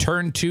you can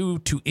turn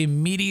to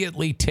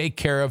immediately take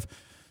care of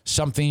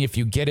something if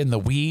you get in the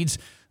weeds,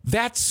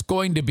 that's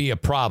going to be a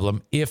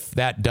problem if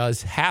that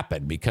does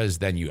happen, because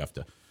then you have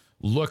to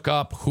look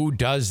up who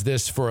does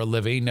this for a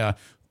living,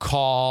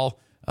 call,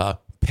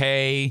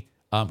 pay,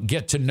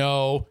 get to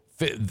know,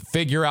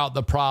 figure out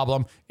the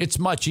problem. It's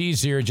much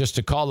easier just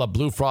to call up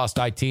Blue Frost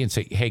IT and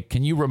say, hey,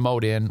 can you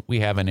remote in? We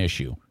have an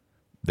issue.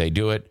 They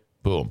do it.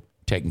 Boom.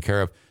 Taken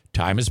care of.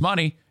 Time is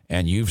money,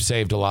 and you've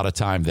saved a lot of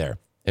time there.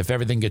 If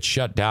everything gets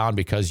shut down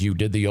because you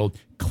did the old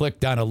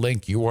clicked on a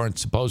link you weren't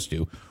supposed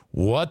to,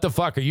 what the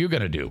fuck are you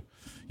going to do?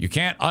 You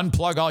can't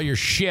unplug all your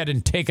shit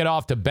and take it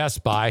off to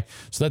Best Buy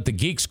so that the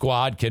Geek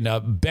Squad can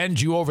bend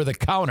you over the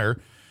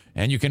counter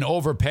and you can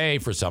overpay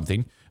for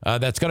something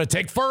that's going to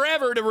take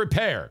forever to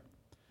repair.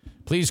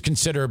 Please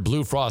consider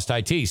Blue Frost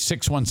IT,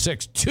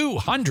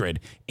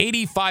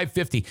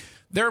 616-200-8550.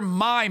 They're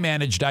my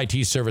managed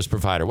IT service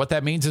provider. What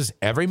that means is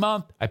every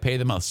month I pay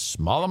them a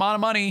small amount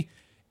of money,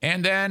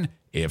 and then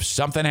if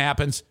something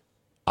happens,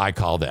 I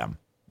call them.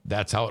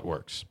 That's how it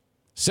works.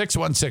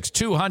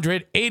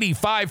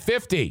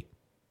 616-200-8550.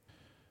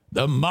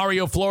 The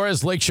Mario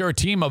Flores Lakeshore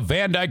team of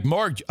Van Dyke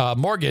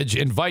Mortgage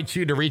invites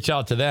you to reach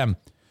out to them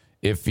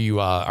if you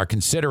are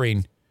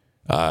considering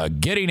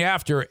getting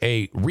after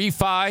a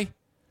refi,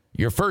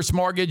 your first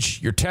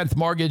mortgage, your 10th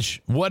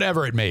mortgage,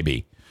 whatever it may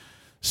be.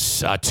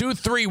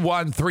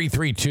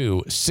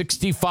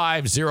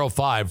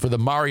 231-332-6505 for the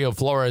Mario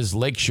Flores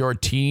Lakeshore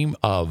team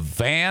of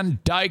Van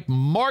Dyke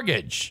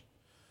Mortgage.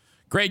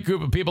 Great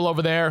group of people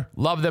over there.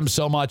 Love them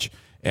so much.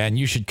 And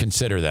you should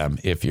consider them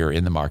if you're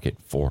in the market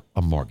for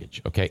a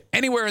mortgage. Okay.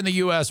 Anywhere in the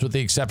U.S. with the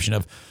exception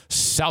of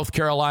South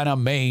Carolina,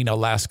 Maine,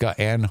 Alaska,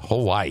 and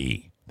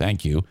Hawaii.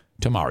 Thank you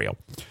to Mario.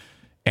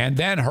 And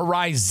then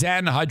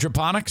Horizon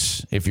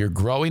Hydroponics. If you're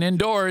growing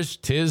indoors,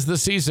 'tis the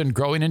season.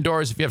 Growing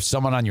indoors. If you have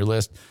someone on your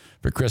list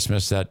for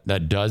Christmas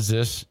that does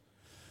this,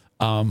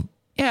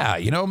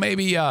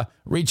 maybe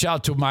reach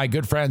out to my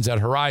good friends at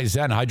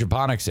Horizon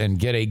Hydroponics and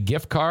get a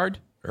gift card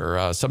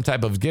or some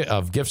type of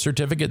gift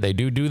certificate. They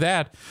do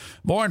that.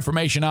 More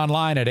information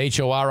online at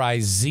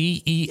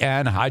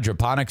HORIZEN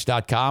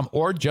hydroponics.com,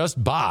 or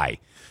just buy.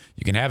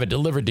 You can have it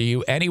delivered to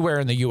you anywhere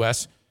in the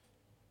U.S.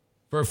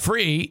 for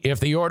free if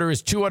the order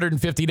is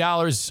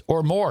 $250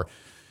 or more.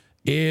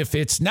 If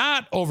it's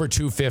not over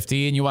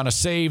 $250 and you want to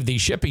save the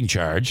shipping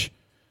charge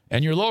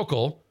and you're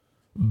local,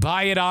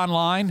 buy it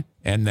online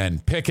and then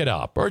pick it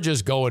up, or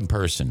just go in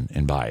person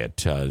and buy it.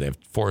 They have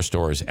 4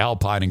 stores,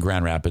 Alpine and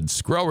Grand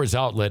Rapids, Growers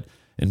Outlet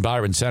in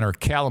Byron Center,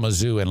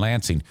 Kalamazoo, and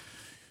Lansing.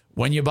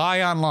 When you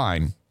buy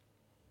online,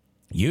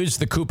 use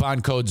the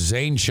coupon code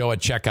ZaneShow at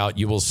checkout.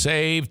 You will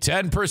save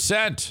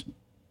 10%.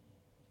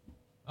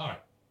 All right.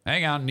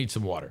 Hang on. Need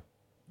some water.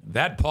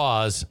 That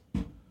pause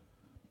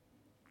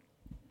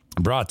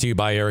brought to you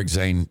by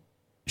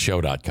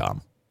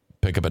EricZaneShow.com.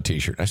 Pick up a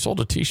T-shirt. I sold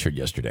a T-shirt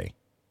yesterday.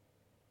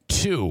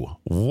 2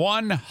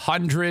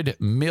 $100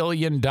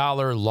 million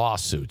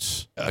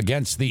lawsuits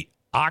against the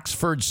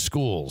Oxford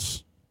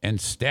schools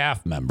and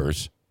staff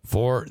members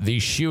for the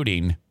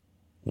shooting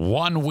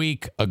 1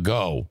 week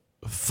ago.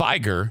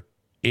 Feiger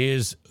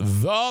is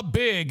the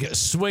big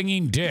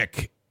swinging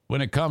dick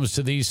when it comes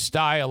to these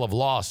style of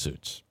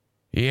lawsuits.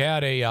 He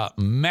had a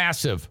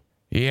massive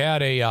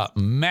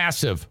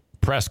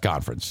press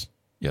conference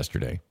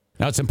yesterday.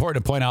 Now, it's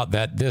important to point out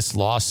that this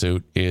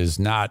lawsuit is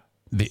not,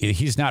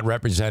 he's not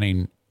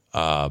representing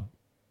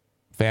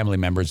family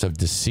members of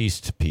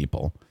deceased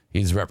people.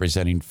 He's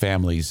representing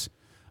families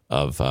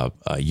of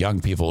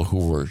young people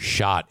who were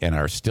shot and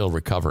are still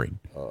recovering.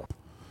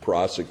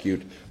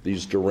 Prosecute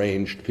these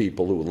deranged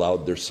people who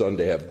allowed their son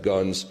to have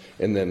guns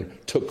and then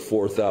took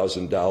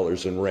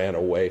 $4,000 and ran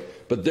away.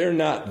 But they're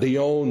not the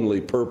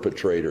only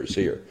perpetrators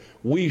here.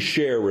 We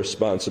share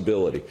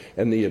responsibility.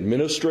 And the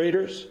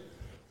administrators,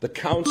 the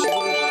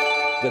counselors,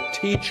 the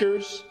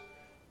teachers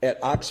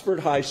at Oxford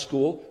High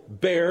School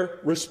bear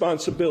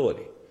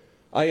responsibility.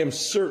 I am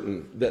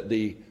certain that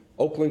the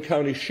Oakland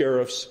County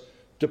Sheriff's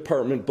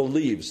Department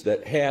believes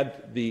that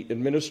had the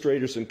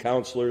administrators and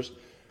counselors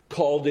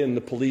called in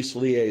the police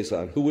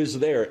liaison who is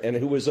there and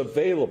who is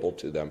available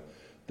to them,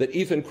 that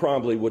Ethan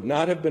Cromley would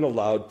not have been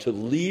allowed to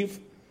leave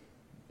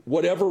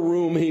whatever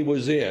room he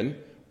was in,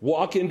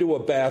 walk into a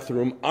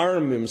bathroom,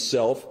 arm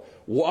himself,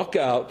 walk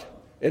out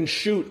and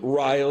shoot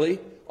Riley,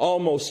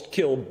 almost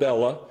kill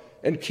Bella,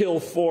 and kill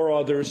 4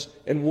 others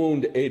and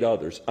wound 8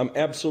 others. I'm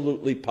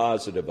absolutely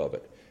positive of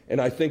it. And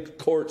I think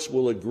courts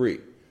will agree.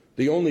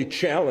 The only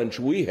challenge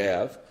we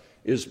have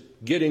is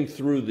getting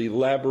through the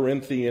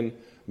labyrinthian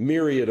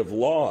myriad of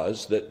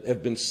laws that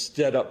have been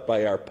set up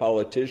by our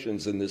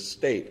politicians in this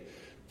state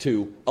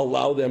to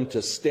allow them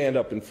to stand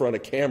up in front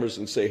of cameras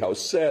and say how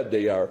sad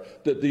they are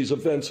that these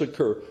events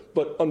occur.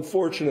 But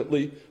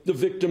unfortunately, the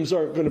victims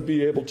aren't going to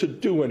be able to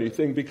do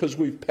anything because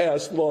we've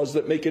passed laws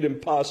that make it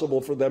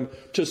impossible for them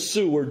to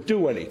sue or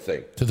do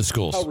anything. To the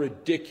schools. How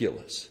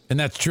ridiculous. And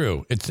that's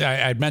true.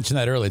 I mentioned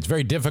that earlier. It's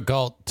very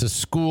difficult to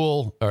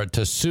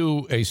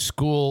sue a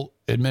school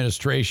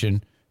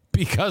administration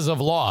because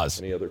of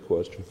laws. Any other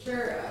questions?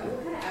 Sure.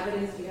 What kind of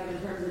evidence do you have in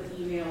terms of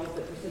emails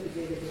that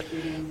precipitated the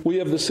shooting? We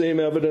have the same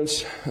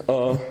evidence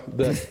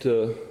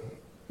that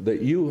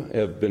you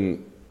have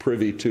been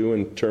privy to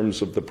in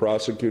terms of the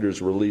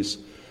prosecutor's release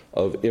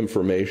of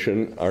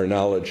information. Our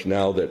knowledge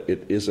now that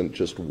it isn't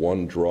just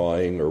one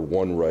drawing or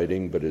one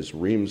writing, but is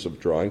reams of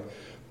drawing.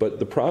 But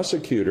the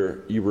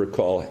prosecutor, you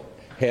recall,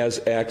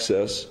 has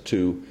access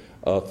to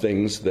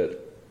things that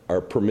are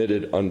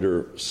permitted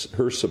under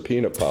her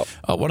subpoena power.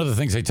 One of the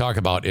things they talk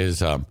about is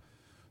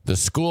the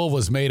school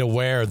was made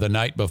aware the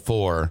night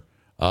before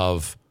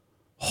of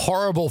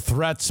horrible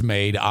threats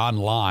made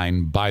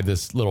online by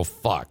this little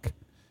fuck.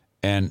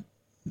 And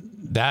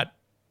that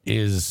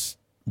is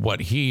what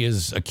he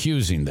is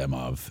accusing them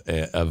of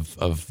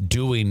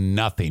doing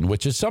nothing,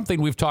 which is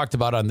something we've talked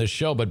about on this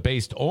show, but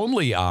based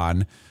only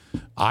on,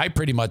 I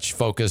pretty much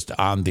focused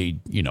on the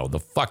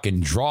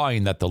fucking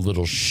drawing that the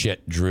little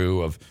shit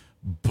drew of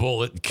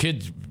bullet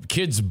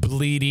kids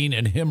bleeding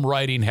and him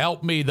writing,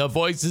 "Help me, the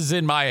voice is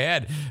in my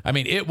head." I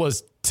mean, it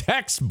was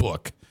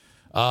textbook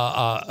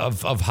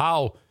of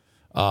how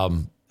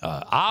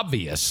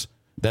obvious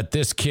that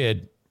this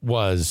kid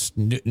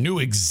knew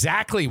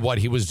exactly what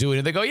he was doing.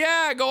 And they go,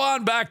 "Yeah, go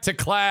on back to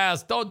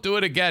class. Don't do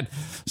it again."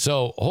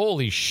 So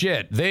holy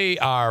shit, they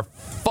are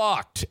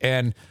fucked.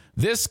 And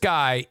this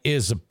guy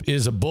is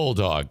a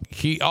bulldog.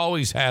 He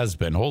always has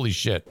been. Holy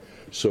shit.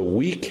 So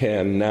we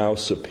can now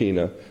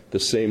subpoena the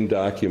same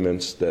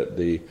documents that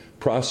the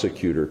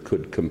prosecutor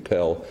could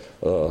compel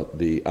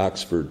the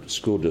Oxford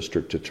School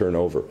District to turn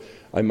over.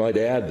 I might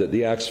add that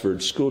the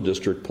Oxford School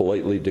District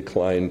politely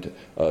declined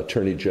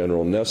Attorney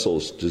General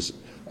Nessel's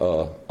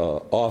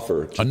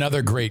offer.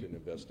 Another great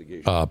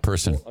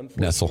person,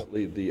 Nessel.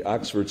 Unfortunately, the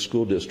Oxford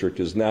School District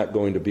is not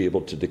going to be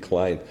able to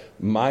decline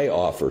my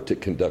offer to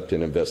conduct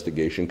an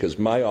investigation, because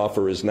my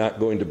offer is not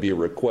going to be a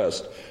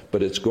request,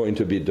 but it's going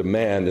to be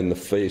demand in the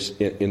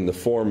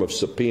form of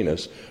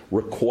subpoenas,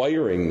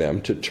 requiring them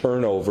to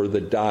turn over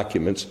the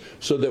documents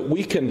so that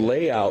we can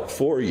lay out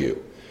for you.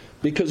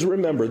 Because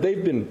remember,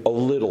 they've been a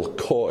little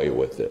coy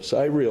with this.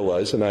 I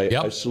realize, and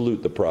I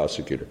salute the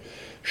prosecutor.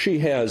 She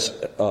has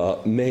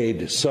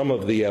made some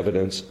of the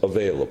evidence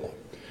available.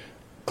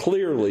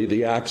 Clearly,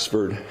 the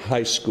Oxford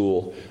High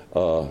School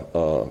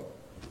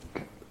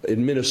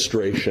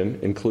administration,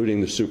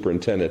 including the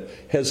superintendent,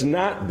 has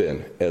not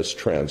been as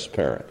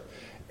transparent.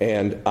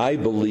 And I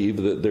believe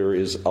that there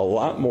is a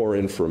lot more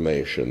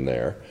information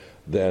there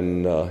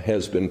than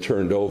has been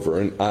turned over,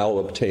 and I'll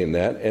obtain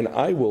that, and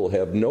I will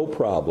have no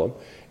problem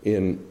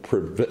in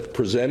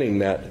presenting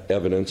that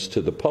evidence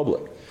to the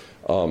public.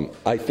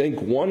 I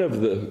think one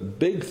of the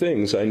big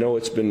things, I know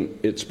it's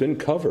been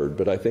covered,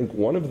 but I think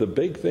one of the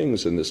big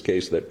things in this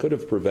case that could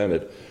have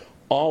prevented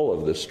all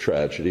of this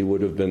tragedy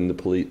would have been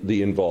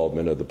the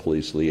involvement of the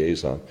police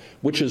liaison,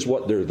 which is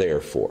what they're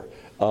there for.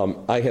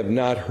 I have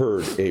not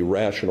heard a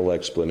rational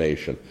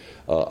explanation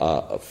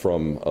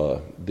from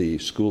the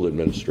school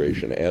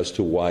administration as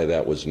to why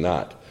that was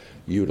not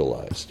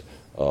utilized.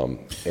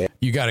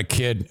 You got a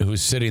kid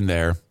who's sitting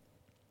there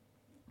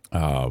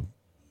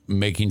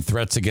making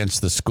threats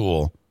against the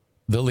school.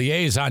 The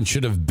liaison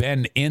should have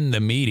been in the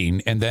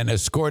meeting and then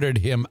escorted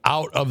him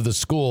out of the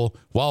school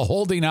while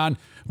holding on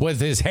with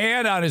his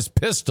hand on his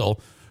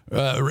pistol.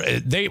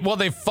 They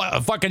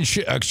fucking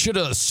should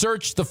have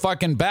searched the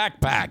fucking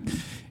backpack.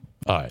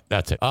 All right,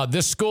 that's it.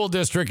 This school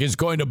district is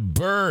going to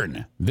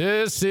burn.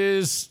 This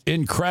is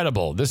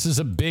incredible. This is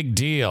a big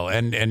deal.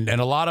 And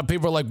a lot of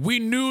people are like, we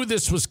knew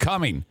this was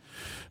coming.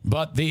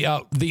 But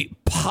the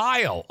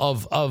pile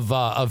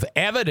of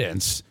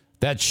evidence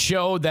that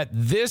showed that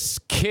this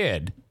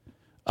kid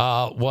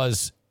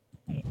was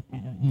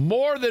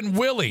more than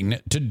willing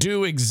to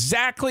do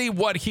exactly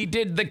what he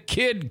did. The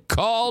kid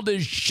called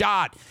his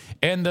shot,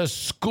 and the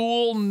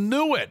school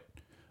knew it,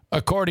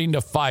 according to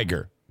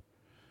Feiger.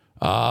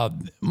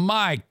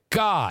 My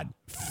God,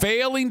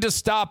 failing to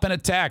stop an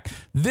attack.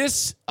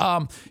 This,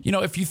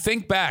 if you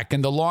think back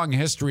in the long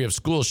history of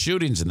school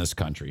shootings in this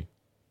country,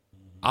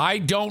 I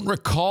don't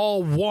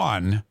recall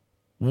one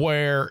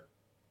where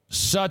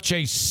such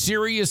a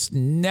serious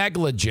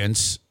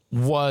negligence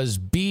was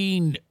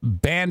being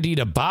bandied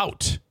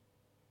about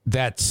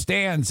that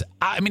stands.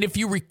 I mean, if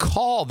you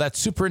recall that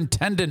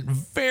superintendent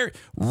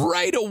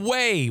right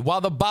away, while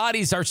the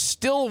bodies are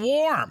still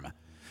warm,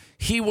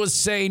 he was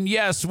saying,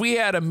 yes, we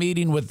had a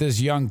meeting with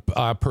this young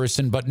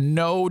person, but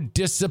no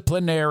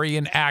disciplinary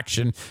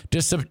action.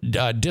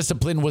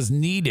 Discipline was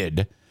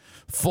needed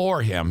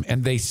for him,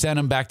 and they sent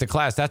him back to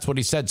class. That's what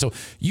he said. So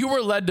you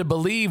were led to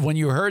believe when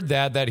you heard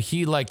that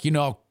he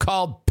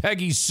called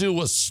Peggy Sue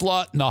a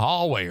slut in the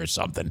hallway or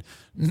something.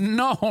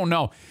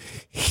 No.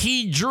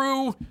 He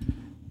drew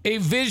a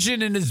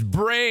vision in his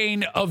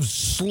brain of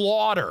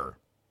slaughter.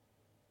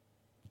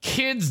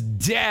 Kids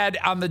dead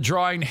on the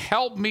drawing.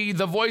 Help me.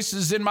 The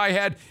voices in my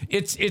head.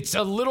 It's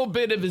a little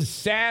bit of his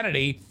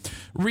sanity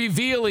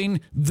revealing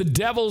the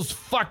devil's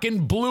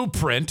fucking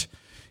blueprint.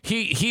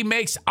 He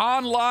makes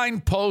online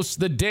posts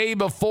the day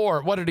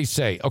before. What did he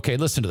say? Okay,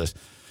 listen to this.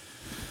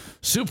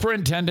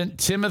 Superintendent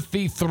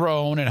Timothy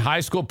Throne and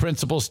high school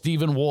principal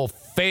Stephen Wolf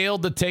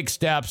failed to take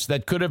steps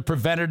that could have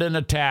prevented an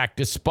attack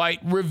despite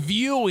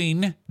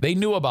reviewing, they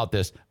knew about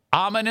this,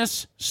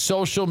 ominous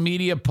social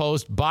media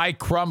post by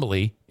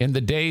Crumbley in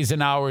the days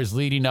and hours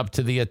leading up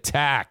to the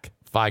attack,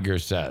 Feiger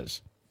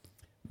says.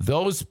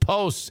 Those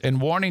posts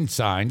and warning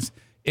signs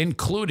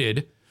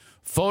included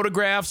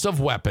photographs of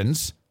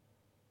weapons,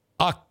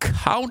 a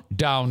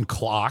countdown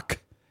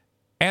clock,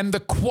 and the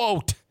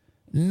quote,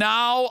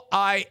 "Now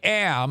I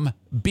am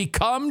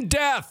become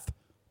death,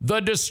 the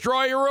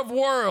destroyer of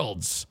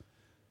worlds.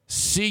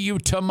 See you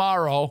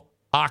tomorrow,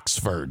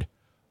 Oxford."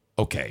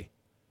 Okay,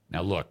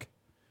 now look.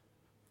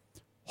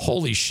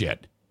 Holy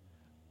shit.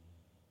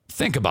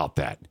 Think about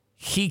that.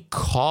 He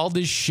called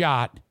his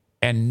shot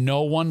and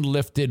no one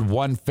lifted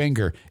one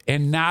finger.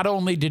 And not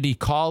only did he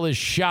call his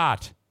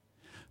shot,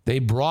 they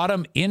brought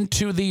him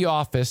into the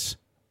office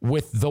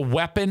with the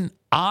weapon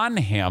on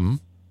him,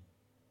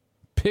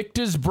 picked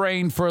his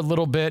brain for a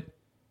little bit,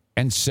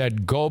 and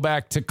said, go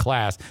back to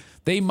class.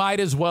 They might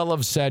as well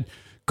have said,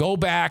 go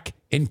back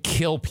and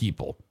kill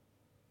people.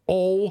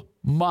 Oh,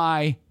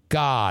 my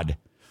God.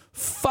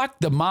 Fuck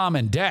the mom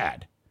and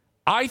dad.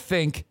 I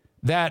think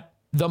that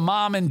the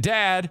mom and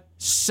dad,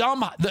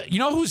 you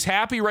know who's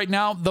happy right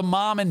now? The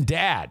mom and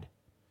dad.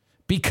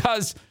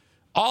 Because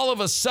all of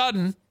a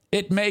sudden,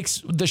 it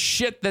makes the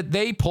shit that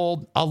they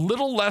pulled a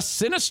little less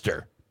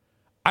sinister.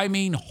 I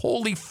mean,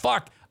 holy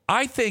fuck.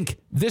 I think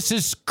this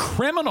is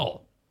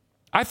criminal.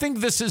 I think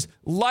this is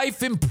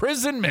life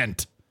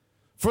imprisonment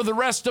for the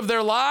rest of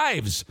their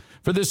lives.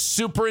 For the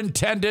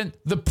superintendent,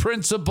 the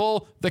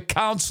principal, the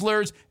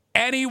counselors,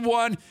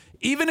 anyone,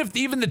 even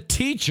the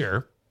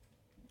teacher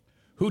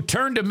who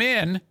turned him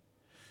in,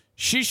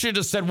 she should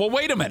have said, well,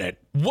 wait a minute.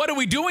 What are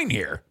we doing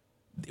here?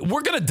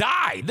 We're going to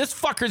die. This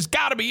fucker's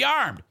got to be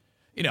armed.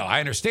 You know, I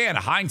understand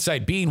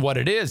hindsight being what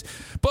it is,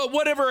 but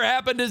whatever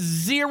happened is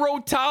zero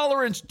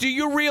tolerance. Do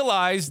you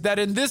realize that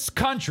in this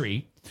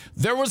country,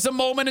 there was a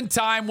moment in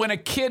time when a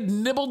kid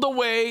nibbled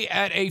away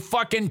at a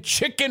fucking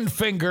chicken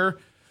finger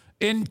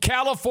in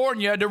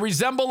California to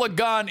resemble a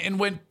gun and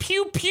went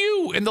pew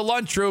pew in the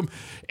lunchroom,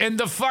 and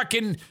the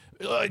fucking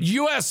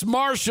U.S.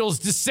 Marshals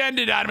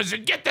descended on him and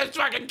said, get this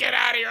fucking kid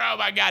out of here. Oh,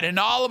 my God. And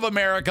all of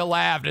America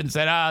laughed and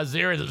said,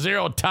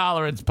 zero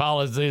tolerance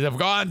policies have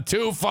gone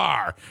too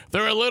far.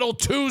 They're a little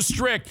too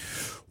strict.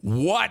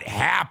 What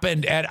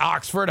happened at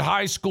Oxford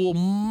High School,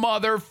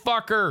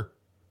 motherfucker?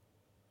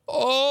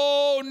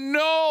 Oh,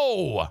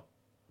 no.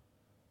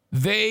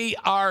 They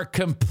are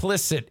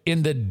complicit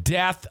in the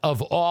death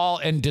of all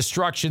and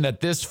destruction that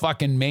this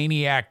fucking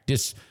maniac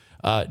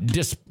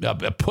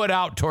put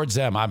out towards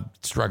them. I'm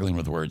struggling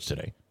with words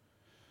today.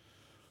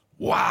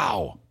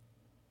 Wow.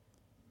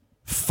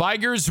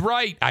 Feiger's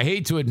right. I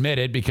hate to admit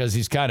it because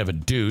he's kind of a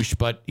douche,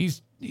 but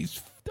he's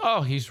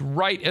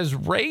right as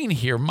rain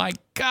here. My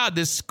God,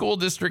 this school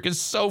district is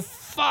so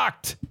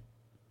fucked.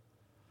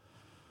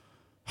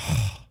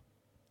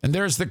 And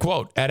there's the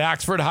quote. At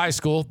Oxford High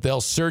School,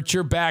 they'll search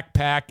your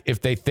backpack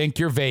if they think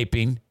you're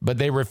vaping, but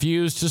they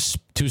refuse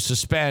to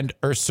suspend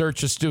or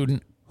search a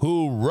student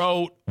who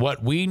wrote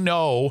what we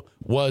know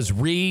was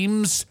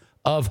reams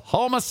of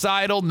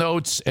homicidal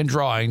notes and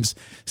drawings,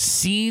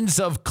 scenes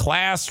of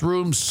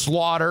classroom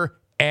slaughter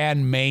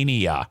and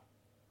mania.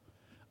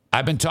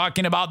 I've been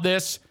talking about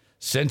this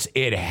since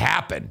it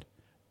happened.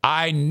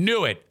 I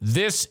knew it.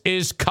 This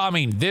is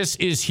coming. This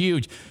is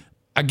huge.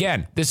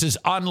 Again, this is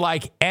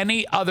unlike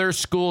any other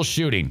school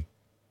shooting.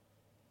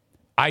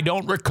 I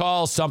don't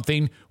recall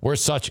something where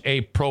such a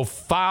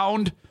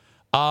profound,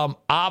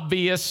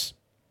 obvious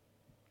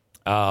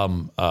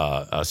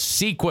a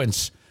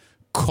sequence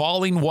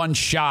calling one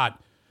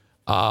shot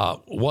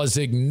was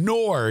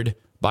ignored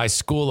by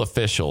school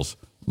officials.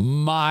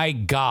 My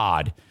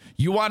God.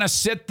 You want to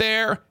sit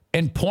there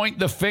and point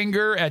the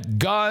finger at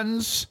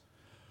guns?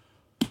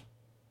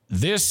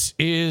 This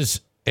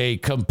is a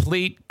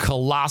complete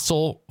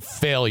colossal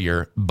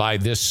failure by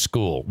this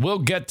school. We'll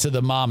get to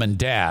the mom and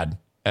dad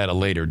at a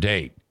later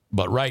date.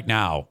 But right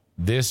now,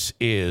 this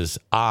is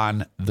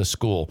on the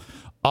school.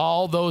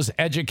 All those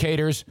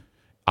educators,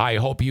 I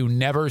hope you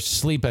never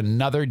sleep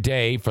another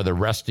day for the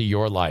rest of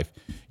your life.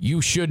 You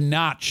should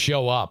not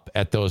show up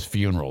at those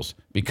funerals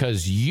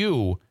because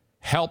you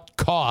helped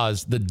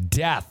cause the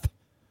death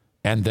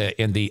and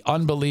the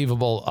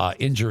unbelievable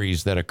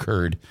injuries that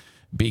occurred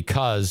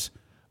because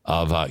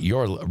of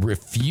your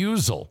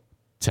refusal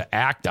to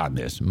act on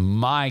this.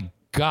 My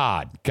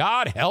God.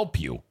 God help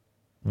you.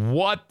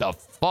 What the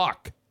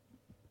fuck?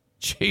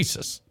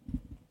 Jesus.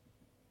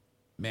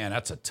 Man,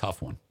 that's a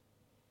tough one.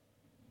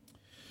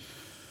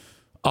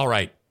 All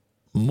right.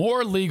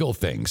 More legal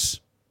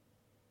things.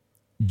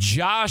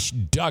 Josh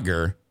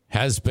Duggar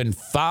has been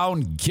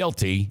found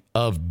guilty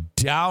of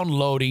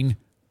downloading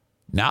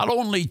not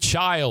only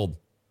child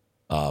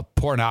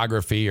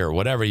pornography or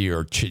whatever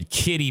your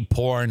kiddie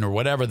porn or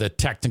whatever the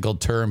technical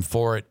term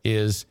for it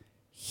is.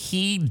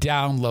 He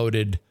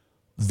downloaded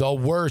the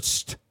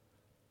worst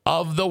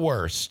of the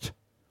worst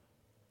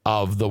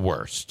of the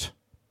worst.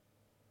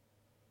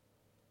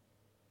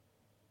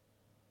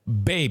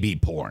 Baby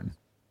porn.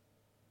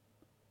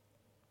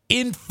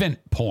 Infant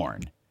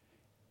porn.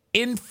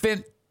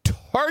 Infant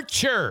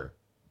torture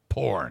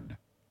porn.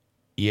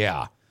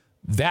 Yeah,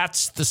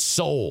 that's the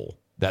soul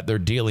that they're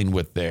dealing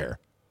with there.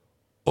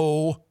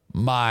 Oh,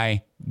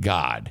 my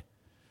God.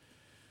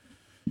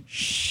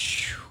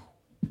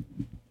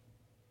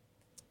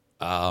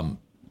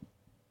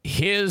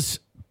 His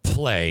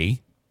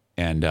play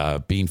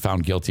and being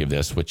found guilty of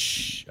this,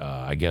 which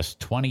I guess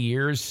 20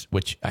 years,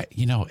 which,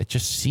 it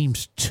just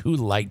seems too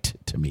light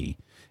to me.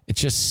 It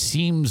just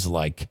seems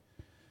like,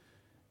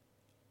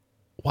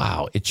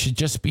 wow, it should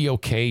just be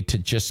okay to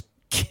just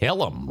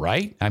kill him,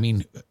 right? I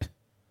mean,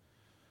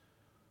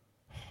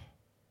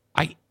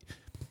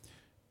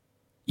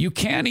 you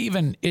can't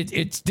even,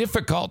 it's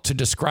difficult to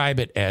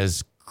describe it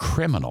as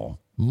criminal,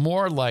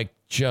 more like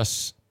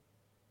just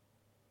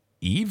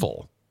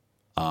evil,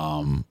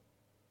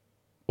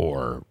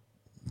 or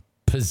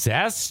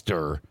possessed,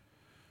 or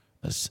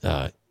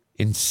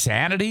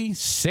insanity,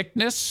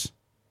 sickness.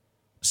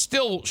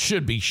 Still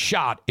should be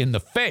shot in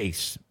the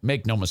face,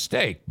 make no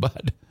mistake,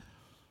 but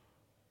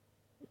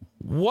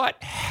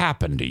what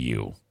happened to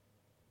you?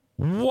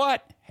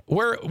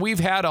 We've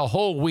had a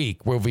whole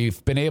week where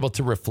we've been able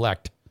to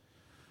reflect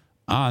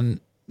on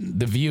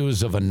the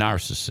views of a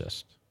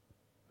narcissist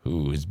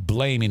who is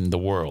blaming the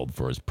world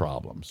for his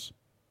problems.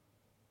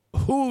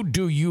 Who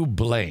do you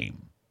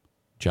blame,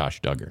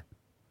 Josh Duggar?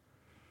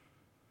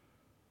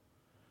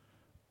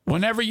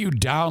 Whenever you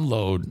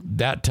download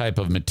that type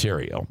of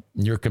material,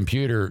 your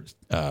computer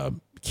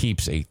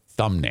keeps a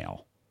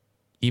thumbnail.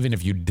 Even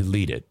if you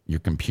delete it, your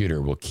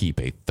computer will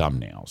keep a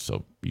thumbnail.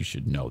 So you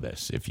should know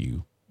this if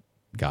you,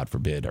 God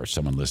forbid, are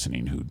someone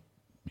listening who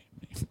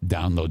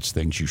downloads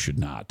things you should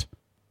not.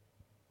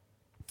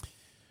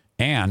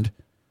 And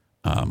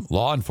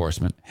law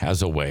enforcement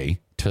has a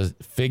way to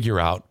figure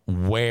out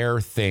where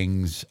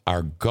things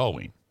are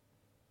going.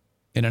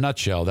 In a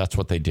nutshell, that's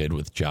what they did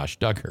with Josh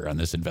Duggar on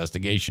this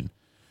investigation.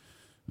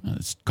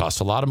 It costs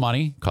a lot of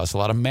money, costs a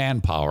lot of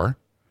manpower.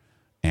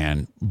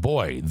 And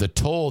boy, the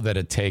toll that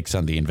it takes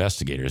on the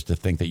investigators to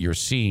think that you're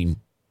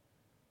seeing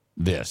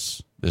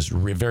this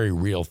very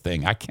real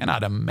thing. I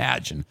cannot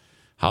imagine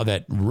how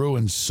that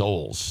ruins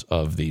souls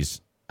of these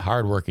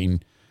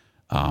hardworking,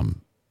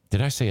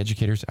 did I say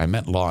educators? I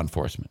meant law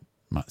enforcement.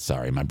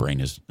 Sorry, my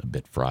brain is a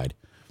bit fried.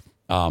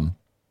 The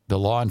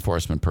law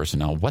enforcement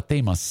personnel, what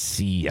they must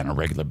see on a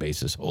regular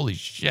basis. Holy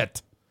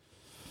shit.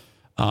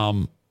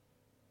 So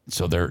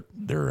they're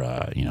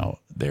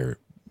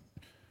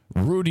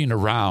rooting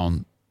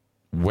around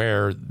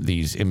where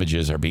these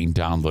images are being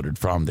downloaded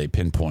from. They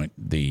pinpoint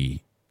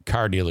the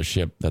car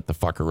dealership that the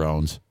fucker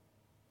owns.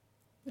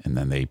 And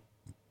then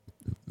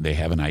they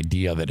have an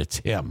idea that it's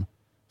him.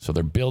 So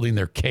they're building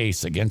their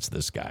case against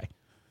this guy.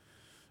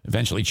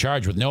 Eventually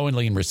charged with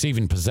knowingly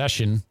receiving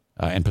possession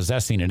and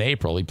possessing in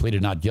April, he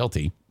pleaded not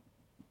guilty.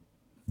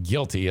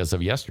 Guilty as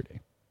of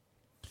yesterday.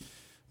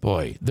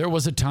 Boy, there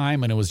was a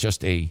time when it was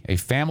just a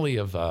family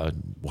of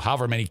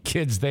however many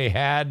kids they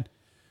had,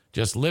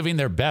 just living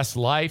their best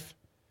life.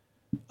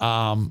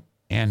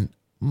 And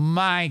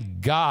my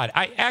God,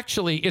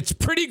 it's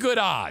pretty good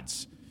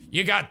odds.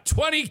 You got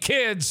 20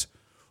 kids.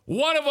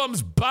 One of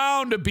them's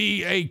bound to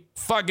be a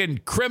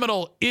fucking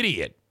criminal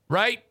idiot,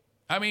 right?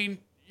 I mean,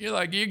 you're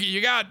like,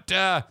 you got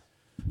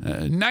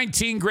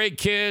 19 great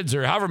kids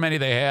or however many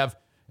they have.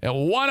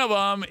 And one of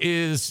them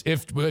is,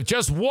 if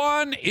just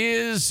one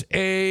is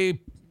a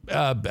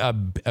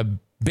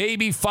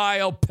baby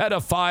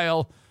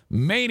pedophile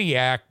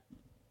maniac,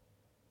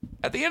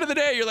 at the end of the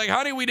day, you're like,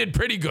 honey, we did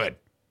pretty good.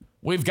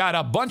 We've got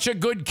a bunch of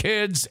good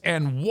kids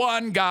and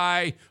one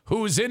guy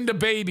who's into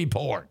baby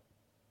porn.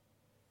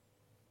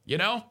 You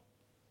know?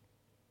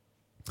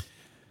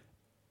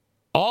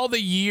 All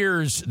the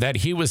years that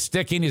he was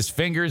sticking his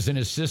fingers in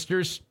his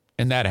sisters,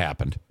 and that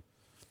happened.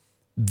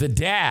 The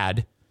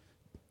dad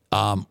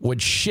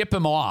would ship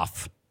him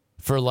off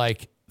for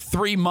like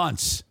 3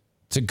 months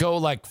to go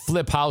like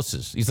flip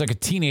houses. He's like a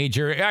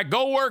teenager. Yeah,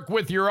 go work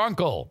with your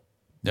uncle,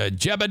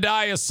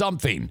 Jebediah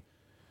something.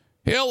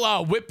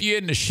 He'll whip you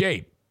into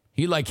shape.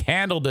 He like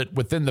handled it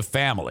within the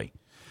family.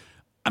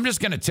 I'm just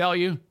going to tell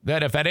you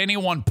that if at any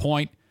one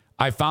point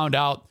I found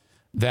out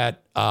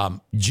that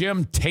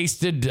Jim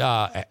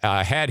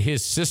had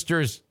his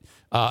sister's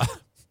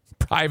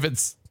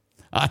privates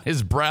on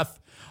his breath,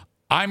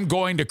 I'm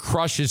going to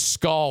crush his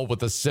skull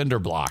with a cinder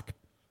block.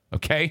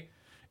 Okay?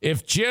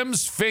 If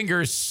Jim's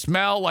fingers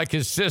smell like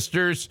his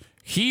sister's,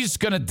 he's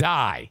going to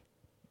die.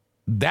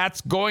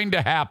 That's going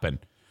to happen.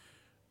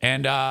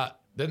 And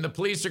then the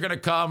police are going to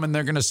come and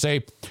they're going to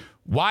say,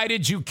 why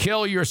did you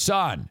kill your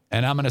son?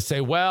 And I'm going to say,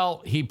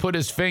 well, he put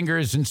his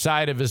fingers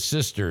inside of his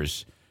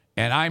sister's,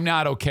 and I'm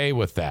not okay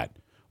with that.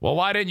 Well,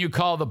 why didn't you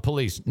call the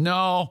police?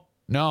 No.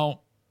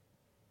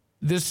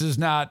 This is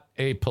not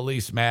a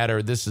police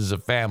matter. This is a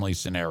family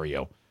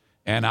scenario.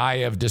 And I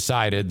have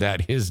decided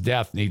that his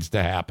death needs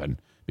to happen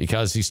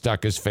because he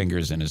stuck his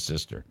fingers in his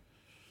sister.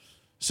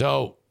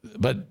 So,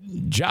 but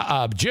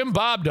Jim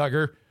Bob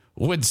Duggar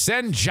would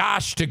send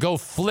Josh to go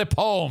flip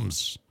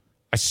homes.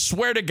 I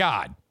swear to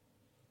God.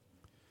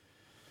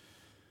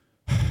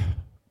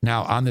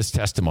 Now, on this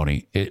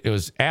testimony, it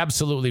was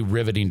absolutely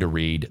riveting to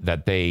read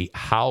that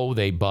how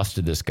they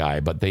busted this guy,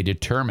 but they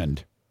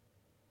determined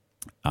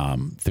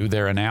through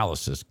their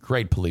analysis,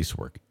 great police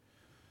work,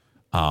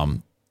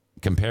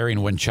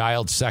 comparing when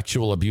child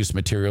sexual abuse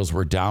materials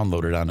were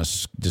downloaded on a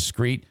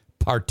discrete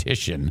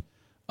partition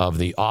of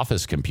the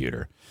office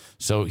computer.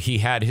 So he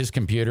had his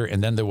computer,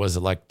 and then there was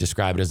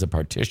described as a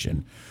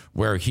partition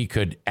where he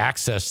could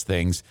access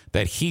things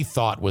that he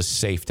thought was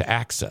safe to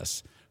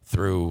access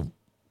through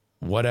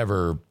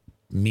whatever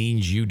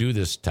means you do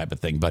this type of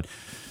thing. But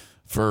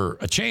for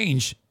a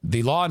change,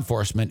 the law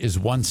enforcement is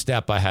one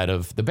step ahead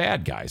of the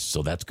bad guys.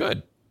 So that's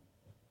good.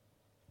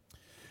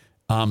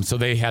 So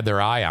they had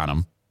their eye on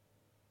him.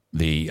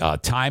 The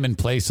time and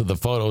place of the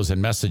photos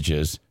and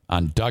messages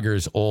on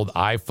Duggar's old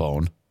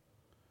iPhone.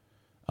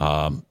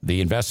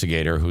 The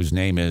investigator, whose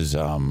name is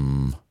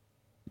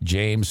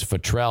James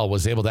Futrell,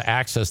 was able to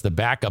access the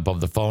backup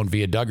of the phone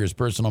via Duggar's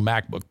personal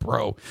MacBook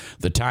Pro.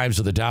 The times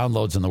of the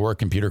downloads on the work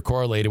computer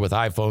correlated with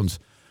iPhone's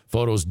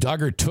photos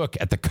Duggar took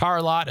at the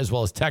car lot, as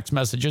well as text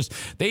messages.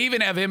 They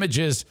even have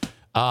images.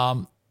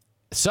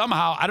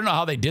 Somehow, I don't know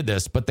how they did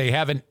this, but they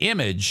have an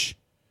image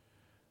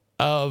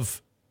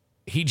of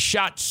he'd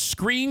shot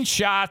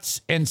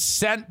screenshots and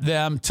sent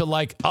them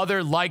to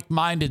other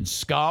like-minded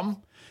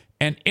scum.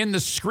 And in the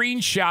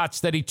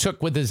screenshots that he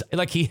took with his,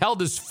 he held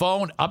his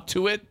phone up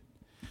to it,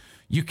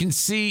 you can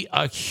see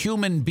a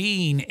human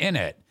being in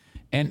it.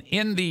 And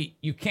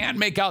you can't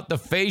make out the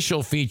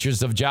facial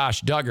features of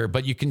Josh Duggar,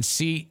 but you can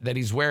see that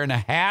he's wearing a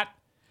hat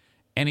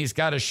and he's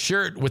got a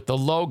shirt with the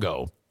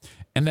logo.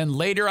 And then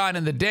later on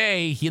in the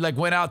day, he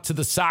went out to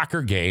the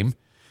soccer game,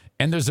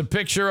 and there's a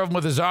picture of him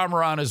with his arm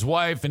around his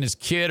wife and his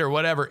kid or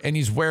whatever, and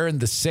he's wearing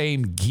the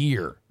same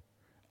gear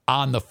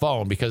on the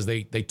phone because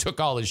they took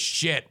all his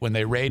shit when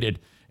they raided,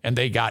 and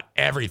they got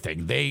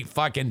everything. They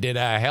fucking did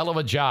a hell of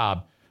a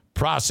job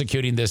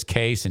prosecuting this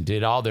case and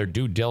did all their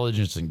due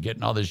diligence and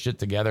getting all this shit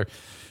together.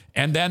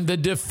 And then the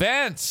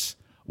defense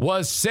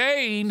was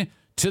saying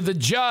to the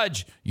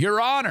judge,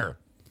 Your Honor,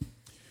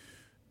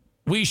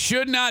 we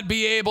should not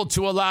be able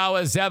to allow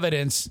as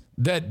evidence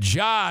that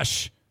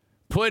Josh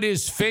put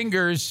his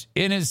fingers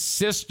in his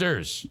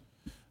sister's.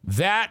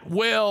 That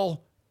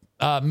will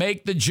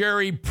make the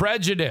jury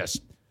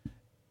prejudiced.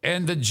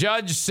 And the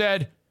judge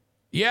said,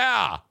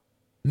 yeah,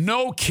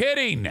 no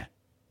kidding.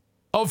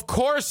 Of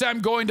course I'm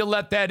going to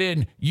let that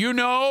in. You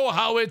know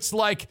how it's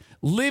like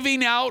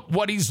living out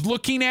what he's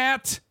looking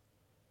at?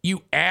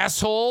 You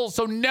asshole.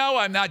 So no,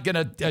 I'm not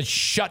going to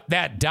shut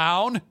that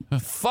down.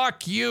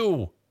 Fuck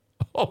you.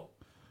 Oh,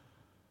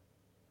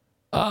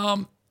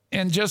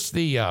 And just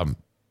the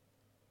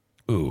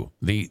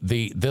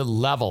the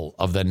level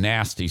of the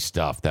nasty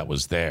stuff that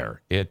was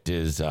there. It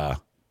is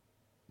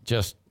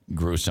just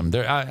gruesome.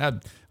 There,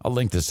 I'll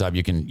link this up.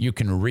 You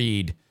can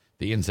read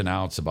the ins and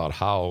outs about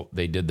how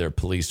they did their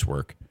police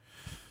work.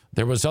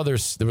 There was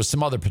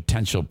some other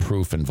potential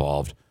proof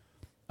involved.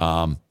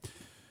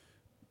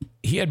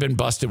 He had been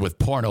busted with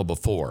porno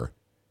before,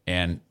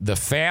 and the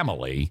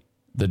family,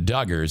 the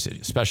Duggars,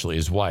 especially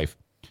his wife,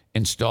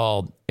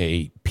 installed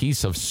a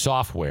piece of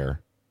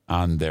software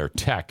on their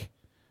tech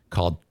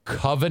called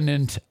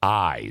Covenant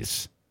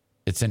Eyes.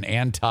 It's an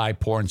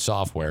anti-porn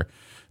software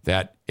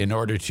that, in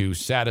order to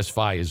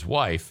satisfy his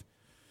wife,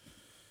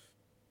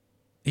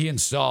 he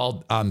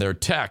installed on their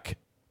tech.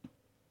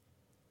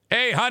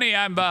 Hey, honey,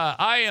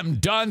 I am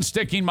done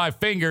sticking my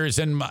fingers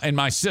in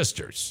my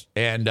sister's,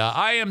 and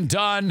I am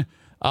done.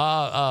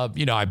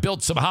 I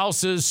built some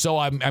houses, so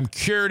I'm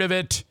cured of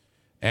it,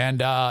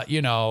 and I'm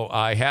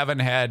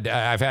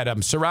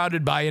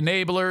surrounded by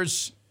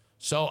enablers,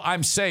 so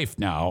I'm safe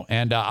now,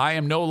 and I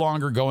am no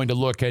longer going to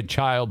look at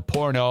child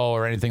porno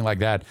or anything like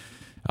that.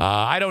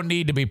 I don't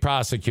need to be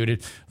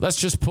prosecuted. Let's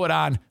just put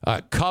on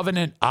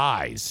Covenant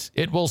Eyes.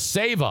 It will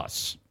save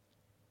us.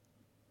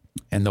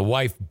 And the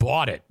wife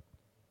bought it.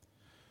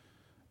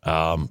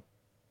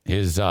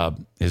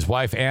 His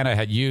wife, Anna,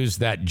 had used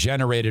that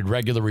generated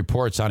regular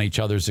reports on each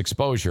other's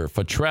exposure.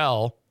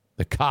 Futrell,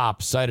 the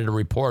cop, cited a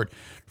report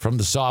from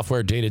the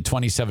software dated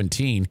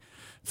 2017,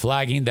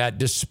 flagging that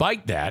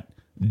despite that,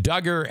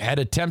 Duggar had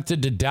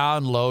attempted to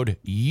download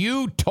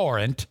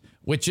uTorrent,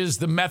 which is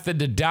the method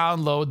to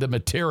download the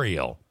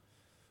material.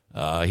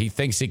 He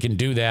thinks he can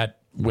do that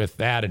with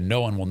that and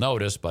no one will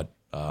notice, but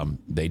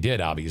they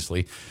did,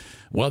 obviously.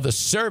 Well, the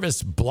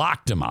service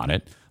blocked him on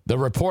it. The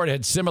report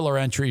had similar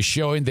entries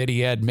showing that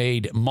he had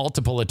made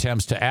multiple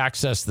attempts to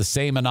access the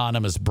same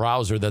anonymous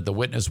browser that the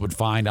witness would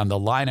find on the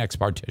Linux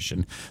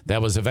partition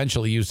that was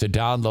eventually used to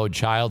download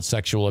child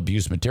sexual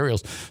abuse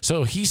materials.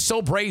 So he's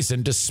so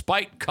brazen,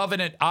 despite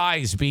Covenant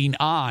Eyes being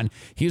on,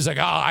 he's like,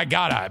 I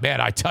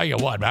tell you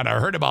what, man, I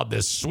heard about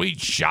this sweet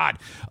shot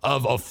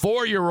of a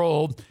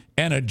 4-year-old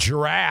and a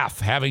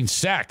giraffe having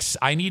sex.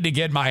 I need to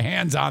get my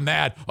hands on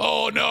that.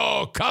 Oh,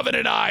 no,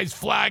 Covenant Eyes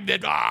flagged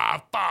it.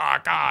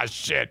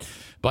 Shit.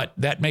 But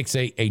that makes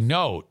a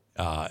note.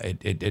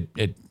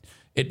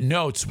 It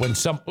notes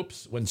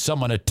when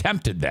someone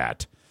attempted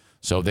that.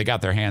 So they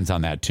got their hands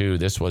on that too.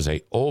 This was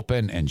a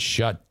open and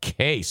shut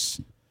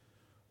case.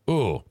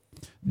 Ooh.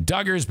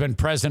 Duggar's been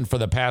present for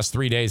the past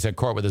 3 days at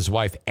court with his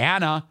wife,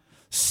 Anna,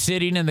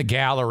 sitting in the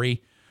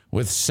gallery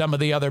with some of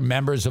the other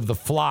members of the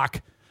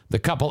flock. The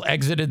couple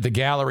exited the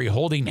gallery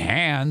holding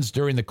hands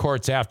during the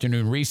court's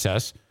afternoon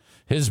recess.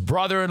 His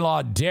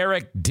brother-in-law,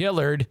 Derek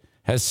Dillard,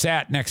 has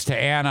sat next to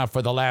Anna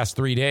for the last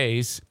 3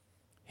 days.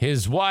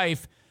 His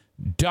wife,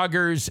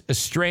 Duggar's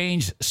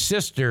estranged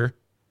sister,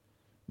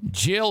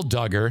 Jill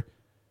Duggar,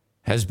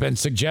 had been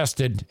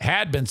suggested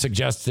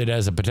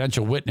as a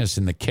potential witness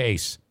in the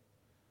case.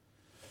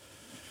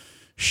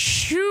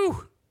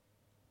 Shoo!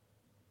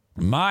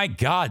 My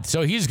God.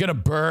 So he's going to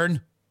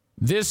burn.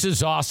 This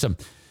is awesome.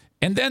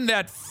 And then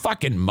that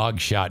fucking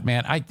mugshot,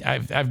 man.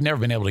 I've never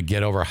been able to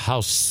get over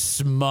how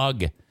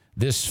smug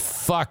this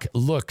fuck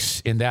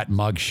looks in that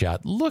mugshot.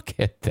 Look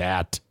at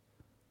that.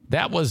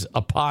 That was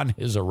upon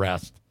his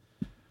arrest.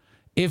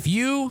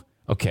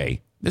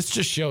 This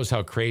just shows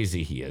how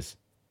crazy he is.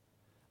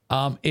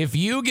 If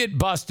you get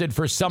busted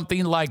for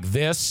something like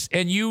this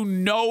and you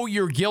know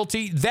you're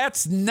guilty,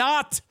 that's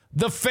not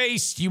the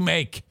face you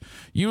make.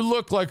 You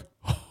look like,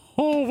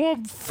 oh,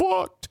 I'm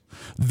fucked.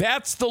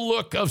 That's the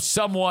look of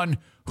someone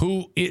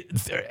who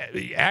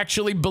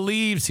actually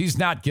believes he's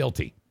not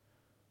guilty.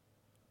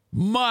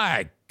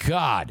 My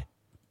God.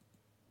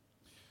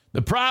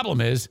 The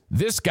problem is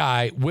this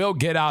guy will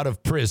get out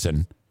of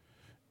prison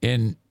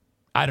in,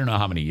 I don't know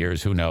how many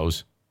years, who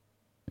knows,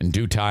 in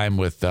due time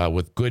with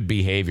good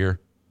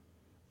behavior.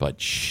 But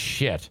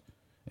shit.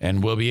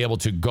 And we'll be able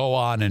to go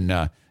on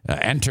and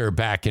enter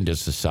back into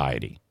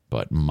society.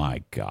 But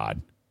my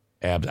God.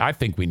 I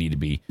think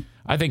the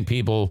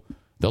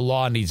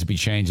law needs to be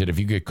changed. And if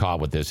you get caught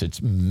with this, it's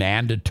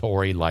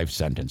mandatory life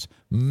sentence.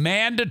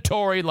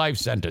 Mandatory life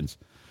sentence.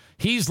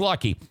 He's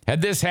lucky.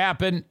 Had this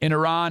happened in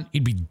Iran,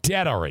 he'd be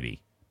dead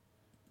already.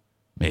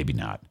 Maybe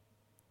not.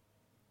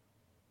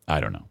 I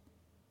don't know.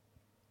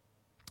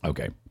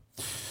 Okay.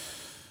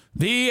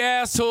 The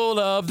asshole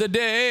of the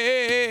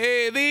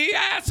day. The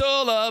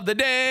asshole of the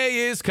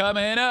day is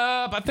coming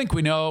up. I think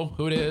we know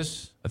who it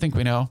is. I think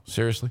we know.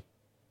 Seriously.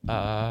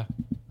 I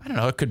don't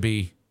know. It could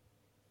be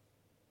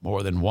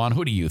more than one.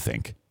 Who do you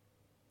think?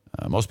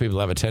 Most people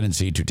have a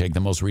tendency to take the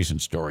most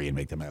recent story and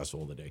make them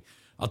asshole of the day.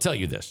 I'll tell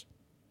you this.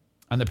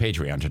 On the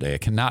Patreon today, I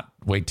cannot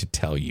wait to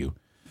tell you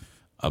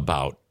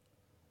about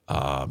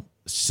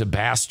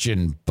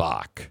Sebastian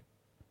Bach,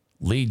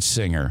 lead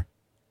singer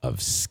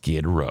of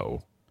Skid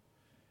Row.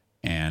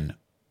 And,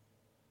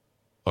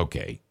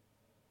 okay,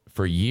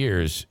 for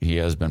years he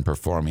has been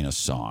performing a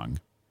song,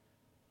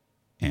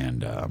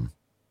 and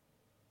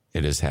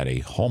it has had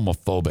a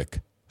homophobic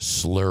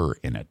slur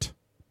in it.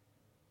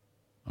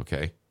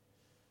 Okay.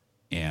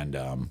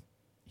 And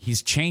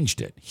he's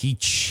changed it. He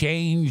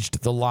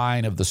changed the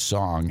line of the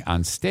song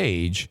on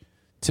stage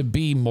to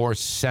be more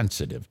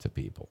sensitive to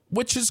people,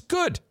 which is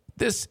good.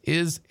 This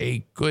is a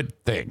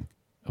good thing.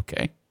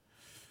 Okay.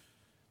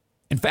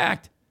 In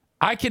fact,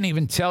 I can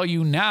even tell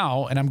you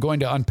now, and I'm going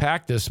to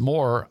unpack this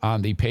more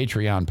on the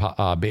Patreon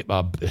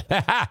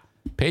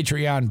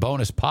Patreon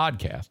bonus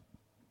podcast.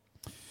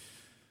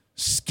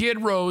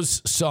 Skid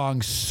Row's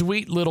song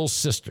Sweet Little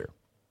Sister.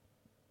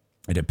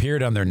 It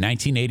appeared on their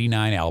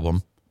 1989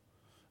 album.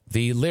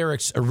 The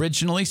lyrics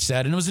originally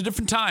said, and it was a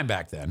different time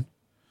back then,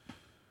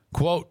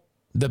 quote,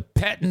 the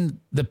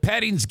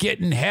petting's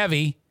getting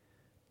heavy,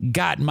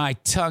 got my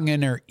tongue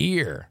in her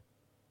ear.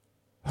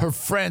 Her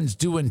friend's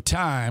doing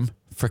time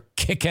for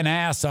kicking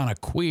ass on a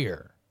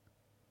queer.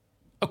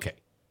 Okay.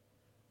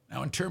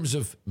 Now, in terms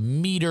of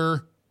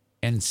meter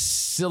and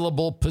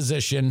syllable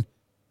position,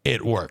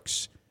 it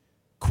works.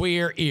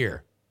 Queer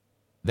ear.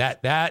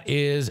 That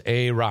is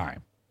a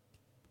rhyme.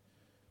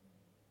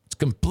 It's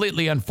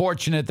completely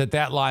unfortunate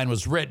that line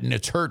was written.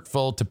 It's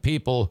hurtful to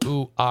people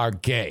who are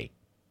gay.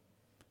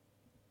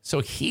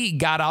 So he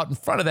got out in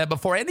front of that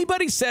before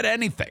anybody said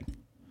anything.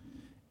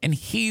 And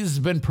he's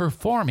been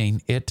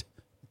performing it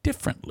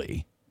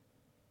differently.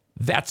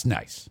 That's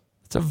nice.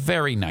 It's a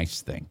very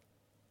nice thing.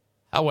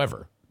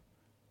 However,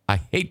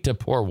 I hate to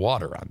pour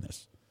water on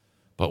this,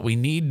 but we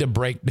need to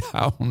break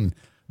down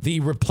the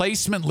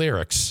replacement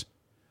lyrics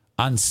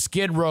on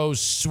Skid Row's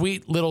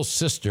Sweet Little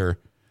Sister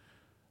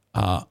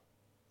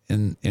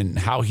in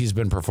how he's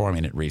been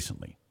performing it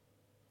recently.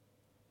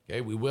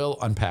 Okay, we will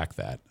unpack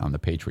that on the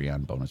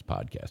Patreon bonus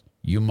podcast.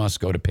 You must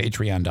go to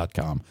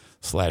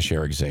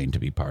patreon.com/Eric Zane to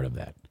be part of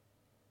that.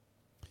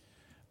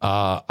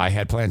 I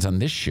had plans on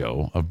this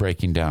show of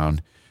breaking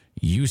down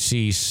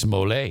Jussie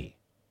Smollett.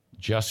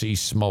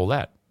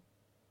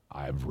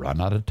 I've run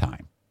out of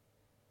time.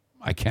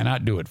 I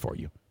cannot do it for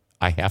you.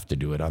 I have to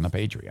do it on the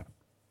Patreon.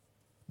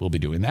 We'll be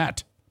doing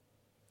that.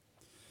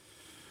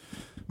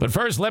 But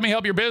first, let me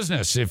help your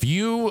business. If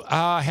you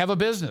have a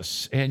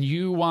business and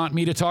you want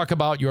me to talk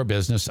about your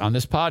business on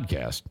this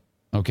podcast,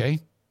 okay?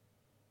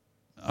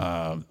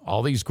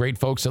 All these great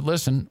folks that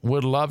listen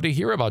would love to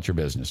hear about your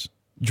business.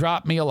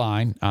 Drop me a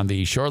line on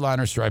the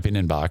Shoreliner Striping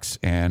inbox,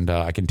 and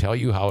I can tell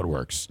you how it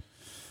works.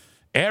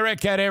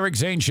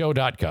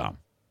 Eric@ericzaneshow.com.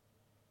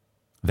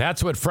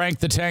 That's what Frank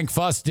the Tank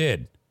Fuss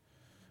did.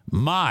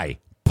 My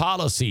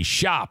Policy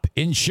Shop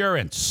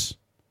Insurance.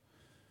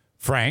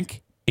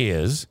 Frank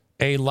is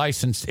a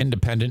licensed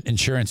independent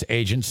insurance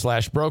agent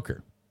 /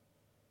 broker.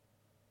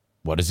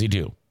 What does he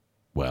do?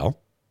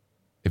 Well,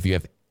 if you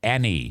have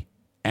any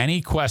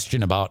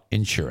question about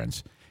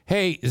insurance,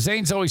 hey,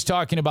 Zane's always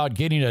talking about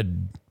getting a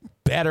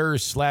better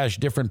 /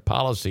 different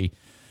policy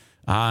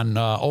on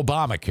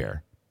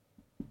Obamacare.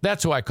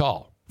 That's who I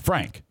call,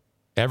 Frank.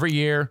 Every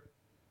year,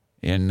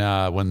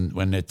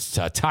 when it's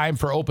time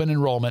for open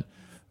enrollment,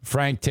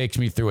 Frank takes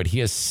me through it. He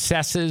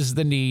assesses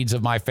the needs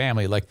of my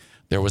family. Like,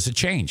 there was a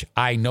change.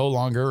 I no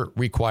longer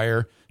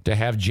require to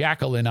have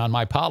Jacqueline on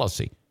my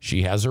policy.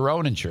 She has her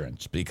own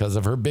insurance because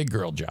of her big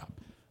girl job.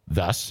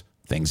 Thus,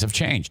 things have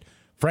changed.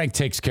 Frank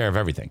takes care of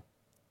everything.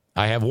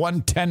 I have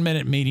one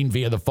 10-minute meeting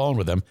via the phone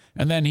with him,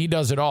 and then he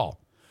does it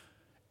all.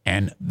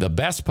 And the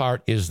best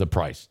part is the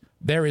price.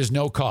 There is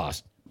no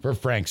cost for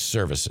Frank's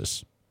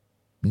services.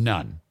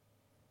 None.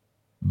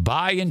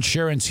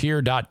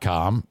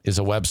 Buyinsurancehere.com is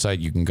a website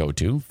you can go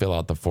to. Fill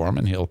out the form,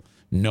 and he'll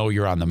know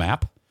you're on the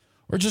map.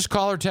 Or just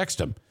call or text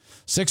him.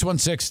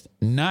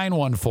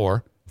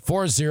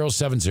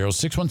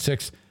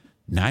 616-914-4070.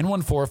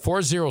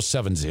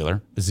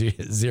 616-914-4070.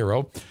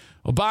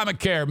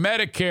 Obamacare,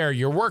 Medicare,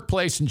 your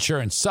workplace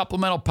insurance,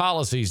 supplemental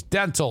policies,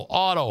 dental,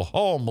 auto,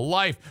 home,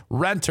 life,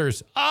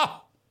 renters.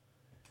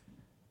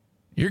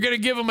 You're going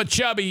to give him a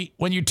chubby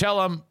when you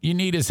tell him you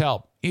need his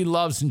help. He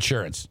loves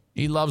insurance.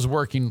 He loves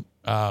working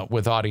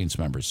with audience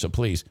members. So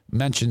please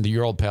mention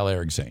your old pal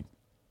Eric Zane.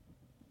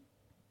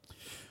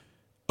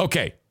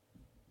 Okay.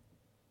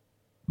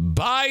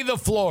 Buy the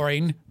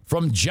flooring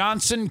from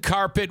Johnson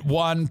Carpet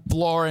One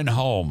Floor and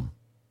Home.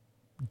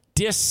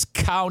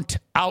 Discount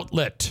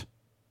outlet.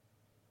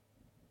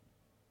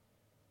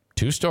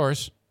 2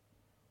 stores,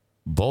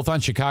 both on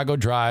Chicago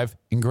Drive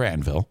in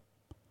Granville.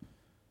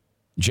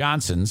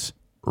 Johnson's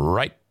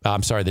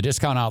the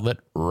discount outlet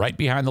right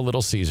behind the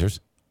Little Caesars.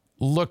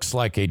 Looks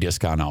like a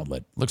discount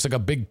outlet. Looks like a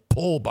big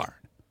pole barn.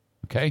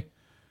 Okay?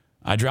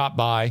 I dropped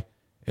by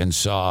and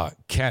saw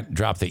Kent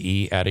drop the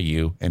E at a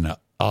U and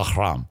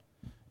Ahram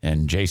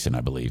and Jason,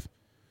 I believe,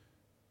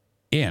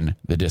 in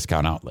the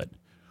discount outlet,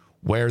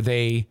 where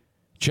they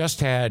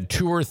just had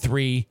 2 or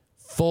 3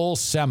 full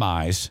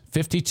semis,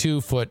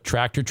 52-foot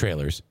tractor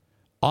trailers,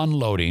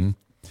 unloading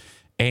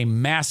a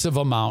massive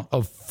amount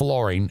of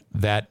flooring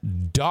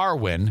that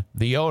Darwin,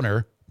 the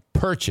owner,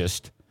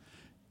 purchased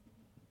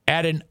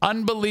at an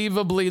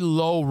unbelievably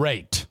low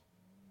rate.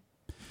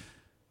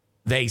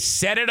 They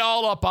set it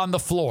all up on the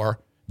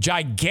floor,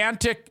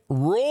 gigantic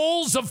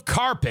rolls of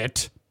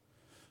carpet,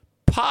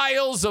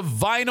 piles of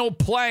vinyl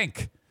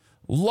plank,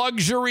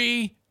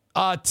 luxury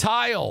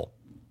tile,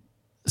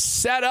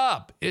 set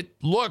up. It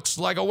looks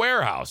like a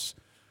warehouse.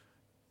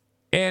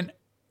 And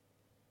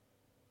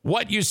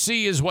what you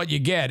see is what you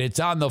get. It's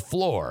on the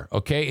floor,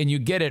 okay? And you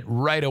get it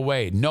right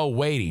away. No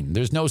waiting.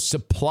 There's no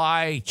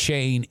supply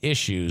chain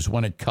issues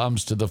when it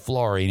comes to the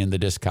flooring in the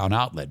discount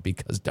outlet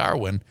because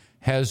Darwin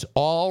has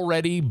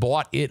already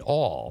bought it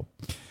all.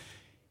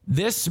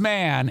 This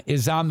man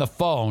is on the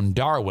phone,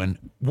 Darwin,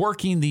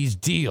 working these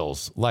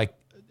deals like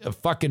a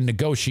fucking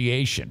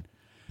negotiation.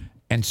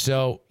 And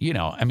so,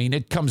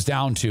 it comes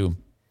down to,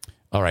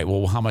 all right,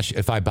 well, how much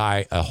if I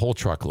buy a whole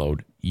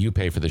truckload? You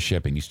pay for the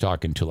shipping. He's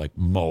talking to like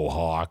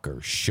Mohawk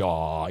or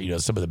Shaw,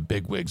 some of the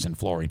big wigs in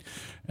flooring.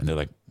 And they're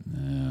like,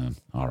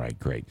 all right,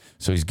 great.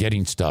 So he's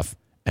getting stuff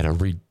at a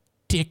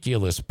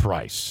ridiculous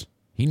price.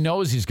 He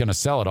knows he's going to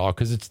sell it all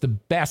because it's the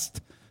best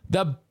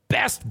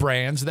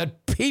brands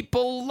that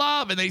people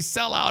love and they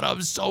sell out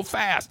of so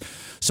fast.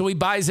 So he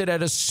buys it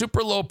at a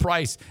super low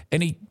price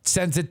and he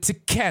sends it to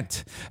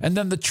Kent. And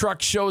then the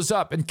truck shows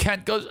up and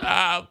Kent goes,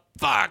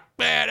 fuck,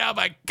 man. Oh,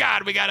 my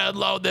God. We got to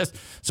unload this.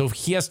 So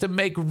he has to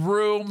make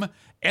room,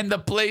 and the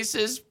place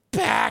is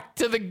packed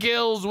to the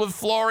gills with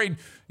flooring.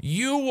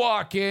 You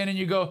walk in and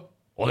you go,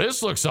 well,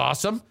 this looks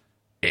awesome.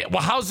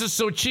 Well, how's this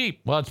so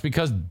cheap? Well, it's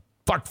because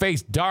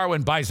fuckface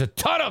Darwin buys a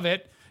ton of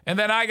it, and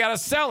then I got to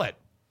sell it.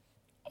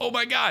 Oh,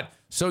 my God.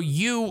 So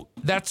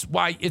that's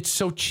why it's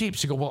so cheap.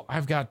 So you go, well,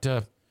 I've got,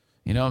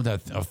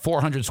 that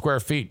 400 square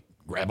feet.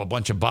 Grab a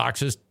bunch of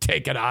boxes,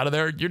 take it out of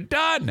there. You're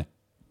done.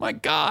 My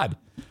God.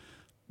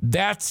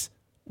 That's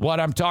what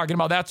I'm talking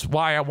about. That's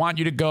why I want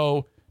you to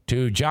go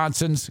to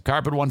Johnson's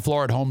Carpet One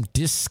Floor at Home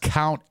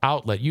discount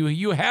outlet.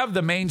 You have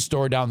the main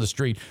store down the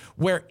street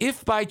where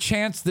if by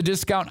chance the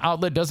discount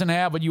outlet doesn't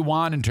have what you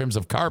want in terms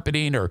of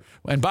carpeting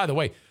and by the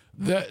way,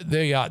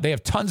 they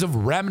have tons of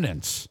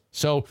remnants.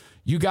 So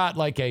you got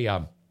like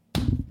a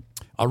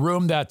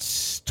room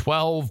that's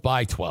 12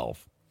 by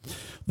 12.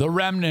 The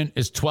remnant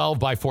is 12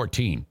 by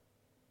 14.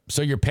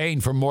 So you're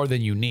paying for more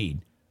than you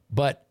need.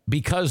 But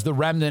because the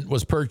remnant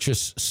was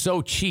purchased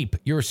so cheap,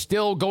 you're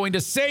still going to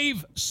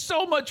save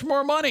so much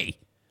more money.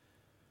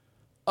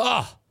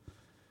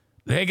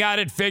 They got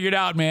it figured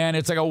out, man.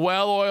 It's like a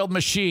well-oiled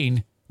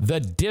machine. The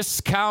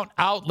discount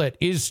outlet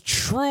is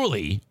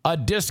truly a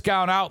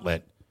discount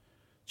outlet.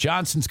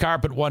 Johnson's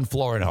Carpet One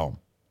Floor at Home.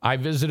 I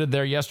visited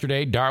there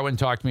yesterday. Darwin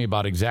talked to me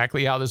about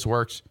exactly how this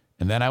works.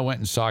 And then I went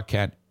and saw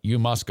Kent. You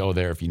must go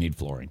there if you need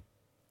flooring.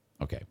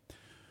 Okay.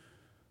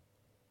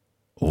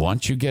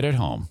 Once you get it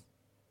home,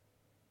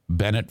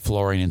 Bennett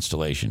Flooring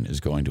Installation is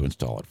going to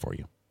install it for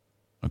you.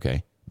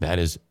 Okay? That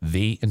is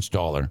the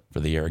installer for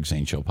the Eric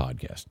Zane Show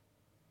podcast.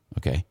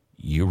 Okay?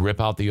 You rip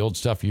out the old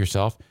stuff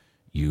yourself.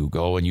 You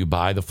go and you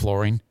buy the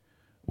flooring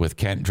with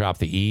Kent, drop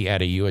the E,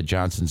 add a U at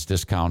Johnson's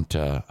discount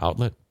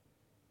outlet.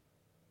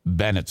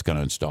 Bennett's going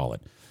to install it.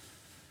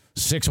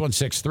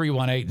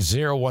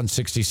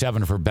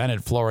 616-318-0167 for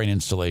Bennett Flooring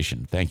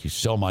Installation. Thank you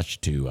so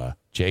much to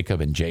Jacob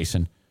and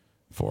Jason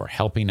for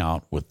helping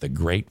out with the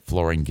great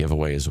flooring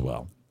giveaway as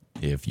well.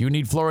 If you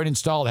need flooring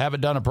installed, have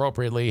it done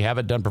appropriately, have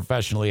it done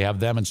professionally, have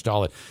them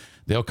install it.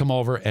 They'll come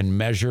over and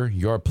measure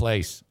your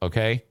place,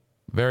 okay?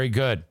 Very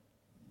good.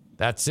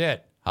 That's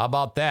it. How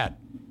about that?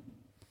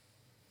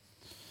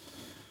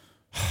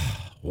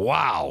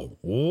 Wow.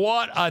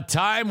 What a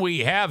time we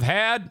have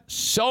had.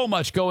 So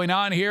much going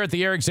on here at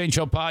the Eric Zane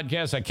Show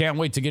podcast. I can't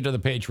wait to get to the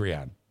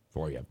Patreon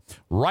for you.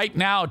 Right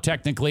now,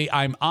 technically,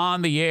 I'm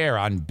on the air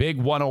on Big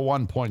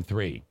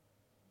 101.3.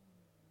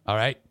 All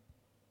right?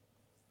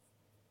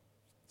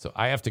 So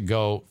I have to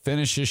go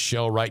finish this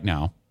show right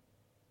now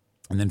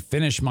and then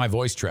finish my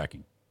voice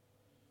tracking.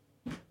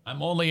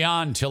 I'm only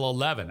on till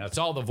 11. That's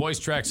all the voice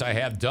tracks I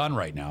have done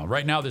right now.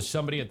 Right now, there's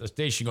somebody at the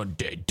station going,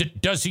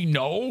 does he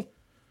know?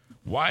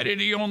 Why did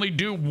he only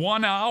do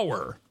 1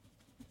 hour?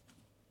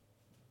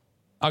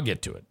 I'll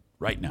get to it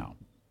right now.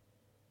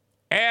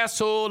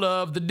 Asshole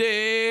of the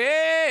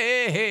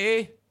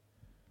day.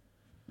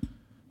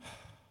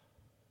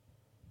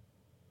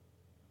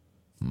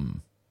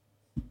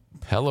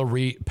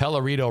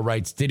 Pellerito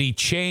writes, did he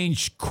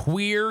change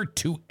queer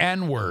to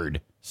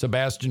N-word?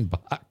 Sebastian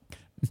Bach.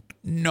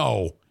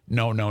 No,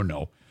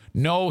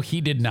 he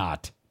did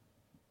not.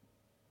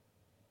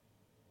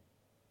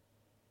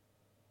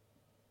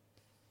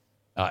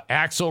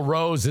 Axl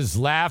Rose is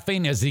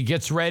laughing as he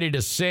gets ready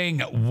to sing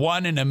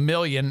 1 in a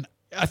Million.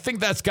 I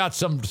think that's got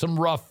some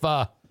rough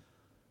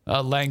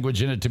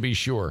language in it, to be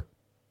sure.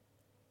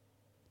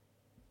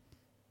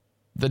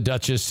 The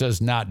Duchess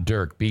says, not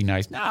Dirk. Be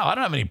nice. No, I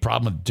don't have any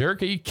problem with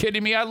Dirk. Are you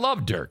kidding me? I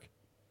love Dirk.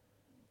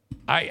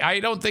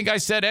 I don't think I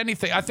said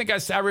anything. I think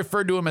I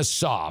referred to him as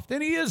soft,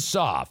 and he is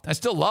soft. I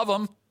still love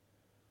him.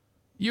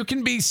 You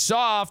can be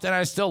soft, and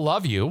I still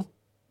love you.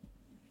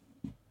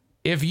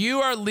 If you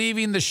are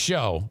leaving the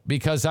show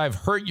because I've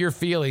hurt your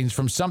feelings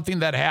from something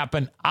that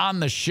happened on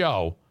the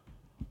show,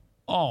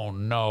 oh,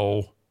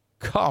 no.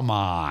 Come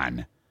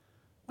on.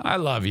 I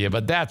love you,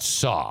 but that's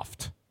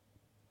soft.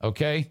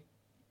 Okay?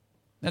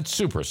 That's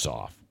super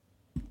soft.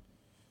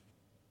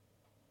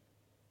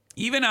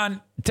 Even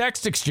on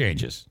text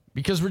exchanges,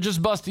 because we're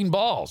just busting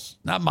balls.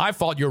 Not my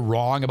fault you're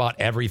wrong about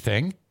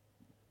everything.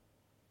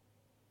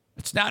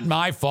 It's not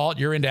my fault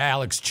you're into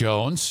Alex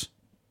Jones.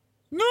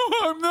 No,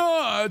 I'm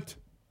not.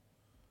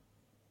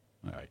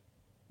 All right.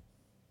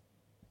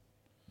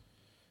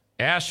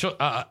 Asshole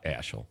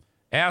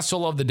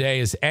of the day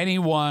is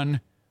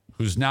anyone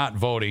who's not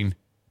voting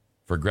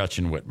for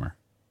Gretchen Whitmer.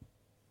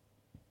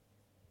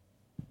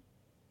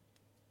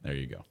 There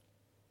you go.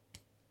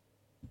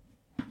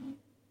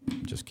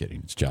 Just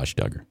kidding. It's Josh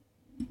Duggar.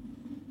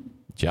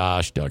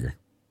 Josh Duggar.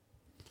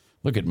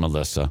 Look at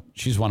Melissa.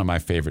 She's one of my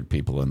favorite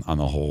people in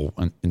the whole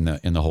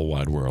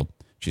wide world.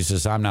 She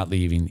says, "I'm not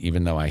leaving,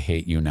 even though I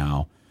hate you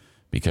now,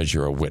 because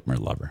you're a Whitmer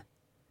lover."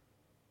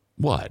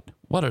 What?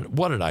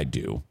 What did I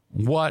do?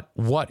 What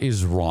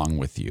is wrong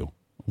with you?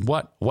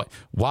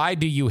 Why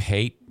do you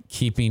hate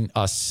keeping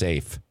us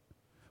safe?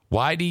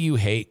 Why do you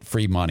hate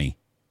free money?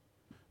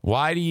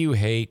 Why do you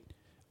hate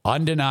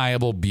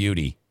undeniable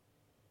beauty?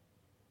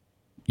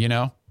 You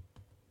know?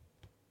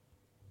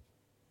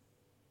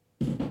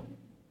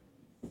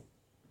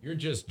 You're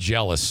just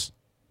jealous.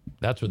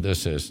 That's what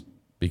this is.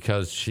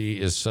 Because she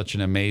is such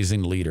an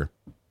amazing leader.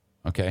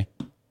 Okay?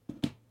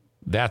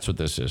 That's what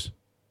this is.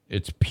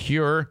 It's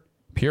pure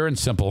and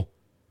simple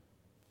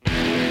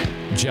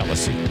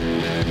jealousy.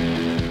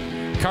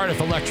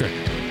 Cardiff Electric.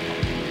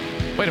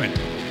 Wait a minute.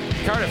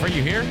 Cardiff, are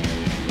you here?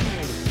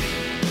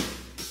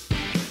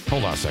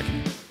 Hold on a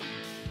second.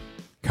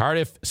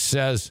 Cardiff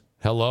says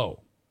hello.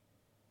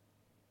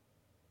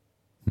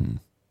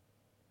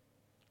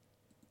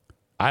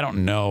 I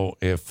don't know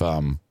if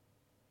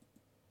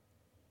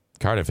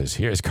Cardiff is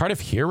here. Is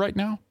Cardiff here right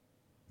now?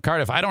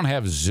 Cardiff, I don't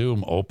have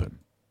Zoom open,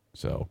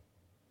 so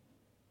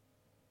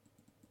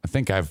I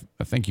think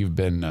you've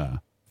been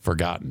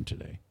forgotten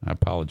today. I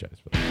apologize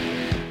for that.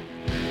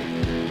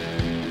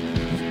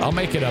 I'll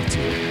make it up to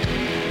you.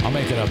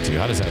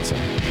 How does that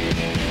sound?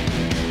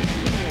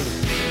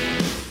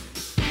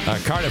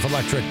 Cardiff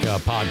Electric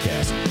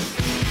podcast.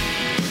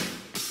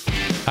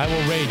 I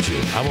will raid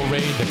you. I will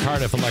raid the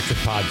Cardiff Electric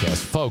podcast.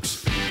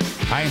 Folks,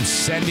 I am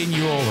sending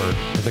you over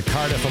to the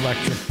Cardiff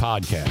Electric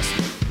podcast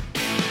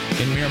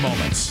in mere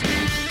moments.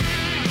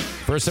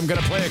 First, I'm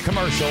going to play a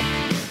commercial,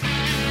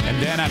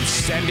 and then I'm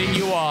sending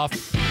you off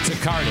to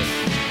Cardiff.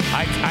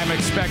 I'm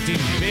expecting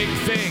big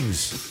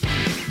things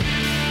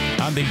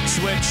on the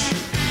Twitch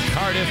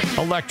Cardiff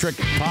Electric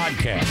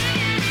podcast.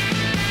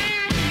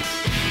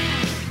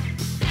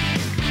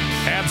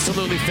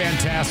 Absolutely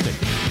fantastic.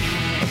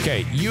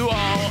 Okay, you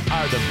all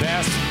are the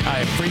best.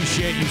 I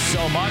appreciate you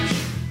so much.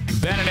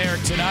 Ben and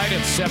Eric tonight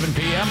at 7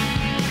 p.m.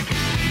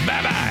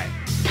 Bye-bye.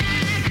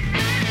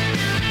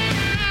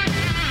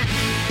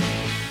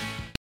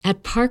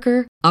 At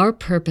Parker, our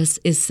purpose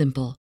is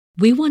simple.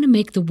 We want to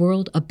make the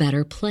world a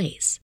better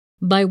place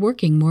by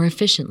working more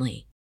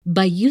efficiently,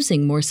 by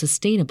using more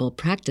sustainable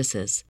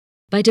practices,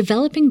 by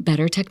developing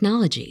better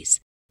technologies.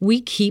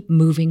 We keep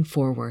moving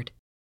forward.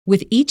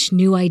 With each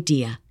new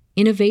idea,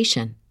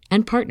 innovation,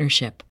 and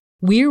partnership,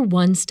 we're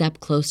one step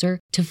closer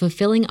to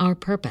fulfilling our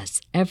purpose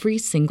every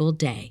single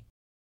day.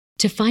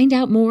 To find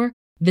out more,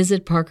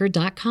 visit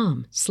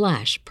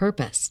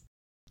parker.com/purpose.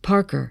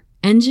 Parker,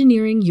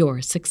 engineering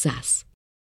your success.